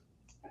 Remember that.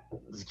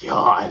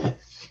 God.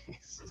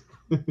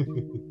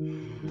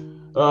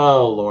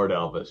 Oh Lord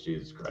Elvis,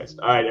 Jesus Christ!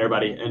 All right,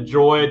 everybody,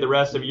 enjoy the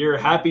rest of your year.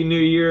 Happy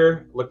New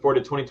Year! Look forward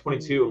to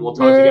 2022, and we'll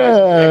talk to you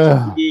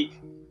guys next week.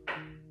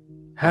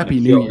 Happy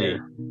New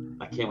Year!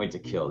 I can't wait to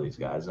kill these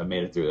guys. I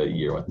made it through a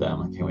year with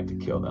them. I can't wait to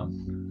kill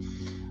them.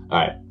 All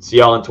right, see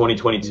y'all in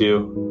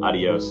 2022.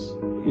 Adios.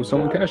 Ooh,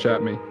 someone cash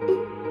at me.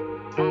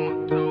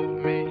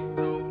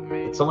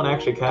 Did someone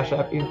actually cash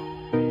app you?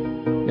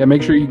 Yeah,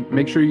 make sure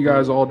you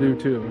guys all do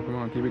too. Come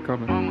on, keep it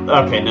coming.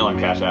 Okay, no one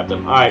cash apped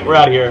them. All right, we're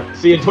out of here.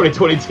 See you in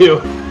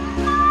 2022.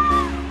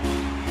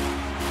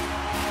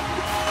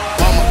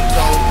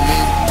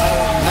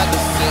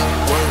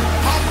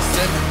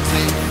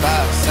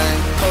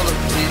 Same color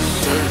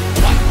t-shirt.